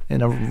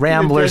in a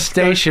Rambler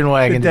station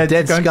wagon,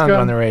 Dead Skunk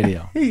on the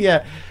radio.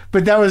 Yeah.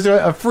 But that was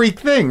a freak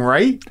thing,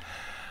 right?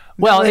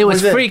 Well, it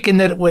was freaking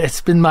that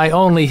it's been my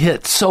only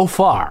hit so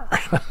far.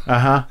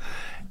 Uh-huh.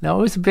 No,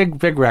 it was a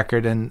big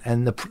record,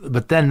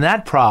 but then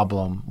that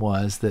problem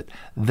was that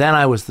then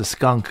I was the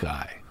skunk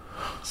guy.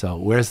 So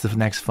where's the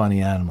next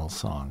Funny Animals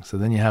song? So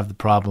then you have the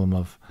problem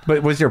of.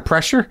 But was there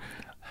pressure?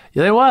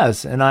 Yeah, there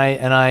was, and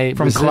I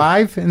from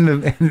Clive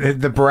and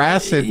the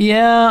brass.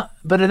 Yeah,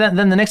 but then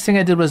the next thing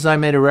I did was I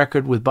made a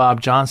record with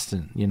Bob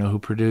Johnston, who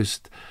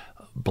produced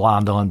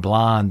Blonde on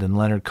Blonde and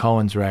Leonard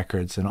Cohen's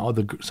records and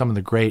some of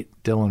the great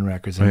Dylan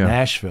records in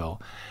Nashville.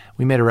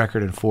 We made a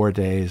record in 4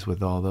 days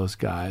with all those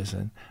guys,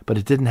 but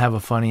it didn't have a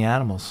Funny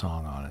Animals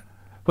song on it.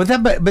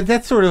 But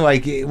that's sort of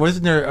like,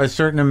 wasn't there a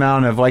certain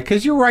amount of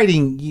because you're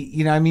writing,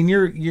 I mean,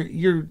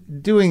 you're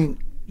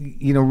doing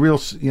real,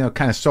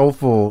 kind of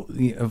soulful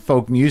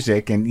folk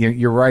music, and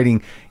you're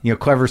writing,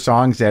 clever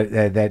songs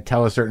that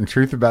tell a certain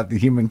truth about the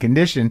human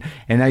condition.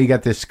 And now you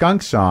got this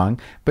skunk song,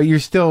 but you're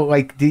still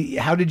like,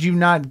 how did you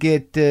not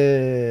get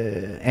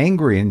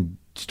angry and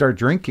start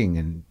drinking?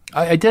 And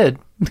I did.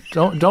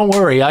 Don't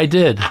worry, I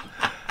did.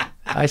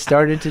 I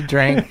started to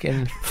drink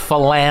and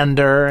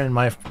philander, and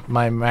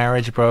my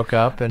marriage broke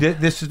up. And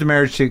this is the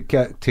marriage to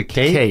Kate.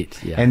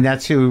 Kate, yeah. And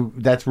that's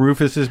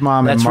Rufus's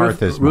mom and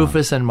Martha's mom.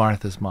 Rufus and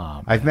Martha's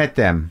mom. I've met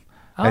them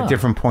at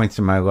different points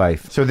in my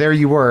life. So there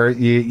you were.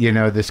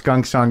 The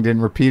skunk song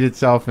didn't repeat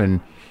itself, and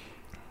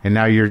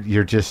now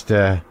you're just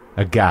a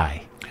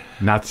guy,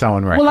 not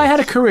selling records. Well, I had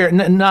a career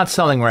not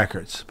selling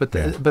records, but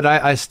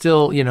I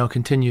still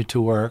continued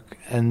to work,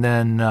 and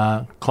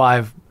then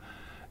Clive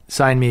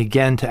signed me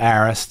again to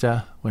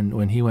Arista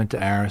when he went to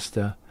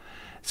Arista.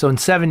 So in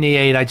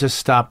 78, I just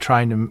stopped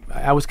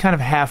I was kind of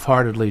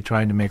half-heartedly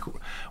trying to make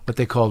what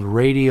they called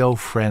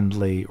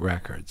radio-friendly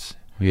records.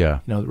 Yeah.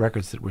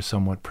 Records that were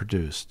somewhat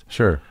produced.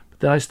 Sure. But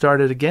then I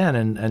started again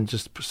and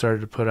just started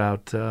to put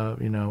out,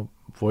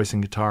 voice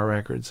and guitar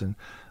records. And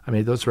I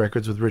made those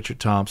records with Richard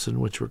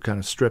Thompson, which were kind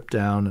of stripped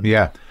down. And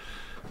yeah.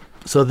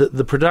 So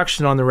the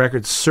production on the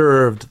record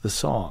served the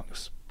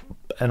songs.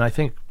 And I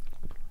think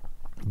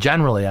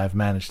generally, I've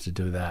managed to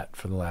do that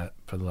for the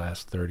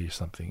last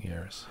 30-something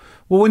years.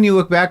 Well, when you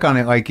look back on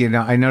it,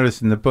 I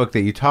noticed in the book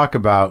that you talk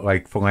about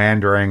like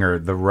philandering or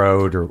the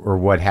road or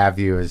what have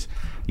you, is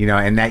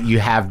and that you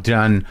have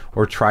done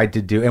or tried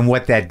to do, and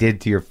what that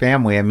did to your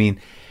family. I mean,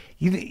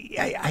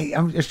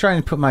 I'm just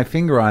trying to put my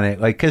finger on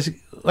it, because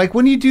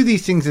when you do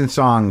these things in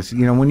songs,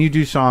 when you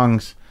do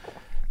songs,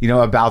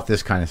 about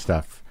this kind of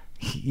stuff.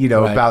 Right.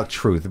 About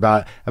truth,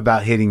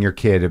 about hitting your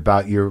kid,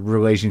 about your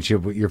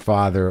relationship with your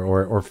father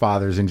or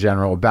fathers in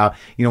general, about,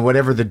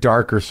 whatever the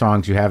darker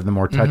songs you have, the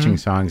more touching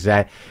songs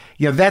that,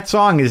 that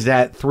song is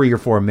that 3 or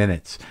 4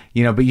 minutes,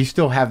 but you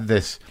still have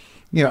this,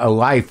 a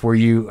life where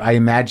I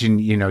imagine,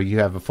 you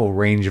have a full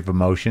range of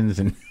emotions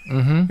and,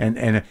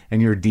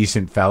 and you're a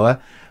decent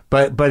fella.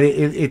 But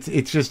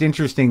it's just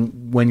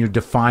interesting when you're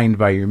defined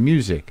by your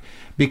music,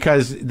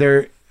 because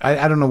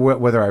I don't know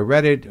whether I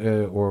read it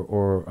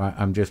or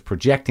I'm just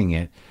projecting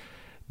it,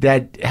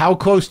 that how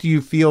close do you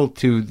feel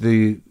to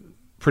the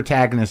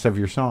protagonists of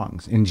your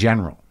songs in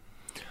general?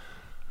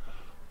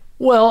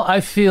 Well, I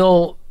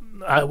feel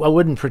I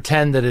wouldn't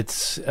pretend that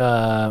it's.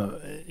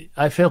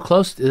 I feel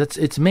close.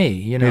 It's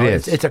me. It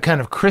is. It's a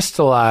kind of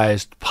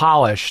crystallized,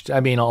 polished. I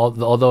mean,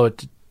 although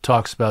it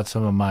talks about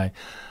some of my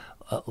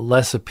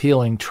less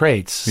appealing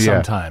traits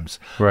sometimes,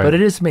 right. But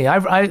it is me.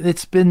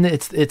 It's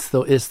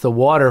the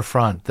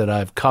waterfront that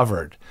I've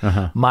covered.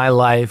 My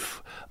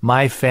life,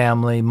 my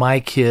family,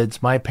 my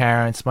kids, my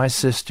parents, my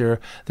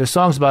sister. There's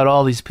songs about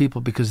all these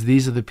people because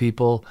these are the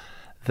people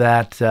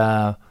that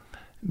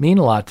mean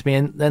a lot to me,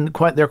 and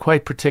they're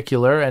quite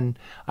particular. And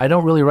I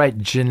don't really write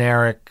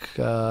generic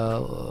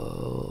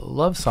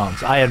love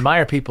songs. I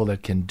admire people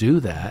that can do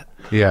that,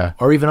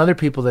 or even other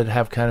people that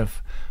have kind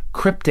of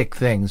cryptic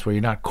things where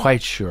you're not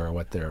quite sure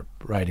what they're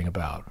writing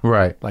about,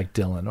 right? Like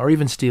Dylan, or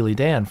even Steely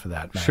Dan, for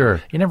that matter.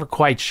 Sure, you're never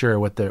quite sure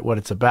what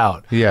it's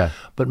about. Yeah.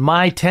 But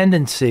my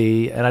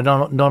tendency, and I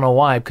don't know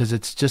why, because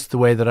it's just the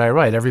way that I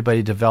write.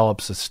 Everybody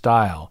develops a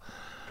style,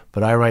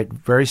 but I write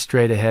very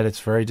straight ahead.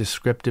 It's very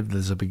descriptive.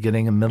 There's a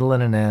beginning, a middle,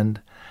 and an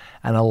end,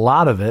 and a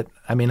lot of it.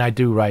 I mean, I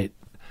do write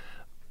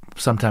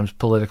sometimes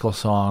political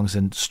songs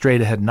and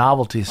straight ahead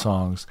novelty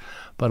songs,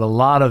 but a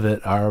lot of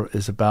it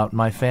is about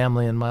my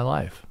family and my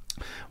life.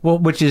 Well,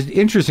 which is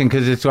interesting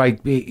because it's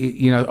like,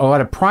 a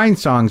lot of Prine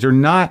songs are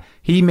not,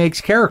 he makes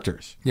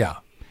characters. Yeah.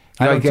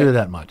 I don't do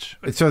that much.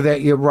 So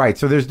that you're right.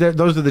 So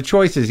those are the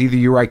choices. Either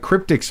you write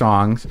cryptic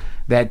songs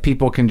that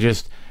people can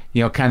just,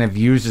 kind of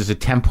use as a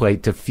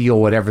template to feel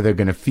whatever they're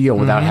going to feel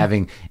without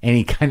having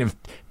any kind of,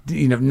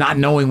 not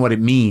knowing what it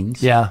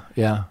means. Yeah.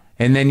 Yeah.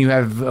 And then you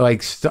have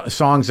like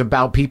songs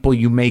about people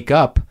you make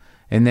up.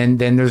 And then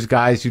there's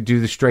guys who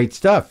do the straight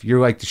stuff. You're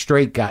like the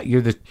straight guy.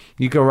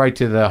 You go right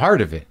to the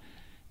heart of it.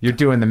 You're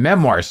doing the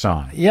memoir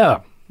song. Yeah,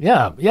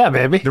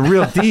 baby. The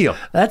real deal.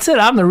 That's it.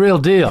 I'm the real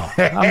deal.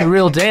 I'm the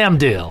real damn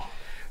deal.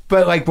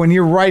 But like when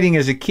you're writing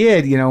as a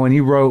kid, when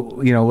you wrote,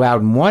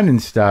 Loudon One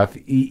and stuff,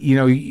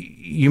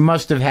 you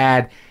must have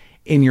had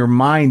in your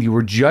mind, you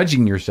were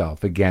judging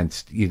yourself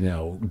against,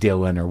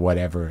 Dylan or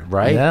whatever,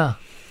 right? Yeah.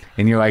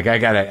 And you're like, I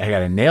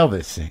gotta nail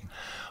this thing.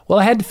 Well,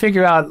 I had to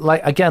figure out,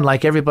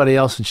 like everybody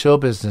else in show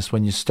business,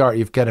 when you start,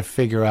 you've got to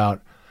figure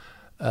out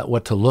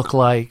what to look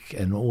like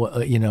and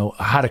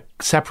how to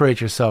separate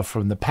yourself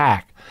from the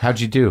pack. How'd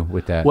you do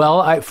with that? Well,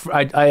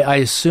 I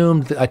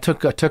assumed that I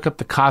took up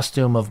the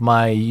costume of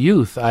my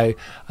youth. I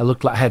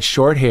had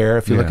short hair.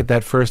 If you look at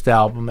that first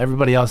album,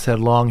 everybody else had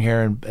long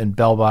hair and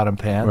bell-bottom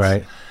pants.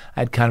 Right. I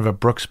had kind of a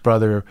Brooks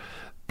Brother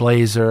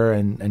blazer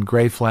and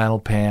gray flannel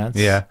pants.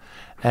 Yeah.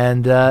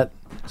 And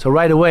so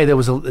right away there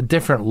was a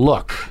different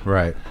look.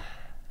 Right.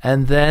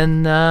 And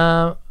then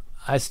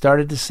I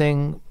started to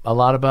sing a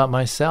lot about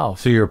myself.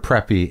 So you're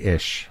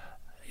preppy-ish.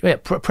 Yeah,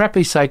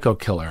 preppy psycho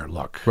killer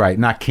look. Right,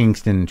 not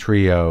Kingston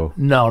Trio.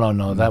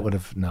 No. That would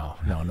have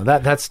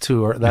that's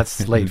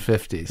late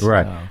 50s.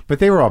 Right, No. but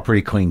they were all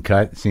pretty clean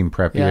cut, seemed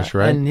preppyish,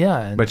 right?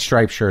 And but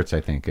striped shirts,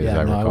 I think, as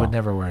I recall. I would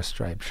never wear a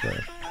striped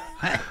shirt.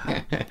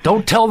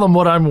 Don't tell them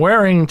what I'm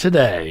wearing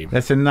today.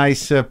 That's a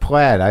nice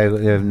plaid.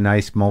 A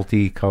nice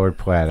multicolored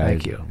plaid.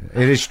 Thank you.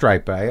 It is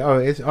striped.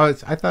 I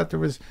thought there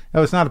was.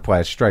 Oh, it's not a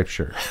plaid. It's a striped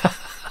shirt.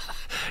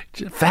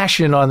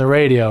 Fashion on the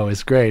radio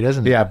is great,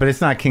 isn't it? Yeah, but it's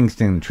not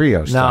Kingston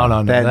Trio style.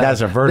 No. That's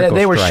a vertical.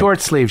 They were stripe.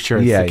 short sleeve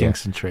shirts. The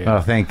Kingston Trio.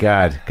 Oh, thank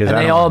God, and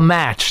they all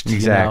matched.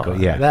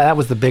 Exactly. Yeah, that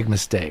was the big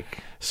mistake.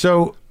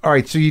 So, all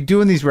right, so you're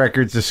doing these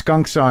records, the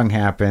Skunk Song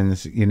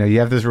happens, you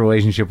have this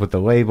relationship with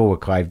the label, with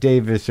Clive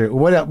Davis, or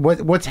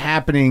what's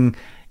happening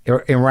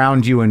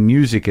around you in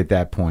music at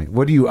that point?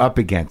 What are you up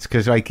against?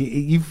 Because like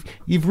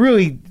you've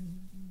really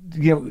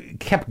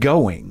kept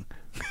going.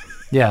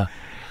 Yeah.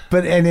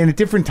 But and at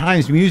different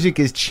times, music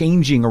is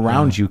changing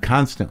around you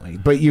constantly.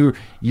 But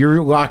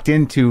you're locked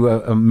into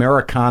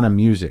Americana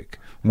music,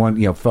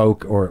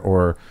 folk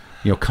or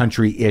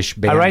country-ish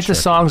band. I write the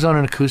structure. songs on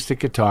an acoustic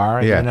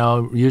guitar.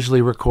 Yeah.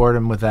 Usually record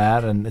them with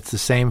that, and it's the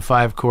same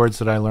 5 chords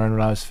that I learned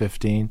when I was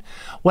 15.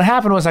 What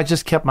happened was I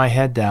just kept my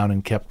head down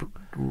and kept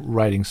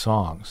writing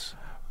songs.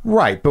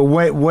 Right, but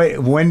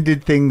when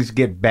did things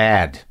get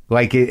bad?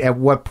 Like, at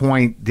what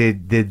point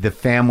did the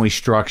family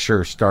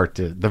structure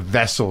the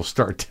vessel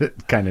start to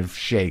kind of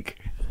shake?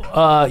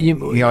 Like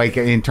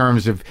in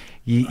terms of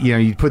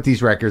you put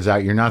these records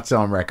out, you're not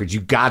selling records, you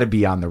got to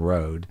be on the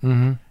road.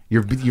 Mm-hmm.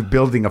 You're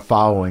building a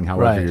following,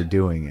 however you're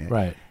doing it.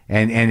 Right.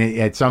 And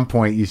at some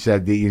point you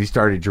said that you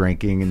started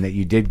drinking and that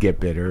you did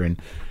get bitter,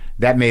 and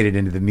that made it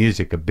into the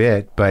music a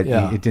bit, but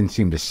it didn't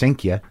seem to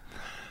sink you.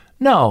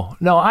 No,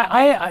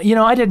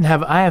 I didn't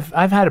have.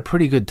 I've had a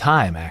pretty good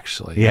time,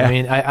 actually. Yeah. I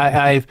mean,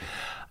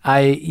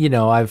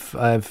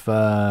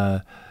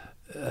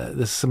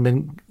 there's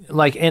some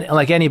like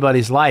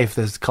anybody's life.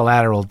 There's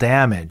collateral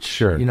damage.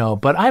 Sure.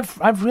 But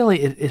I've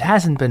really it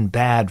hasn't been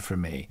bad for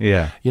me.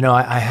 Yeah.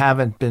 I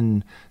haven't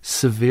been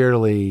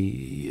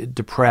severely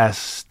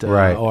depressed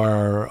right.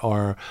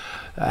 or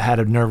had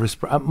a nervous.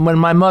 When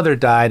my mother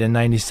died in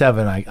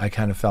 '97, I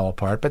kind of fell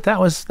apart. But that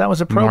was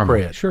appropriate.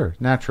 Normal. Sure,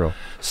 natural.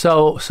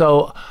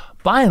 So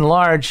by and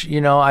large,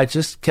 I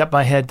just kept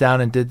my head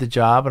down and did the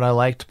job, and I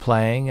liked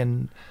playing,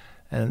 and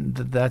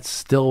that's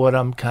still what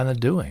I'm kind of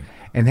doing.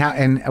 And how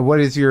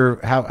did your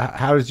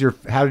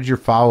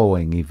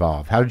following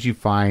evolve? How did you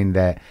find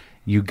that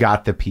you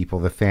got the people,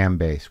 the fan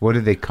base? What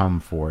did they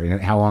come for,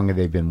 and how long have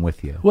they been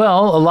with you?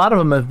 Well, a lot of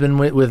them have been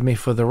with me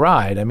for the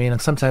ride. I mean,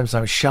 and sometimes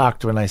I'm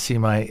shocked when I see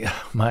my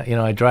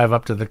I drive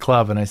up to the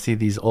club and I see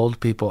these old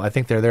people. I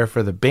think they're there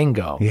for the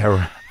bingo. Yeah,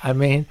 right. I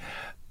mean,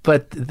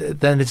 but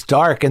then it's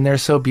dark and they're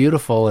so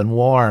beautiful and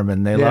warm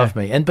and they love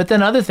me. But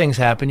then other things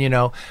happen.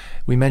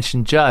 We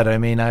mentioned Judd. I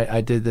mean,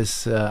 I did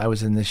this. I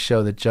was in this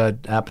show that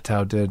Judd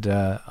Apatow did,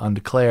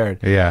 Undeclared.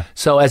 Yeah.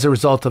 So as a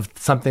result of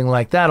something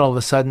like that, all of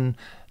a sudden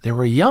there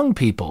were young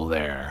people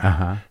there.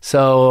 Uh-huh.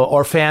 So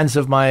or fans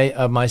of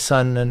my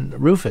son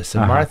and Rufus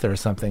and Martha or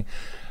something.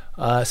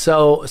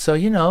 So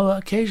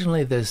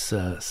occasionally there's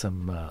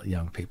some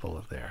young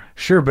people there.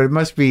 Sure, but it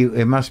must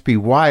be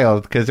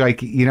wild because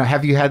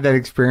have you had that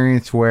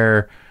experience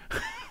where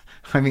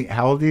I mean,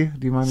 how old are you?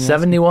 Do you mind me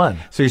 71.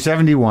 asking? So you're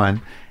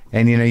 71,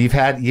 and you've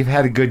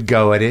had a good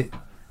go at it.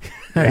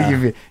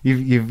 Yeah.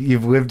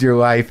 you've lived your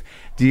life.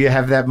 Do you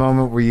have that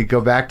moment where you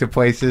go back to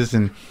places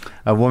and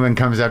a woman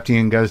comes up to you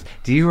and goes,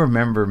 "Do you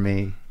remember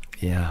me?"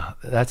 Yeah,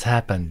 that's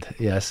happened,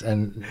 yes.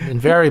 And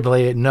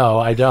invariably, no,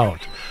 I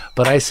don't.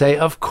 But I say,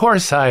 of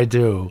course I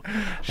do.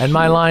 And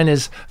my line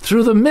is,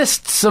 through the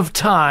mists of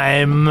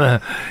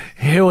time,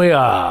 here we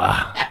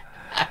are.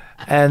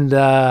 And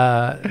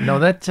no,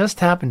 that just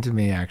happened to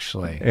me,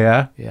 actually.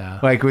 Yeah? Yeah.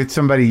 Like with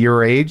somebody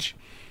your age?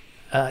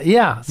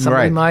 Yeah,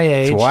 somebody my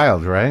age. It's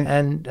wild, right?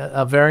 And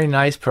a very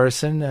nice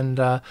person.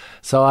 And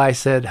so I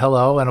said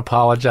hello and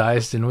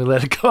apologized, and we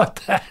let it go at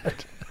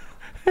that.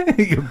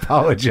 You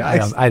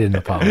apologized. I didn't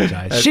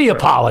apologize. She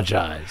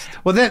apologized.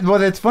 Well,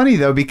 that's funny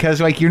though, because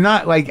you're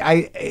not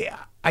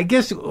I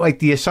guess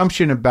the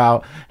assumption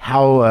about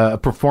how a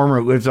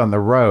performer lives on the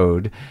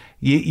road.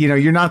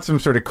 You're not some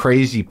sort of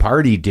crazy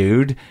party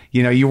dude.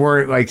 You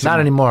weren't not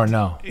anymore.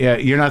 No. Yeah,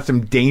 you're not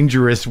some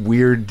dangerous,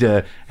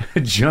 weird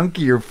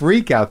junkie or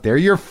freak out there.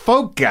 You're a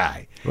folk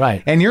guy.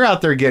 Right. And you're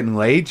out there getting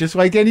laid just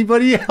like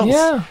anybody else.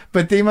 Yeah.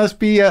 But they must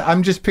be,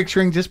 I'm just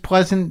picturing just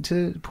pleasant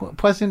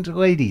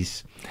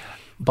ladies.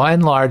 By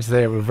and large,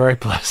 they were very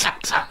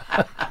pleasant.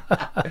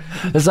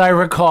 As I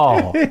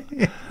recall,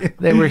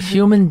 they were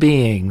human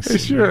beings.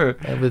 Sure,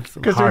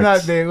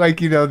 because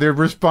they're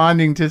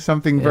responding to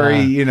something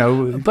very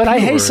But pure. I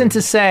hasten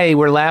to say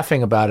we're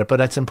laughing about it, but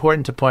it's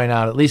important to point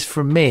out, at least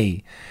for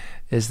me,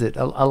 is that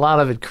a lot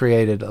of it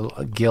created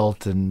a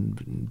guilt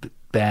and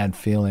bad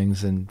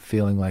feelings and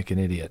feeling like an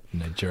idiot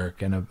and a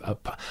jerk and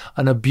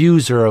an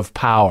abuser of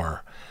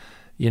power.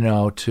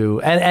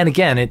 and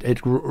again, it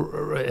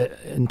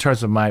in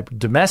terms of my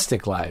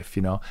domestic life,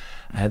 I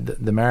had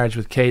the marriage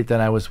with Kate,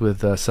 then I was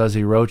with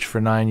Suzy Roach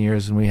for 9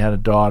 years, and we had a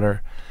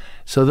daughter.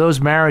 So those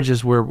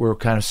marriages were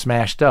kind of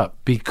smashed up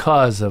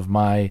because of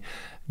my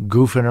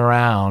goofing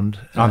around.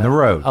 On the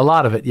road. A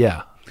lot of it,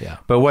 yeah. Yeah.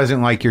 But it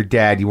wasn't like your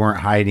dad, you weren't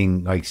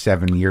hiding like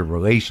 7-year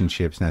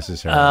relationships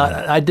necessarily.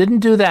 I didn't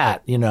do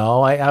that,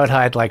 I would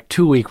hide like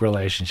 2-week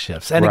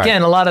relationships. And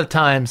again, a lot of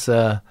times,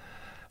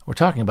 we're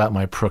talking about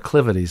my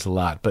proclivities a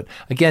lot. But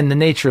again, the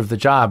nature of the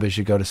job is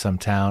you go to some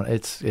town,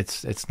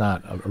 it's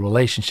not a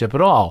relationship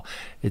at all.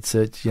 It's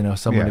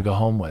someone to go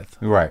home with.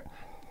 Right.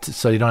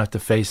 So you don't have to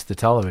face the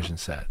television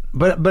set.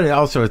 But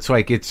also it's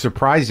like, it's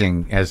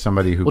surprising as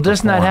somebody who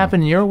doesn't that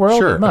happen in your world?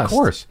 Sure, it must. Of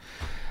course.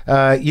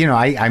 I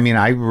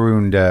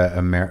ruined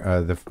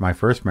my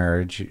first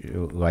marriage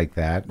like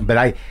that, but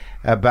I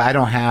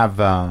don't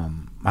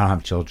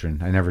have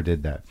children. I never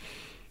did that.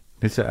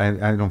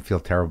 I don't feel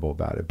terrible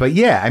about it. But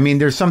yeah, I mean,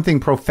 there's something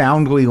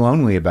profoundly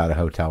lonely about a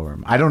hotel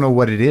room. I don't know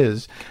what it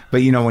is,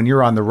 but when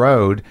you're on the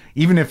road,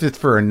 even if it's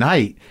for a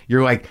night,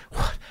 you're like,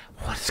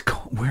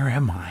 where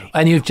am I?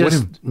 And you've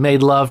just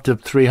made love to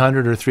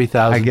 300 or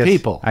 3,000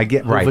 people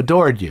who've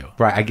adored you.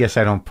 Right. I guess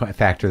I don't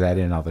factor that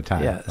in all the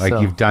time. Yeah,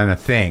 you've done a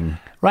thing.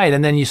 Right.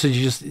 And then you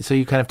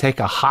kind of take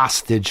a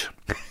hostage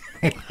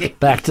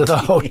back to the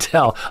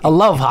hotel, a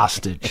love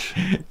hostage.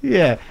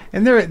 Yeah.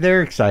 And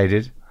they're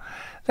excited.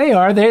 They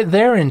are.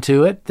 They're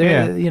into it.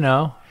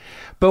 They're,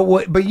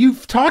 But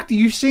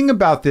you sing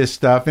about this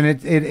stuff, and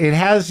it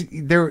has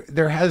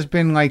there has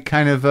been like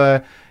kind of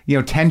a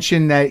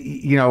tension that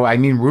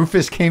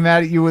Rufus came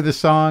at you with a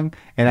song,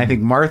 and I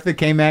think Martha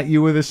came at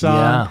you with a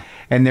song,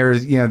 and there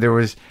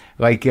was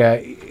like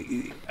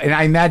and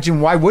I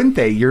imagine, why wouldn't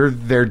they? You're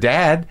their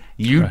dad.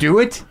 You do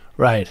it,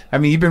 right? I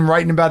mean, you've been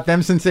writing about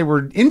them since they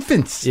were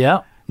infants.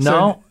 Yeah.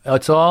 No,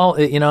 it's all,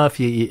 if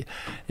you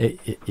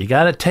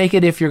got to take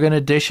it if you're going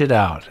to dish it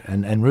out.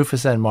 And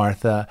Rufus and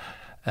Martha,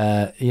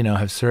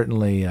 have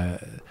certainly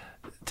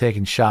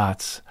taken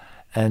shots,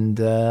 and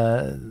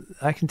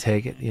I can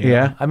take it.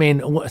 Yeah. I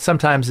mean,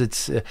 sometimes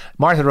it's,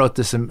 Martha wrote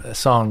this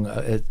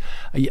song,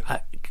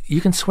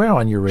 you can swear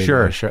on your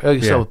radio show.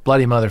 So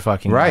Bloody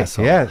Motherfucking Right,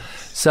 Asshole. yeah.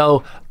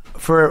 So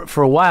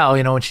for a while,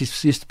 when she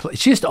used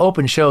to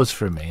open shows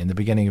for me in the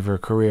beginning of her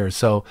career.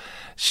 So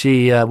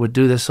she would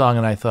do this song,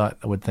 and I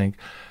would think,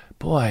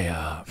 boy,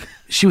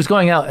 she was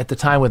going out at the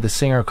time with a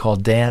singer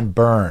called Dan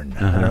Byrne.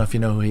 I don't know if you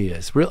know who he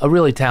is. A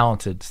really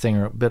talented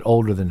singer, a bit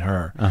older than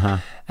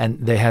her. And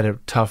they had a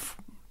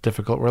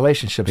difficult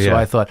relationship. So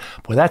I thought,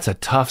 boy, that's a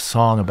tough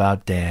song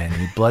about Dan,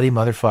 you bloody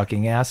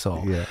motherfucking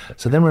asshole. Yeah.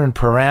 So then we're in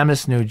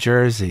Paramus, New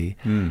Jersey,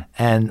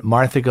 and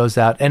Martha goes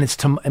out, and it's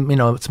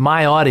it's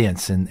my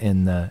audience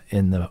in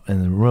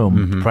the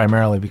room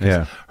primarily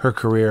because her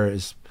career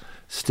is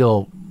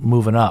still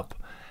moving up.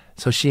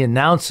 So she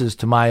announces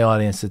to my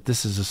audience that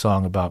this is a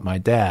song about my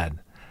dad,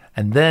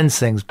 and then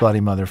sings Bloody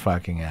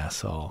Motherfucking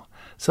Asshole.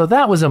 So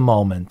that was a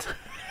moment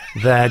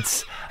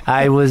that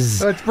I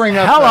was. Let's bring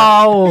up.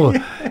 Hello.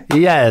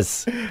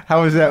 Yes.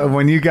 How was that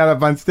when you got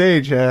up on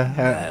stage?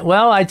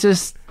 Well, I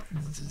just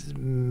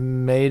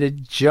made a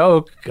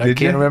joke. I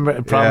can't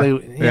remember.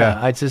 Probably. Yeah.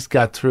 I just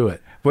got through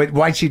it. But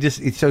why'd she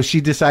just? So she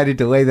decided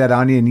to lay that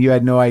on you, and you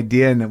had no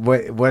idea. And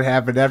what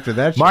happened after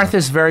that?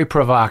 Martha's very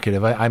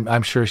provocative.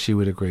 I'm sure she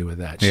would agree with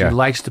that. She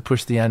likes to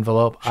push the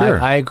envelope. Sure.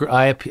 I agree.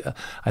 I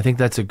think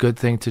that's a good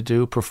thing to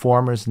do.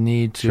 Performers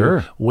need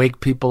to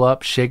wake people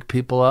up, shake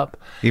people up,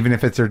 even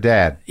if it's their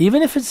dad.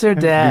 Even if it's their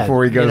dad,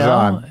 before he goes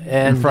on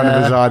in front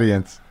of his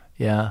audience.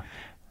 Yeah.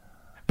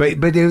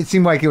 But it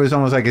seemed like it was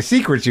almost like a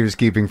secret she was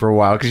keeping for a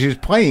while because she was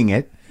playing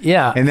it.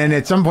 Yeah. And then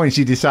at some point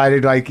she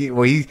decided, I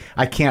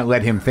can't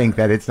let him think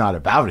that it's not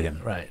about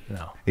him. Right.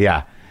 No.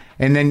 Yeah.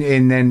 And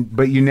then,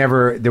 but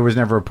there was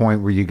never a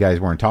point where you guys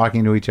weren't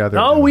talking to each other?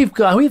 Oh, we've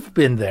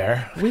been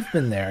there. We've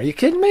been there. Are you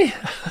kidding me?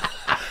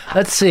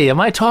 Let's see.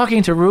 Am I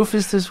talking to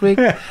Rufus this week?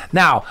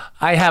 Now,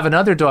 I have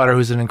another daughter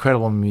who's an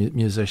incredible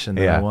musician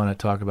that I want to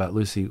talk about,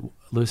 Lucy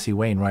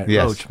Wainwright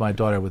Roach, my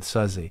daughter with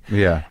Suzy.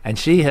 Yeah. And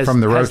she has...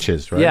 From the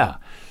Roaches, right? Yeah.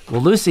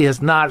 Well, Lucy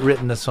has not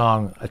written a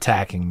song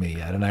attacking me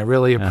yet, and I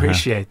really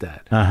appreciate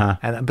that.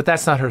 But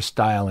that's not her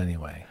style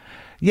anyway.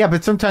 Yeah,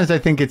 but sometimes I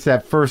think it's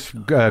that first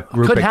group.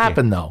 Could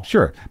happen though.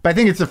 Sure, but I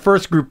think it's the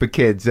first group of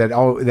kids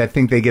that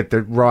think they get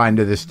the raw end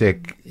of the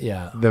stick.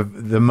 Yeah.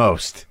 The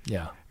most.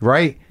 Yeah.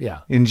 Right. Yeah.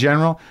 In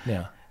general.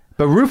 Yeah.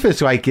 But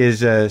Rufus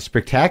is a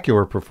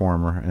spectacular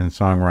performer and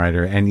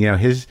songwriter, and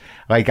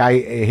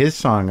his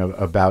song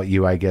about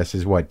you, I guess,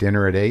 is what,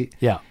 Dinner at 8?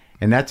 Yeah.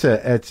 And it's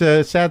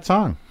a sad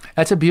song.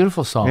 That's a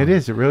beautiful song. It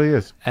is. It really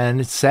is. And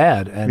it's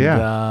sad.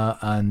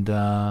 And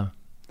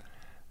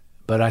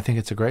but I think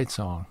it's a great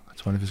song.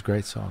 It's one of his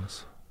great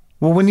songs.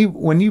 Well,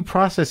 when you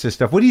process this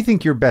stuff, what do you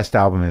think your best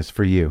album is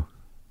for you?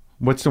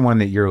 What's the one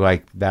that you're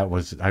like,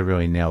 I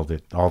really nailed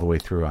it all the way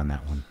through on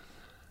that one?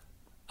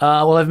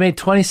 Well, I've made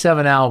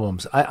 27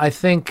 albums. I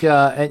think,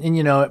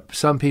 and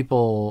some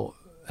people,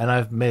 and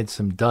I've made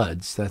some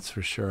duds, that's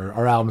for sure,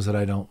 or albums that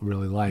I don't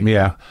really like.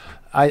 Yeah.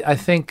 I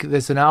think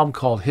there's an album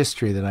called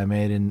History that I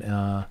made, and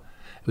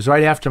it was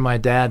right after my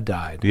dad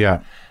died.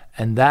 Yeah.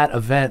 And that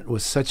event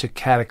was such a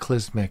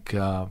cataclysmic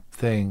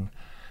thing.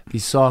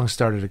 These songs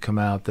started to come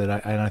out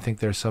I think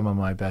they're some of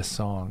my best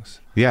songs.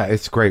 Yeah,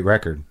 it's a great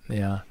record.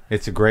 Yeah.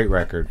 It's a great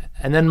record.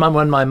 And then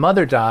when my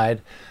mother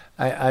died,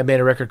 I made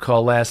a record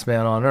called Last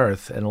Man on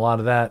Earth, and a lot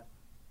of that,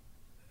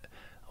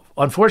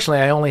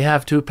 unfortunately, I only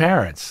have two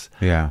parents.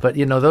 Yeah. But,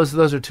 you know,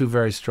 those are two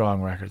very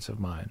strong records of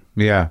mine.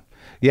 Yeah.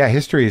 Yeah,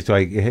 history is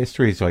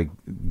like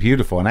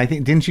beautiful. And I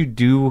think, didn't you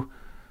do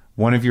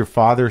one of your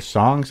father's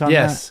songs on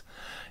that?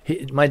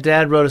 Yes. My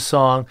dad wrote a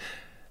song.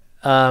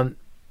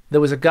 There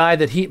was a guy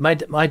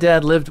that my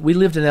dad we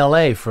lived in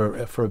L.A.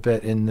 for a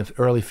bit in the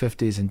early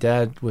 50s, and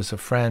Dad was a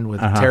friend with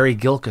Terry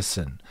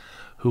Gilkyson,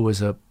 who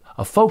was a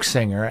folk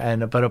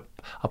singer, but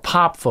a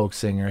pop folk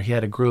singer. He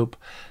had a group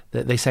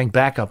that they sang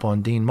backup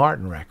on Dean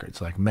Martin records,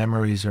 like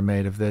Memories Are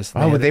Made of This.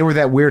 They were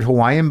that weird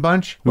Hawaiian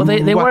bunch? Well,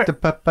 they were.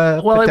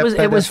 Well,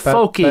 it was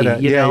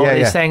folky, you know.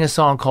 They sang a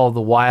song called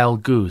The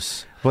Wild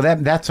Goose. Well,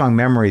 that song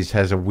Memories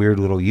has a weird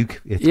little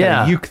uke. It's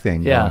got a uke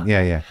thing. Yeah,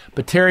 yeah.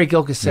 But Terry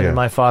Gilkyson and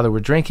my father were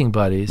drinking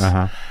buddies,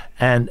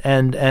 and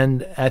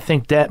I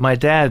think my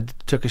dad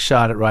took a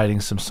shot at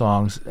writing some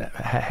songs,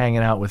 hanging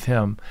out with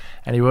him,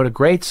 and he wrote a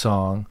great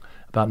song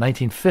about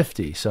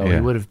 1950. So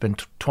he would have been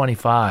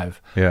 25.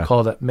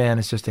 Called "Man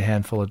Is Just a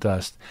Handful of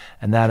Dust,"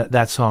 and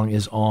that song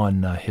is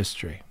on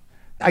History.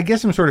 I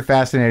guess I'm sort of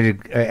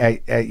fascinated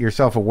at your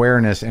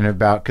self-awareness and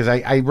about, because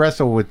I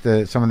wrestle with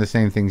some of the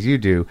same things you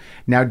do.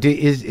 Now,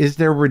 is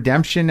there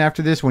redemption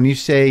after this? When you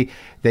say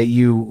that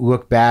you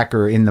look back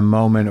or in the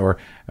moment or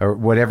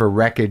whatever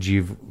wreckage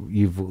you've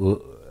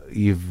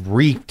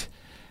reaped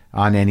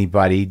on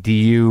anybody, do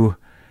you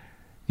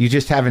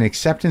just have an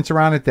acceptance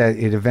around it that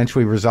it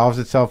eventually resolves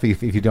itself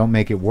if you don't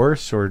make it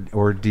worse,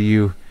 or do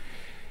you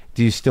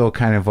still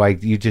kind of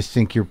like, you just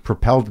think you're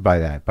propelled by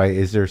that?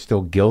 Is there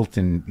still guilt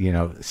and, you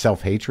know,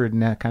 self-hatred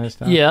and that kind of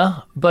stuff?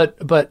 Yeah, but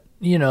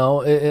you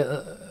know,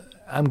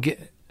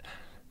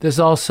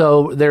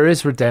 there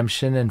is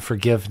redemption and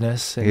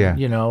forgiveness. And,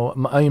 you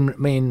know, I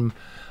mean,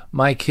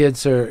 my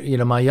kids are, you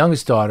know, my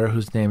youngest daughter,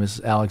 whose name is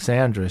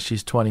Alexandra,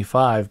 she's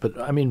 25. But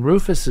I mean,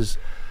 Rufus is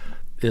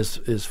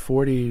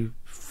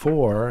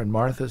 44, and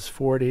Martha's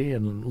 40,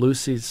 and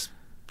Lucy's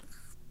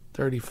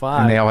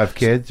 35. And they all have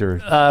kids,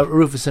 or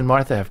Rufus and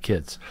Martha have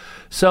kids.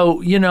 So,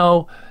 you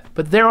know,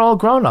 but they're all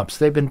grown-ups.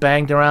 They've been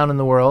banged around in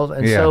the world,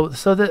 and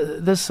so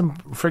there's some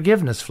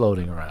forgiveness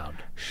floating around.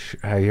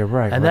 You're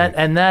right. And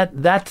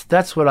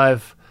that's what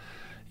I've,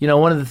 you know,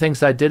 one of the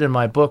things I did in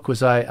my book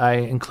was I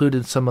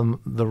included some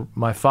of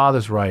my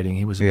father's writing.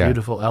 He was a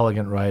beautiful,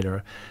 elegant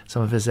writer.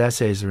 Some of his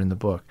essays are in the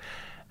book,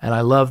 and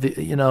I love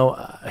he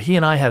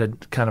and I had a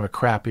kind of a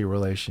crappy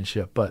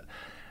relationship, but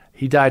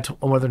he died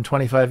more than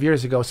 25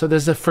 years ago. So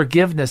there's a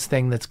forgiveness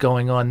thing that's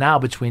going on now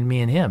between me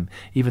and him,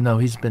 even though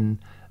he's been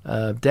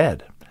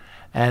dead.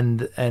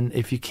 And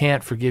if you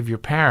can't forgive your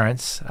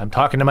parents, I'm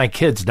talking to my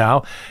kids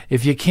now,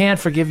 if you can't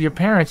forgive your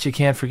parents, you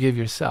can't forgive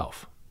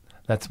yourself.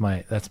 That's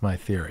my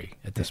theory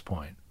at this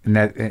point.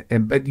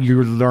 But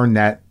you learned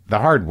that the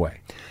hard way.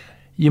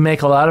 You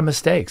make a lot of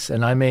mistakes,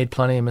 and I made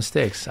plenty of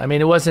mistakes. I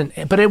mean, it wasn't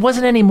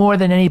any more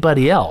than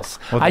anybody else.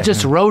 Okay. I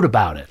just wrote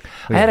about it.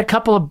 Yeah. I had a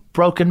couple of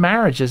broken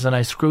marriages, and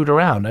I screwed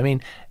around. I mean,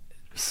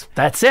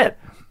 that's it.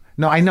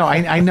 No, I know.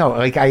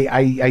 Like I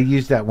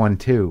use that one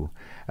too.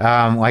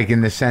 Like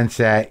in the sense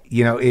that,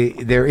 you know,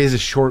 there is a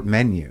short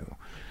menu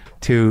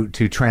to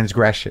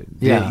transgression.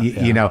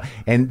 You know,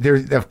 and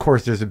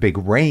there's a big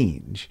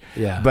range.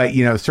 Yeah. But,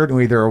 you know,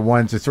 certainly there are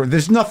ones that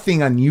there's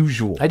nothing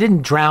unusual. I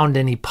didn't drown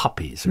any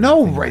puppies.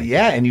 No, right.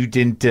 And you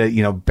didn't,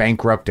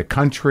 bankrupt a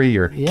country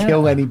or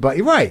kill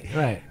anybody. Right.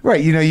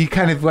 You know, you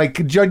kind of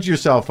like judge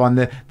yourself on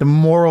the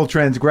moral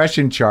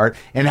transgression chart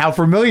and how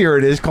familiar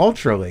it is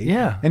culturally.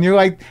 Yeah. And you're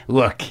like,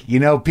 look, you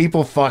know,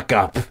 people fuck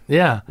up.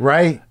 Yeah.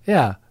 Right?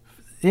 Yeah.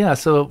 Yeah.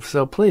 So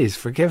please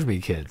forgive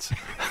me, kids.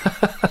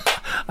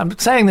 I'm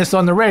saying this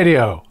on the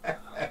radio.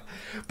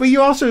 But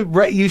you also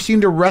you seem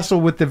to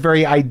wrestle with the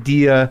very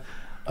idea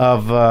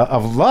of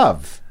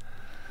love.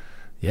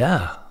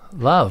 Yeah,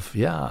 love.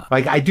 Yeah.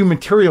 Like I do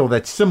material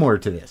that's similar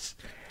to this,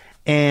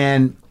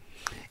 and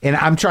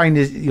I'm trying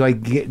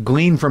to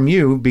glean from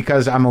you,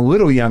 because I'm a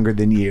little younger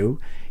than you.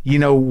 You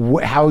know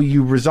how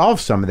you resolve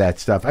some of that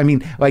stuff. I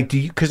mean, like, do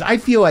you? Because I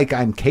feel like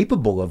I'm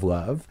capable of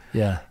love.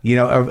 Yeah. You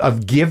know,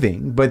 of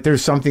giving, but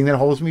there's something that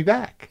holds me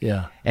back.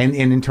 Yeah. And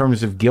in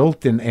terms of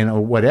guilt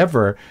and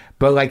whatever,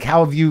 but like,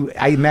 how have you?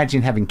 I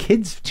imagine having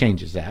kids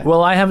changes that.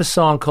 Well, I have a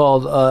song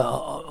called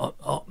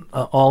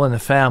 "All in the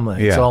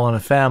Family." It's all in a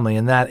family,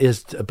 and that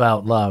is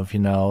about love. You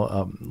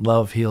know,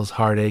 love heals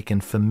heartache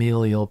and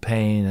familial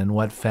pain, and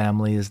what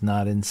family is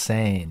not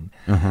insane.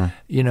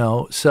 You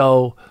know,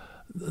 so.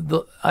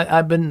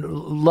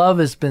 Love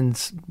has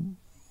been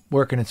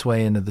working its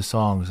way into the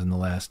songs in the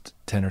last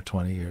 10 or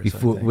 20 years. You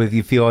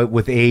feel it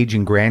with age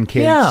and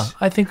grandkids? Yeah,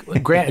 I think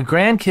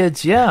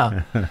grandkids,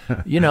 yeah.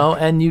 You know,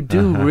 and you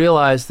do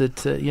realize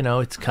that, you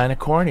know, it's kind of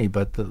corny,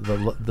 but the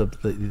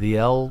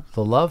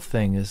love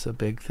thing is a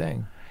big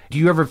thing. Do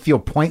you ever feel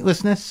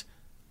pointlessness?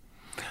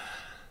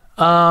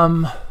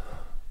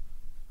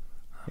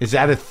 Is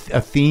that a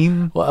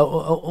theme?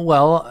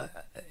 Well,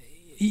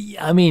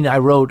 I mean, I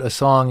wrote a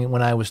song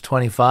when I was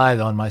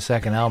 25 on my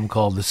second album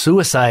called The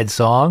Suicide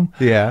Song.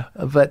 Yeah.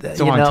 But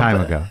it's a long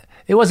time ago.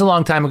 It was a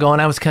long time ago,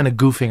 and I was kind of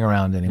goofing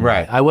around anyway.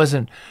 Right. I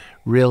wasn't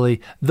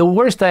really... The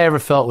worst I ever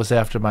felt was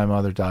after my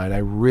mother died. I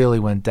really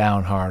went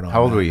down hard on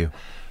How old that. were you?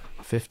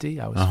 50.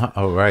 I was.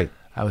 Oh, right.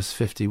 I was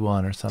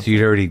 51 or something. So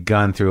you'd already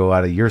gone through a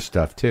lot of your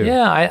stuff, too.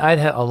 Yeah, I'd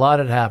had a lot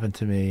had happened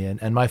to me,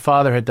 and my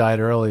father had died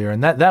earlier,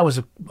 and that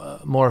was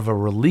more of a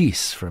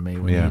release for me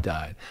when he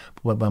died.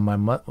 But when my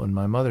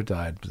mother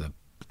died,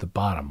 the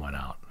bottom went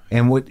out.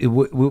 And what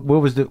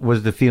was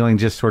the feeling?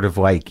 Just sort of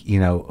like, you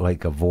know,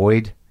 like a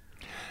void?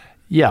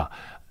 Yeah,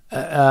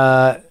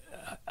 I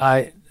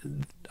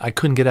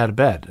couldn't get out of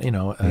bed. You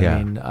know, I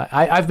mean,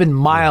 I've been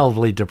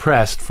mildly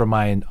depressed for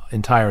my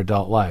entire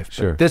adult life.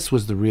 Sure, but this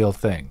was the real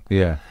thing.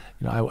 Yeah.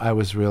 You know, I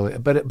was really,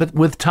 but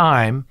with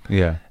time,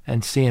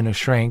 and seeing a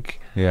shrink,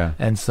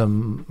 and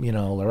some, you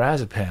know,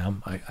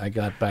 lorazepam, I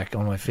got back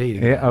on my feet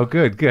again. Yeah. Oh,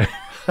 good.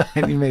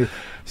 And you made.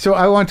 So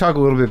I want to talk a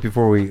little bit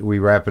before we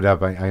wrap it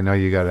up. I know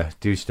you got to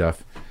do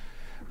stuff.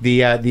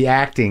 The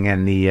acting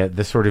and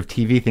the sort of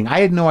TV thing.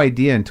 I had no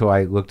idea until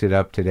I looked it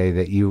up today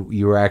that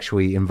you were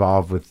actually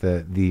involved with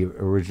the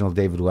original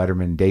David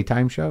Letterman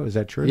daytime show. Is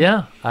that true?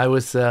 Yeah, I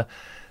was the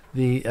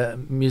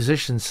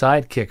musician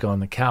sidekick on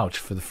the couch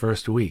for the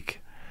first week.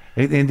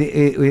 And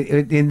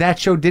that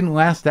show didn't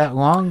last that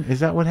long?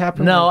 Is that what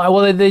happened? No,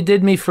 well, they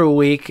did me for a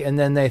week, and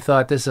then they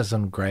thought, this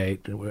isn't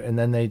great. And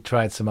then they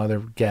tried some other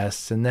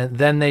guests, and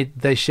then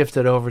they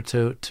shifted over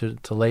to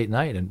late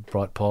night and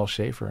brought Paul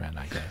Schaefer in,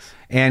 I guess.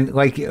 And,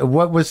 like,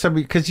 what was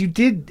somebody... Because you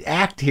did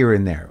act here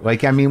and there.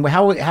 Like, I mean,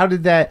 how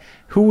did that...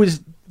 Who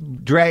was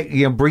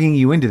bringing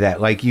you into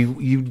that? Like, you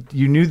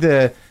knew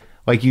the...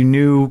 Like, you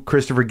knew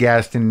Christopher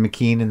Guest and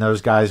McKean and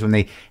those guys when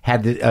they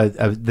had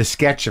the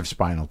sketch of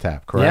Spinal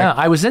Tap, correct? Yeah,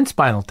 I was in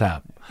Spinal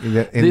Tap. In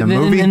the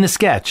movie? In the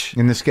sketch.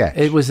 In the sketch.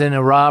 It was in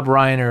a Rob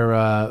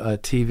Reiner a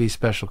TV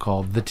special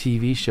called The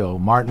TV Show.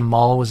 Martin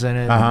Mull was in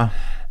it.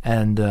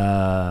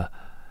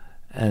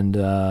 And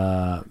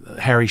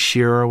Harry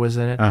Shearer was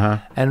in it.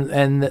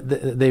 And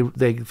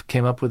they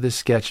came up with this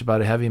sketch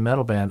about a heavy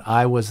metal band.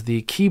 I was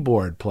the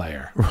keyboard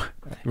player.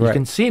 You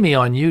can see me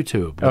on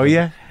YouTube. Oh,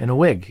 yeah? In a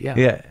wig,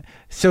 Yeah.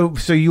 So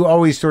you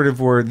always sort of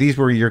were, these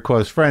were your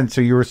close friends, so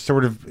you were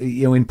sort of,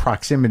 you know, in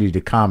proximity to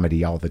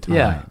comedy all the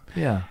time.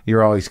 Yeah.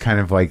 You're always kind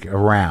of like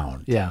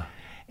around. Yeah.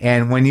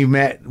 And when you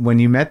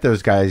met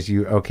those guys,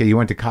 you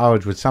went to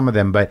college with some of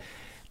them, but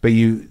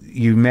you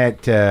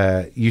met,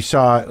 you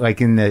saw,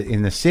 like, in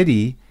the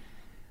city,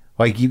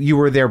 like you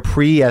were there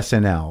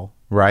pre-SNL,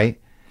 right?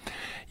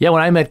 Yeah,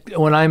 I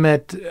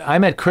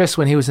met Chris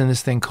when he was in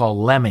this thing called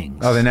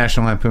Lemmings. Oh, the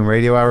National Lampoon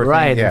Radio Hour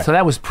right. thing? Yeah. And so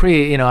that was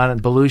pre, you know, on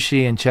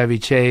Belushi and Chevy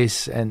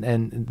Chase,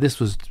 and this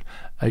was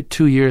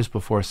 2 years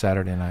before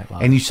Saturday Night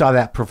Live. And you saw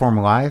that perform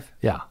live?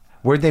 Yeah.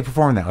 Where'd they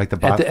perform that? Like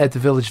at the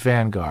Village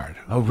Vanguard.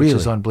 Oh, really? Which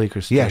was on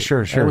Bleecker Street. Yeah, sure.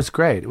 And it was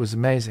great. It was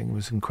amazing. It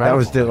was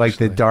incredible. That was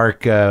the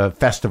dark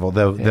festival,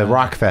 the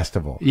rock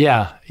festival.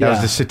 Yeah. That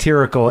was the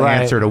satirical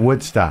answer to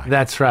Woodstock.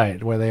 That's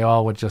right, where they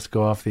all would just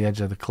go off the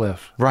edge of the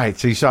cliff. Right.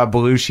 So you saw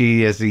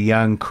Belushi as the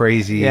young,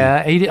 crazy...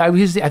 Yeah.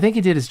 I think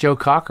he did his Joe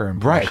Cocker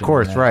impression.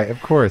 Right,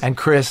 of course. And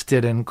Chris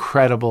did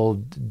incredible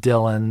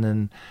Dylan,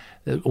 and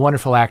a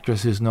wonderful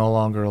actress who's no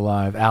longer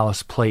alive.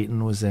 Alice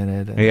Playton was in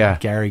it. And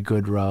Gary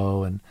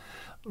Goodrow, and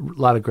a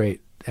lot of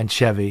great... And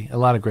Chevy, a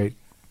lot of great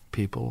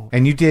people.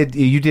 And you did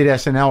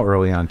SNL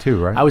early on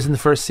too, right? I was in the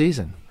first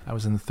season. I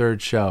was in the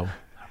third show.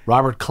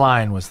 Robert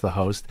Klein was the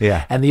host.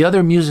 Yeah. And the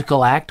other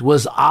musical act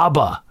was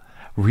ABBA.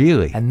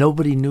 Really? And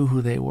nobody knew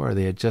who they were.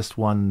 They had just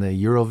won the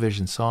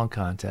Eurovision Song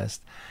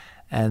Contest,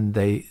 and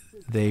they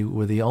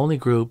were the only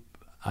group,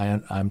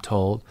 I'm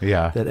told,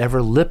 that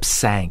ever lip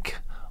sank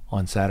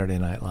on Saturday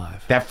Night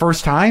Live. That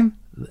first time?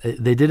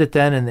 They did it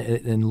then,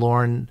 and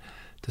Lorne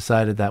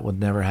decided that would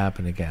never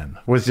happen again.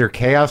 Was there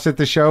chaos at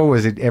the show?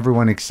 Was it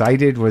everyone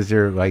excited? Was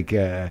there like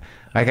I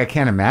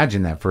can't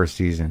imagine that first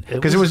season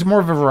because it was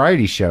more of a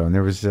variety show, and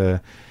there was they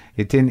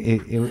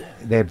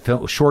had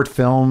short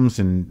films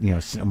and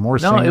more.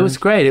 No, singers. It was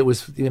great. It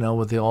was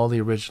with all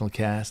the original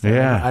cast.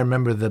 I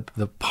remember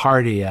the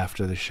party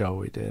after the show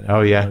we did.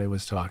 Everybody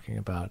was talking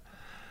about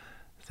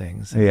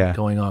things. And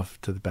going off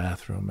to the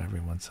bathroom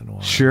every once in a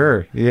while.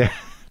 Sure. Yeah.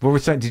 What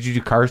was that? Did you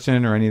do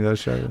Carson or any of those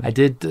shows? I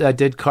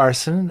did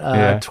Carson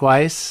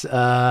twice.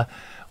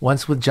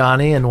 Once with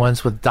Johnny and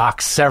once with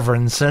Doc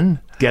Severinsen.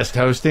 Guest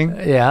hosting?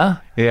 Yeah.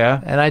 Yeah.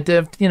 And I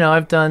did,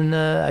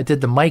 I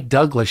did the Mike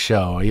Douglas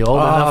show. Are you old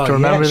enough to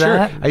remember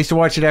that? I used to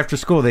watch it after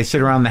school. They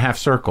sit around the half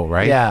circle,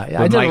 right? Yeah.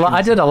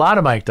 I did a lot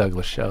of Mike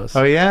Douglas shows.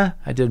 Oh, yeah?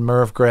 I did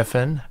Merv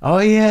Griffin. Oh,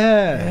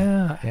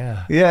 yeah.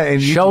 Yeah. Yeah.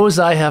 And shows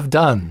I have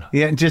done.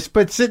 Yeah.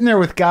 But sitting there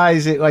with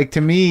guys,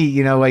 to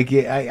me,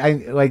 I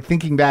like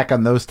thinking back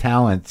on those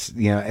talents,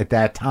 at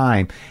that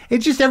time, it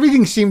just,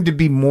 everything seemed to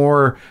be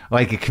more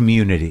like a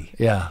community.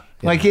 Yeah.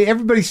 Like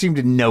everybody seemed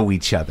to know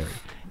each other.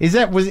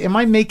 Am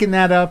I making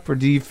that up, or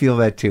do you feel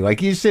that too?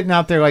 Like you sitting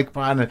out there like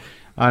on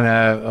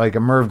a like a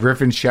Merv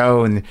Griffin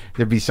show, and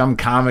there'd be some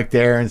comic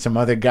there and some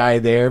other guy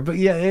there, but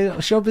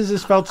show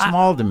business felt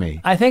small to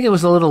me. I think it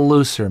was a little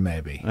looser,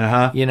 maybe.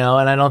 Uh-huh. And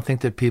I don't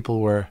think that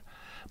people were,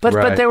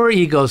 but there were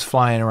egos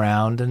flying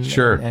around and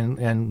sure.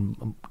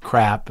 and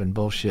crap and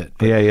bullshit.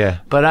 But, yeah.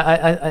 But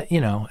I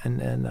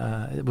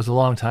it was a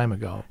long time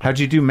ago. How'd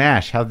you do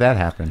MASH? How'd that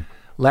happen?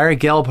 Larry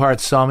Gelbart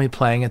saw me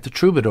playing at the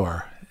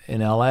Troubadour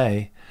in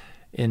L.A.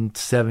 in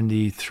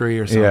 73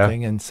 or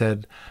something, and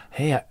said,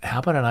 "Hey, how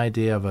about an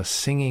idea of a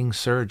singing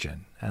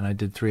surgeon?" And I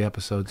did 3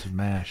 episodes of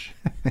MASH.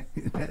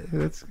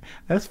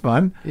 That's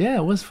fun. Yeah,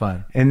 it was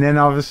fun. And then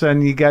all of a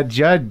sudden you got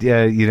Judd,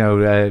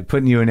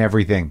 putting you in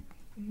everything.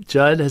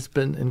 Judd has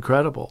been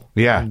incredible.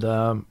 Yeah.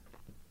 And,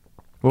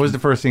 what was the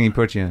first thing he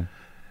put you in?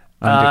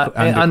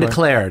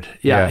 Undeclared.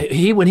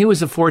 Yeah. When he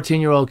was a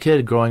 14-year-old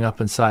kid growing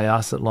up in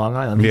Syosset, Long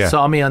Island, he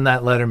saw me on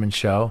that Letterman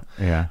show.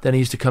 Yeah. Then he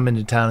used to come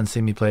into town and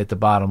see me play at the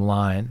Bottom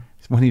Line.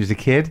 When he was a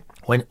kid?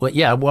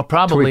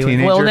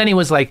 Probably. Well, then he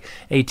was like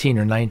 18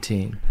 or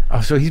 19.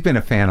 Oh, so he's been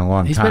a fan a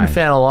long time. He's been a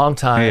fan a long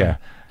time. Yeah.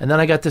 And then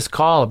I got this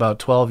call about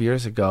 12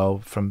 years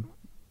ago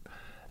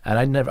and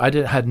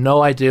I had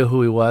no idea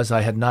who he was.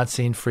 I had not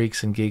seen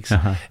Freaks and Geeks.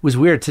 Uh-huh. It was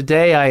weird.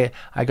 Today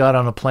I got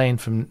on a plane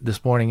from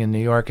this morning in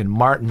New York, and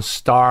Martin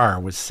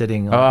Starr was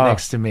sitting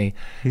next to me.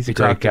 He's a we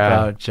great talked guy.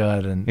 about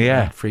Judd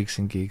and Freaks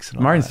and Geeks. And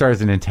all Martin that. Starr's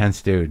an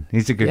intense dude.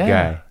 He's a good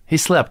guy. He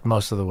slept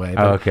most of the way.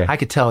 But okay. I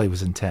could tell he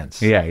was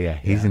intense. Yeah.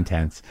 He's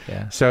intense.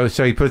 Yeah. So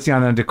he puts you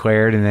on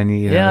Undeclared, and then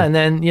and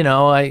then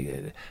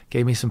I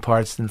gave me some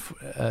parts in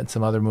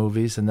some other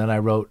movies, and then I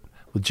wrote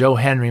with Joe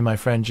Henry, my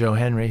friend Joe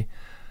Henry.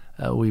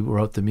 We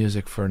wrote the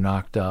music for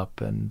Knocked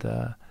Up,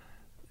 and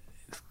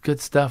good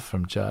stuff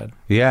from Judd.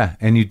 Yeah,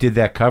 and you did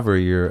that cover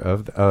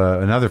of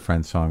another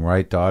friend's song,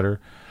 right, Daughter?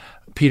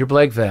 Peter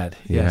Blegvad.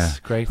 Yeah. Yes,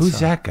 great. Who's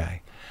song. that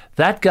guy?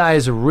 That guy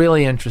is a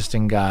really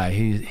interesting guy.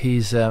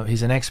 He's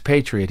an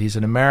expatriate. He's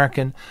an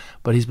American,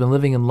 but he's been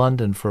living in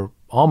London for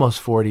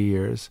almost 40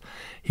 years.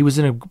 He was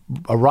in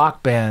a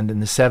rock band in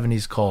the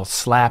 70s called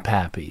Slap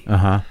Happy.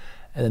 Uh-huh.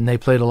 And they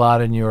played a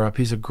lot in Europe.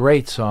 He's a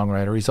great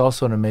songwriter. He's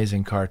also an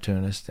amazing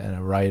cartoonist and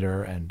a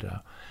writer, and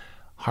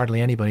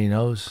hardly anybody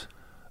knows.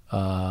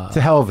 It's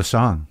a hell of a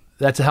song.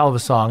 That's a hell of a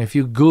song. If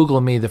you Google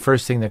me, the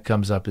first thing that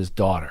comes up is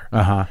Daughter.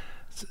 Uh-huh.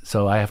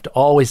 So I have to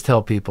always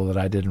tell people that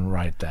I didn't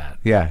write that.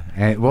 Yeah.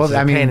 And, it's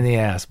a pain in the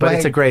ass, but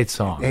it's a great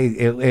song. Hey,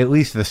 at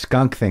least the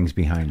skunk thing's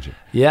behind you.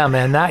 Yeah,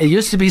 man. Now, it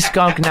used to be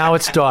Skunk, now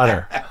it's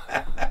Daughter.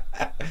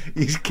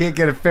 You can't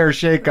get a fair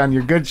shake on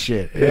your good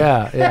shit.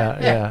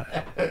 Yeah.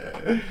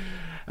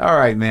 All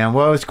right, man.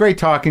 Well, it's great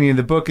talking to you.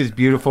 The book is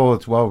beautiful.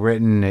 It's well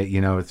written.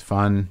 It's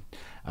fun.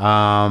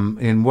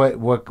 And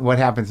what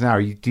happens now?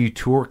 Do you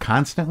tour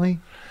constantly?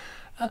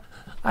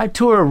 I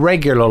tour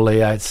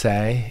regularly, I'd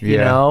say.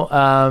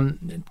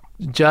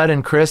 Judd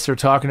and Chris are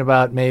talking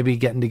about maybe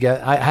getting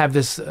together. I have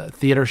this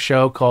theater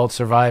show called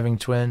Surviving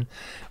Twin,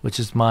 which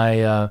is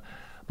my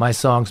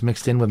songs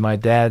mixed in with my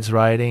dad's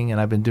writing,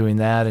 and I've been doing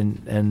that.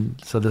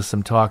 And so there's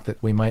some talk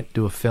that we might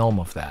do a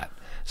film of that.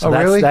 So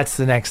really? That's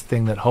the next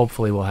thing that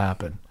hopefully will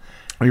happen.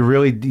 You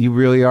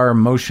really are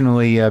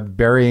emotionally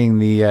burying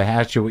the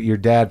hatchet with your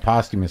dad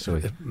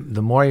posthumously.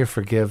 The more you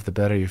forgive, the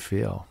better you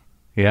feel.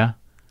 Yeah,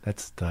 I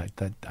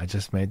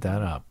just made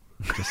that up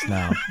just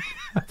now.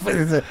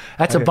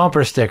 That's a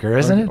bumper sticker,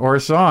 isn't it? Or a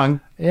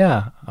song.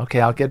 Yeah. Okay,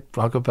 I'll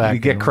go back. You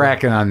get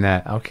cracking on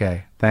that.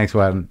 Okay. Thanks,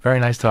 Wadden. Very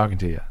nice talking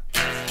to you.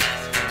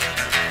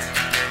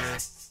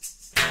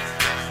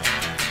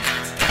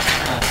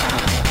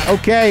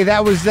 Okay,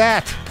 that was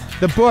that.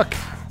 The book,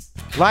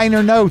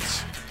 Liner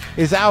Notes,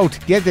 is out.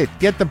 Get it.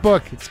 Get the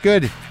book. It's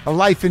good. A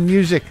Life in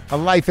Music, A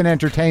Life in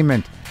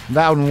Entertainment.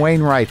 Loudon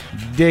Wainwright.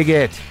 Dig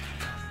it.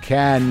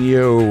 Can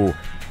you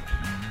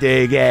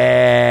dig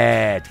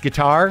it?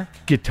 Guitar?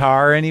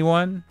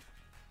 Anyone?